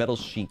 Tattered metal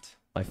sheet.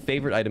 My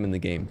favorite item in the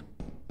game.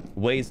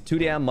 Weighs too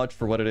damn much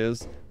for what it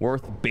is.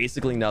 Worth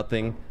basically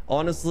nothing.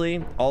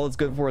 Honestly, all it's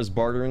good for is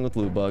bartering with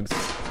loot bugs.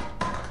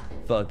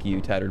 Fuck you,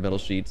 tattered metal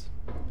sheets.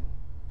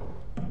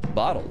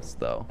 Bottles,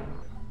 though.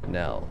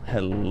 Now,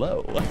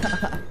 hello.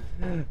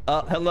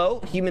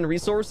 Hello, human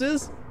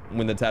resources?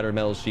 When the tattered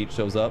metal sheet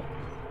shows up.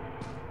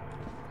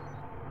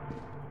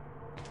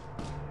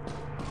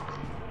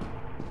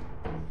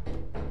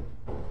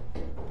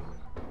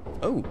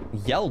 Oh,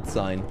 yelled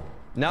sign.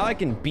 Now I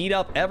can beat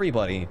up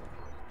everybody.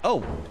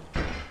 Oh,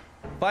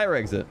 fire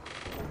exit.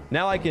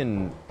 Now I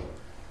can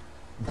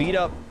beat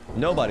up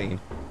nobody.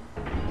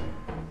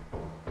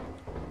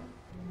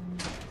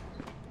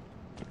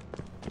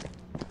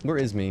 Where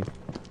is me?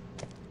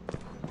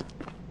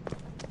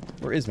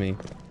 Where is me?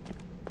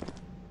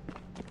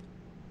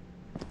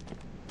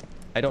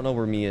 I don't know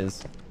where me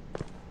is.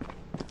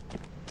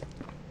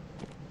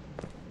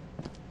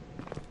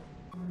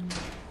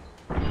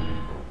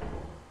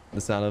 The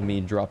sound of me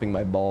dropping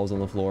my balls on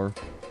the floor.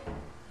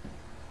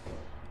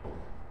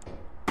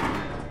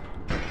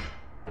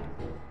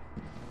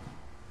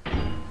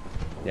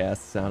 Yeah,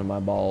 it's the sound of my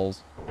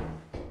balls.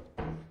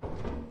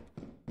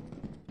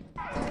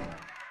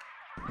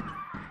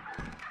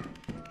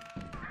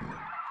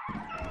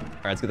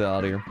 Alright, let's get that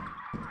out of here.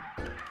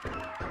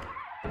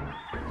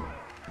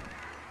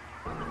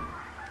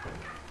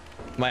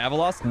 Am I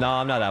Avalost? No,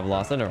 I'm not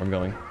Avalost. I know where I'm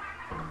going.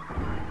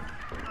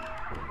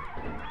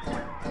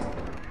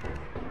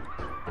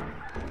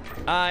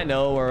 I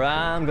know where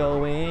I'm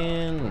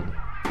going.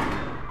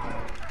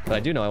 But I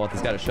do know I want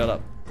this guy to shut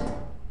up.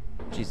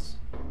 Jeez.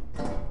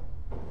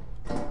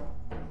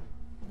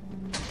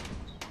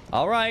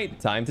 Alright,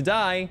 time to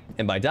die.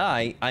 And by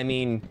die, I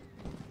mean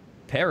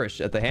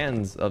perish at the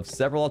hands of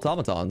several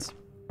automatons.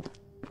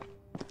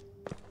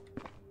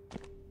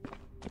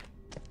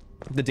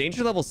 The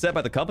danger level set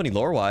by the company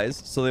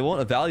lore-wise, so they won't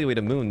evaluate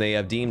a moon they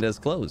have deemed as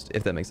closed,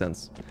 if that makes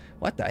sense.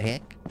 What the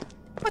heck?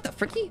 What the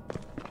fricky?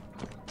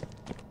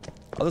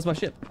 Oh, that's my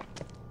ship.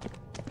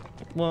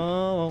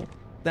 Whoa,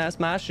 that's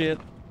my ship.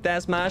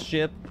 That's my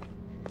ship.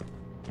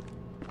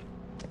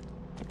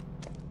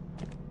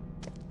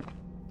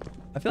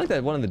 I feel like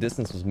that one in the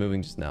distance was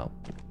moving just now.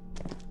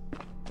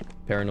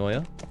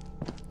 Paranoia.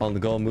 On the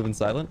go and moving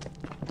silent.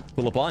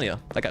 Pull up on ya.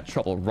 I got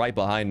trouble right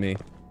behind me.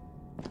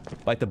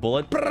 Bite the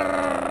bullet.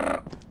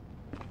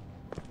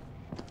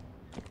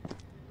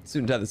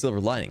 Student have the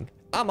silver lining.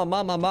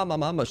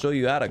 I'ma show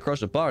you how to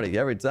crush a party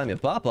every time you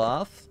pop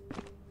off.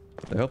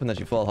 They're hoping that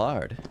you fall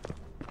hard.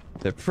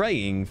 They're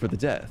praying for the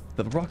death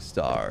of a rock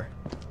star.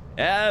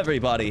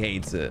 Everybody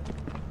hates it.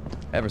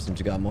 Ever since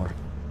you got more.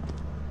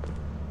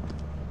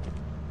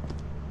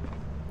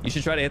 You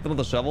should try to hit them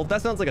with a shovel.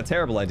 That sounds like a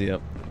terrible idea.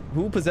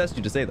 Who possessed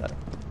you to say that?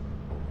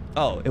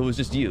 Oh, it was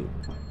just you.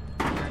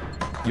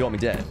 You want me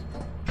dead.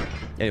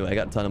 Anyway, I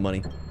got a ton of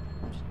money.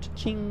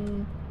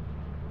 Cha-ching.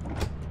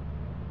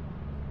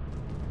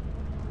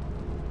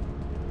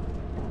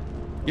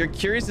 You're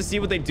curious to see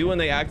what they do when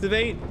they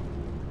activate?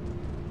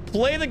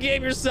 Play the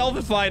game yourself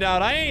and find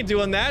out. I ain't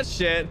doing that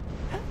shit.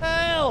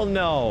 Hell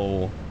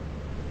no.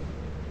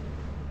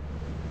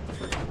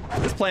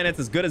 This planet's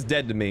as good as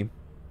dead to me.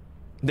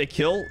 They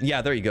kill?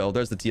 Yeah, there you go.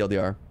 There's the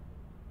TLDR.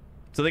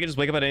 So they can just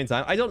wake up at any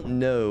time. I don't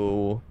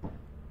know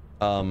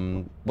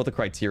what the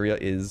criteria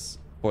is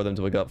for them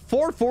to wake up.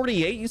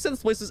 448? You said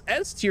this place is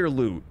S tier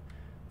loot.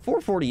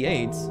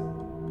 448.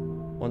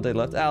 1 day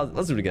left. Ah,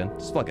 let's do it again.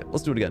 Just fuck it.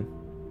 Let's do it again.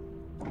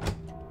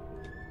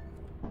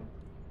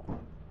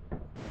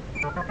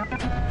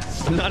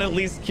 Not at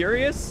least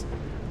curious?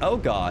 Oh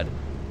god.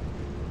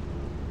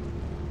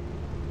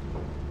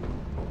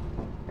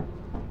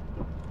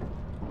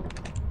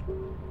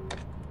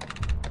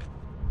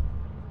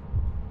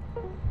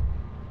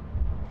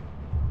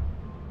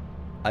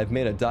 I've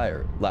made a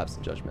dire lapse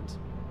in judgment.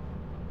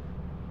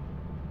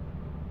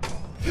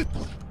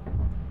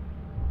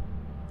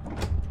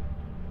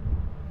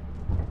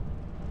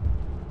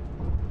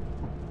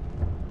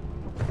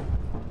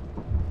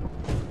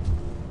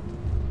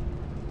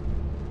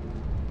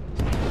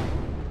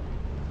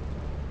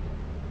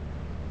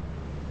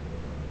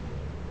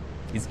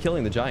 He's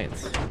killing the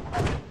giants.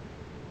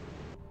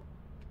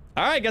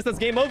 All right, guess that's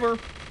game over.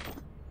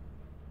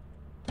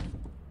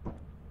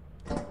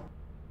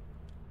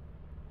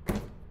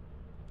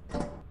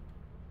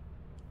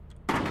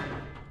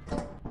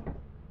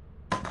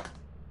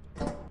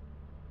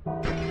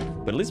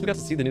 But at least we got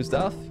to see the new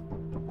stuff.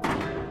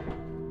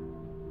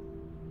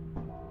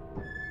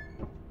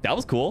 That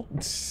was cool.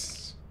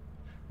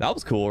 That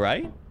was cool,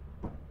 right?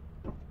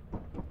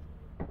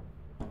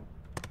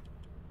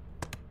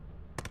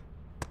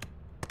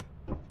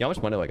 Yeah, how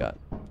much money do I got?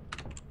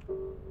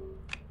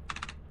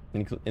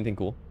 Anything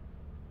cool?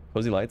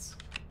 Cozy lights.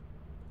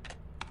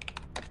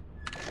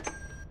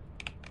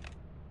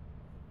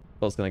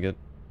 What else can I get?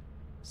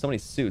 So many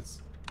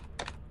suits.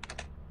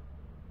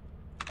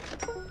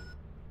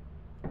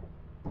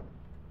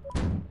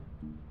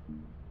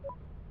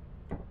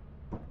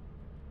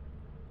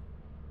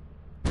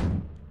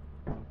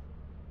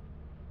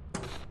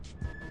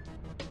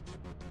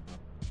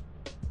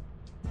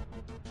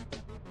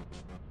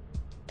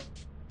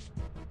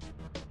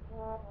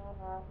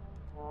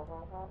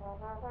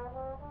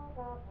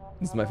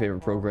 This is my favorite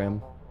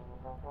program.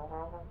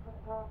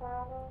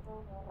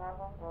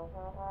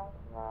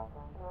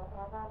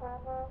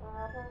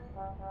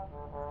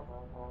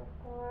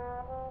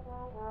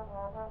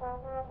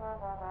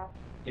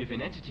 If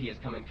an entity has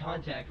come in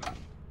contact with...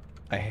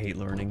 I hate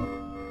learning.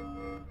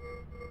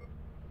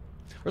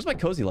 Where's my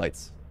cozy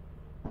lights?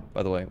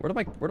 By the way, where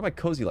do my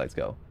cozy lights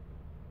go?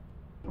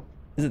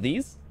 Is it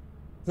these?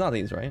 It's not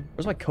these, right?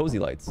 Where's my cozy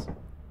lights?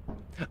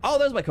 Oh,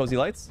 there's my cozy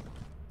lights.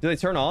 Do they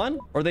turn on?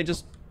 Or are they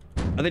just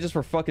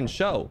for fucking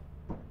show?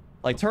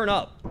 Like, turn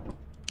up.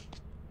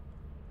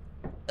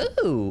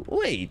 Ooh,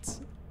 wait.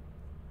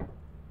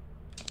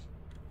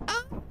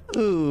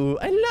 Ooh,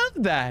 I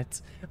love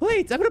that.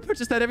 Wait, I'm gonna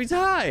purchase that every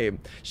time.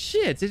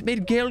 Shit, it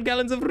made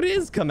gallons of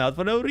Riz come out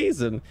for no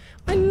reason.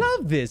 I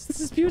love this. This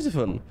is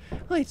beautiful.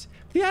 Wait,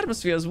 the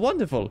atmosphere is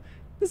wonderful.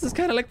 This is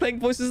kind of like playing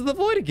Voices of the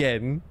Void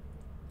again.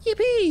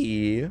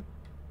 Yippee.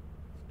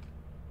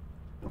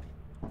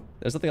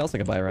 There's nothing else I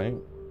can buy, right?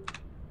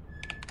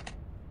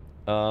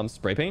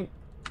 Spray paint?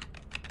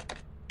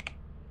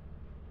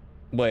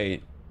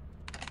 Wait.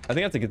 I think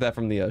I have to get that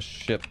from the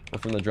ship, or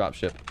from the drop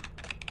ship.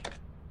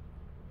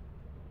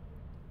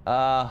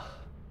 I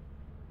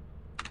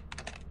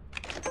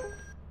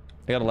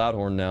got a loud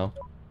horn now.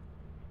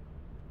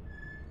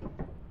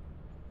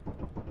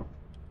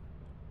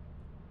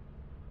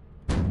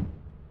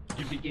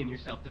 You begin your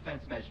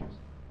self-defense measures.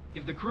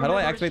 If the crew How do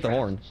I member is activate the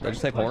horn? stressed, Do I just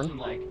strike type a horn? question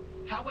Like,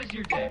 how was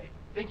your day?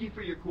 Thank you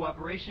for your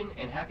cooperation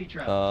and happy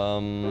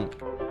travels.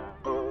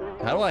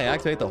 How do I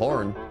activate the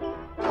horn?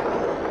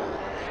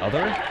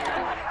 Other?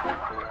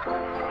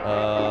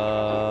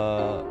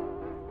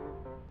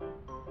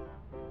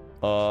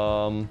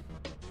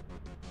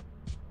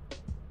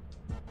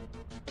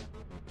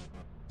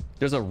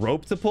 There's a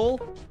rope to pull?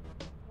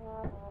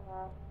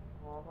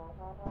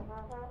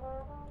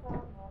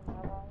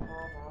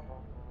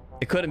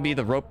 It couldn't be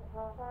the rope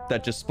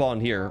that just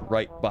spawned here,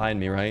 right behind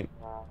me, right?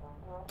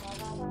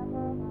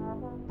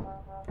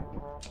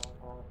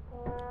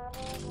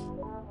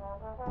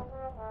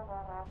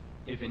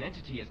 If an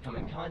entity has come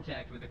in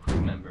contact with a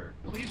crew member,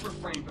 please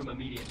refrain from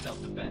immediate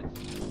self-defense.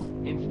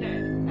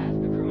 Instead,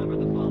 ask the crew member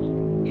the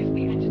following. Is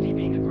the entity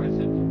being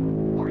aggressive?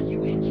 Are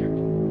you injured?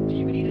 Do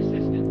you need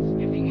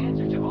assistance? If the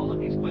answer to all of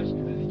these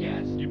questions is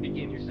yes, you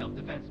begin your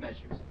self-defense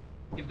measures.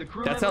 If the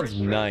crew That member sounds is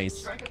stressed, nice.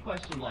 strike a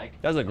question like,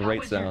 That's a how great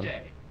was your sound.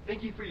 day?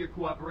 Thank you for your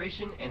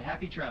cooperation and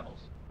happy travels.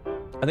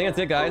 I think that's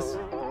it, guys.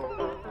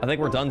 I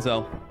think we're done,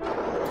 so.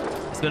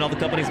 Spend all the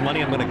company's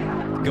money. I'm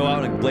gonna go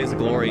out and blaze of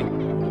glory.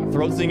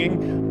 Throat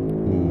singing.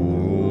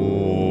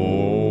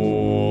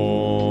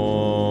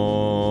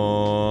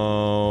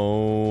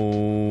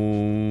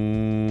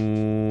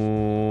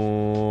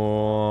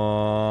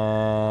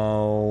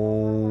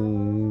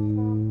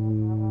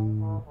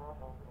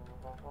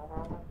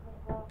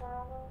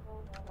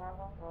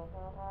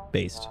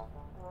 Based.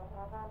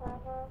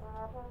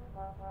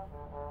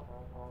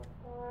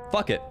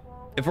 Fuck it.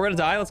 If we're gonna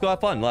die, let's go have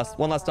fun.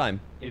 One last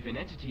time. If an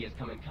entity has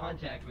come in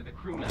contact with a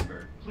crew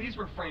member, please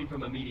refrain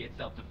from immediate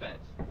self-defense.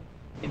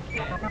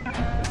 Instead,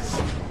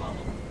 follow.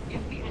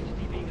 Is the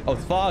entity being Oh,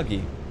 it's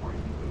foggy.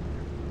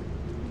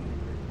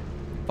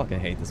 Fucking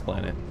hate this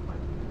planet.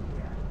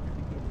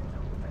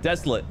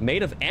 Desolate,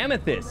 made of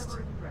amethyst.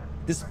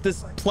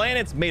 This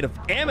planet's made of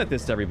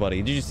amethyst,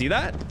 everybody. Did you see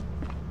that?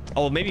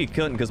 Oh, maybe you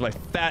couldn't because my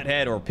fat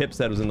head or Pip's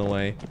head was in the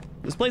way.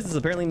 This place is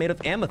apparently made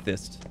of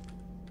amethyst.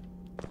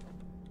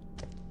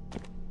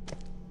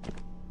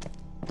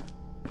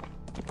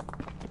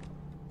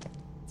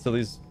 So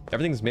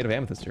everything's made of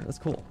amethyst here. That's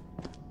cool.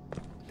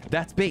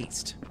 That's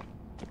based.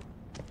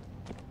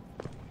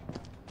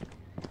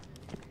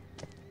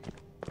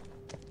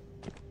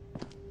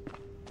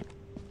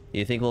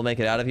 You think we'll make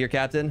it out of here,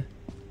 Captain?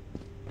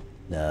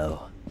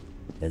 No,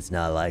 it's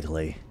not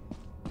likely.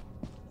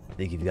 I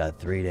think you've got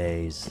 3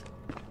 days.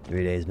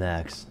 3 days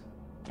max.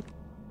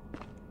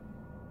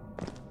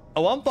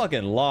 Oh, I'm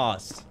fucking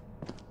lost.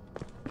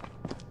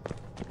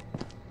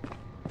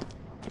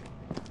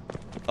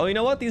 Oh, you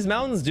know what? These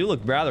mountains do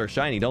look rather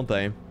shiny, don't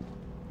they?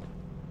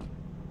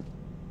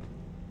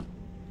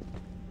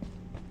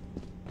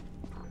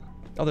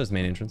 Oh, there's the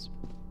main entrance.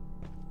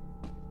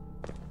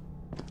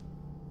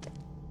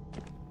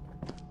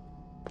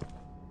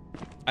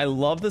 I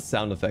love the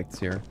sound effects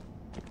here.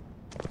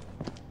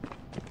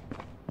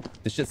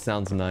 This shit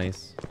sounds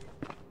nice.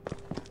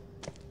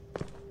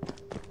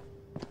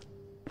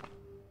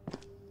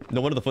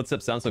 No wonder the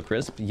footsteps sound so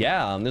crisp.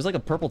 Yeah, there's like a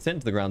purple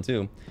tint to the ground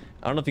too.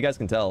 I don't know if you guys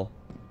can tell.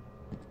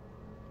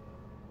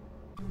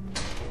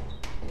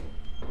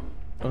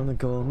 On the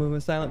gold moving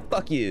silent.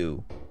 Fuck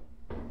you.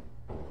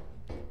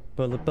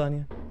 Pull up on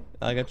you.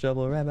 I got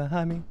trouble right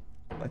behind me.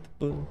 Like the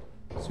bull.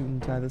 Suit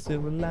and tie the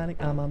silver lining.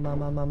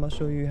 I'ma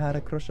show you how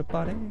to crush a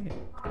party.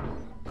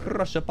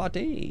 Crush a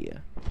party.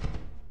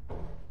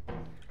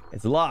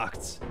 It's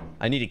locked.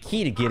 I need a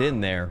key to get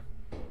in there.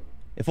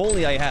 If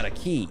only I had a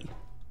key.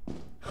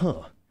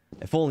 Huh.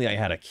 If only I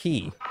had a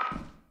key.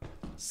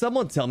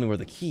 Someone tell me where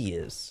the key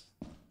is.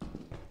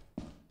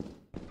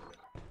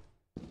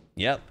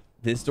 Yep.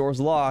 This door's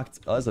locked.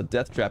 Oh, there's a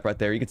death trap right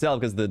there. You can tell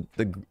because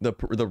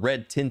the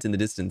red tint in the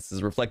distance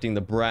is reflecting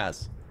the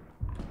brass.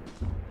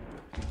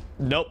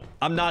 Nope.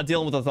 I'm not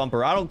dealing with a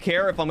thumper. I don't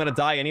care if I'm gonna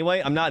die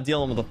anyway. I'm not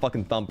dealing with a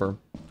fucking thumper.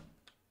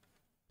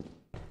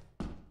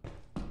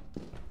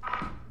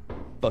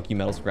 Fuck you,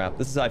 metal scrap.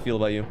 This is how I feel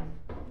about you.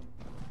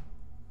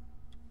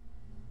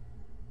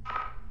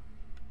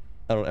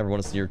 I don't ever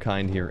want to see your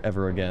kind here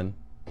ever again.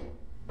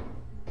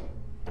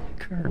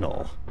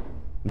 Colonel,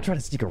 I'm trying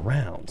to sneak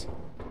around.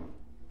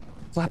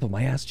 Flap of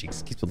my ass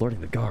cheeks keeps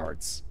alerting the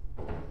guards.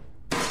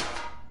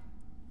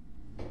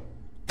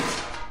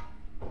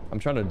 I'm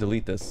trying to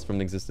delete this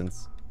from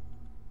existence.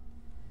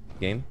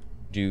 Game,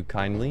 do you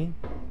kindly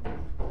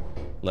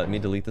let me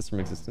delete this from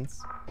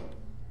existence?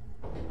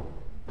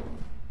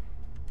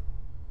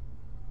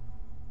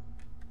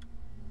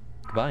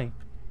 Goodbye.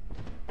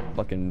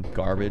 Fucking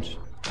garbage.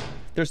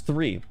 There's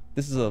 3.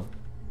 This is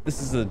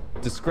a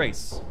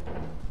disgrace.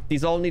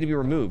 These all need to be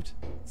removed.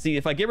 See,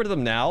 if I get rid of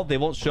them now, they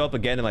won't show up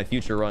again in my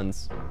future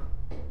runs.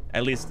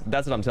 At least,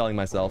 that's what I'm telling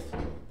myself.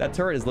 That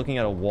turret is looking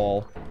at a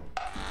wall.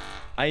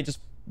 I just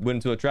went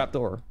into a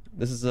trapdoor.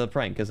 This is a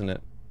prank, isn't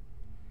it?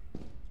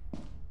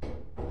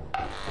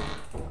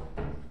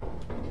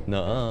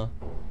 Nuh-uh.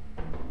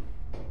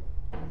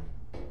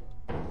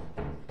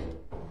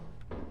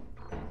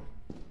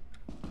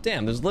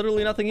 Damn, there's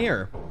literally nothing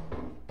here.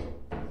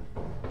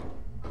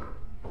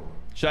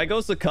 Should I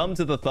go succumb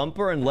to the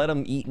thumper and let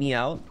him eat me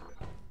out?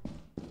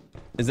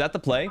 Is that the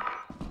play?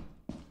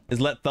 Is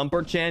let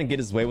Thumper Chan get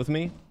his way with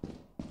me?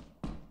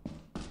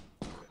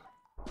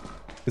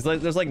 Because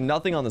like, there's like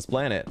nothing on this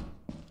planet.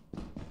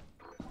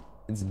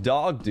 It's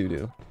dog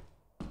doo-doo.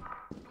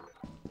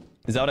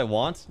 Is that what I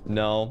want?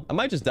 No. I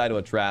might just die to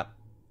a trap.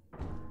 I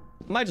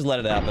might just let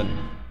it happen.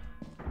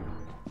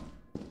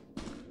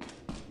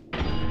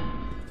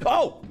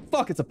 Oh!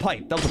 Fuck, it's a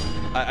pipe. That was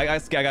a... I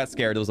got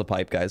scared. It was a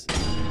pipe, guys.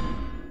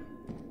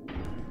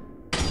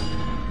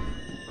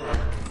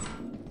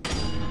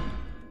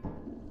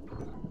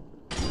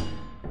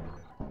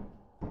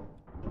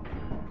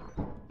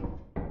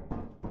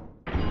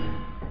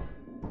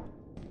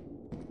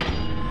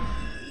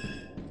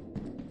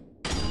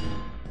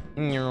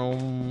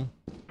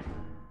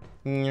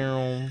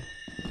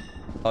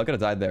 Oh, I could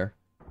have died there.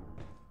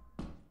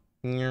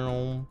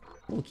 Little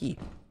key.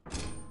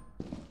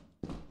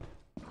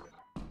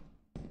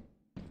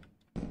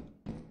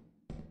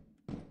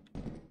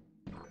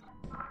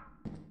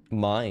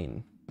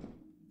 Mine.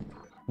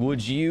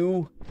 Would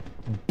you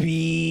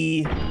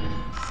be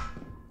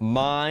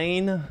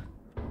mine?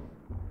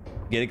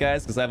 Get it,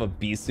 guys? Because I have a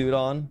bee suit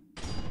on.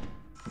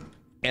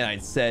 And I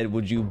said,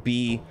 would you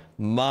be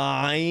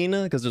mine?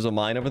 Because there's a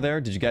mine over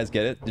there. Did you guys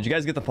get it? Did you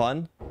guys get the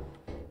pun?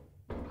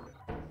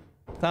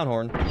 Clown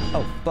horn.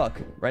 Oh, fuck.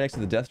 Right next to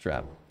the death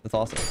trap. That's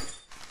awesome.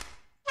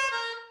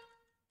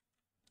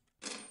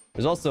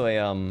 There's also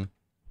a,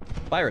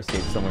 fire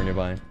escape somewhere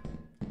nearby.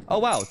 Oh,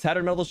 wow.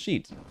 Tattered metal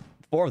sheet.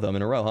 4 of them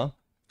in a row, huh?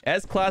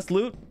 S-class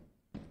loot?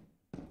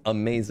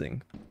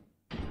 Amazing.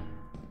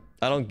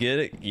 I don't get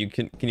it.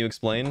 Can you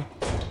explain?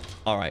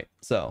 All right.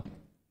 So,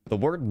 the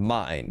word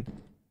mine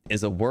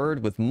is a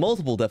word with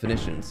multiple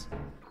definitions.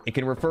 It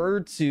can refer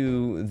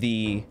to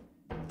the,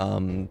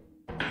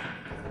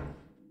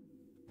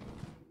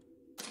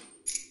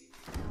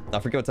 I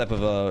forget what type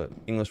of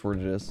English word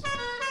it is.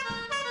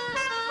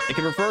 It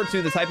can refer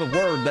to the type of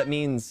word that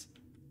means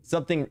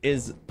something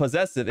is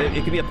possessive.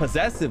 It could be a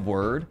possessive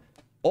word,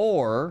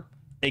 or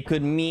it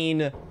could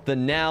mean the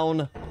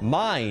noun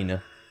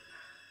mine.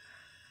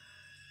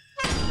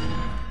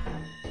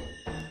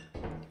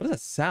 What does that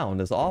sound?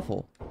 It's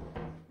awful.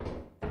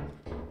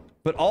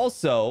 But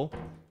also,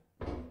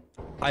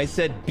 I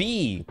said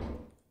be,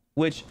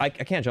 which I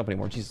can't jump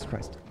anymore. Jesus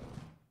Christ.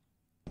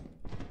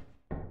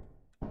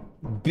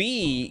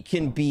 B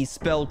can be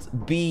spelt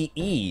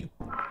B-E.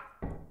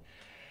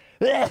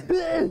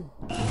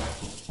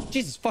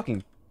 Jesus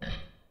fucking.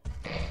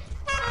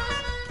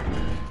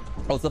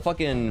 Oh, it's the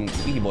fucking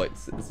squeaky boy.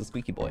 It's the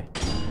squeaky boy.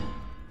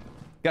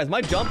 Guys,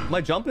 my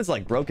jump is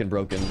like broken.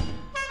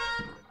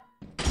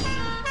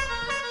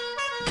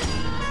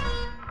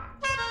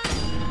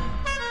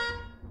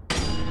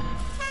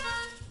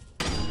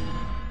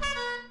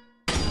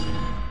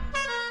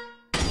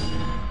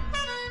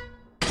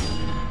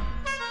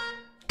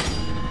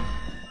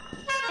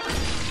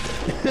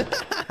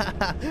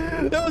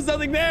 There was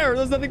nothing there.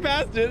 There was nothing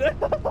past it.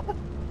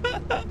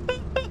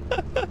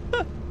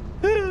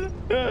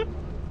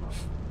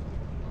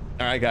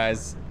 All right,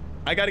 guys.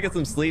 I gotta get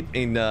some sleep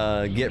and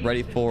get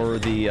ready for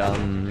the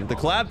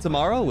collab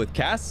tomorrow with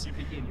Cass.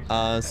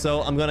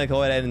 So I'm gonna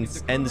go ahead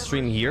and end the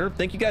stream here.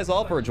 Thank you guys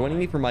all for joining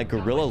me for my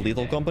Guerrilla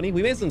Lethal Company.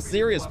 We made some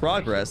serious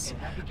progress,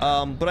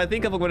 but I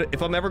think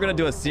if I'm ever gonna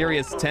do a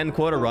serious 10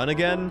 quota run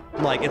again,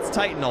 like it's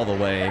Titan all the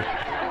way.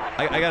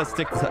 I gotta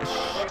stick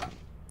to.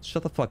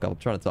 Shut the fuck up. I'm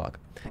trying to talk.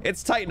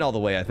 It's Titan all the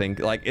way, I think.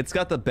 Like, it's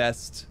got the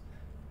best.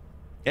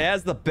 It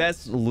has the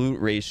best loot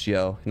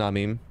ratio. You know what I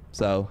mean?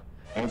 So.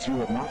 As you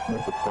have not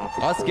met the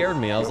profit That scared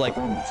me. I was like,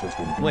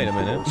 wait a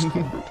minute.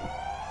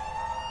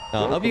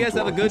 I hope you guys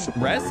have a good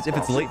rest. If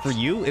it's late for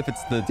you, if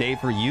it's the day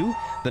for you,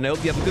 then I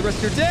hope you have a good rest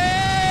of your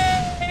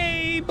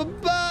day.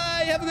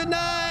 Bye-bye. Have a good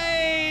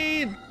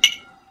night.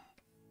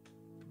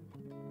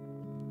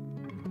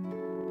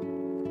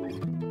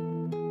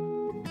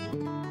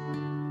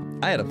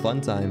 I had a fun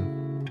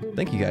time.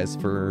 Thank you guys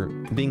for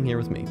being here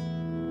with me.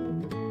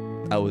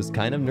 I was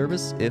kind of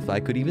nervous if I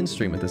could even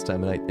stream at this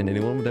time of night and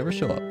anyone would ever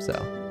show up, so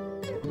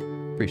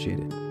appreciate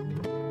it.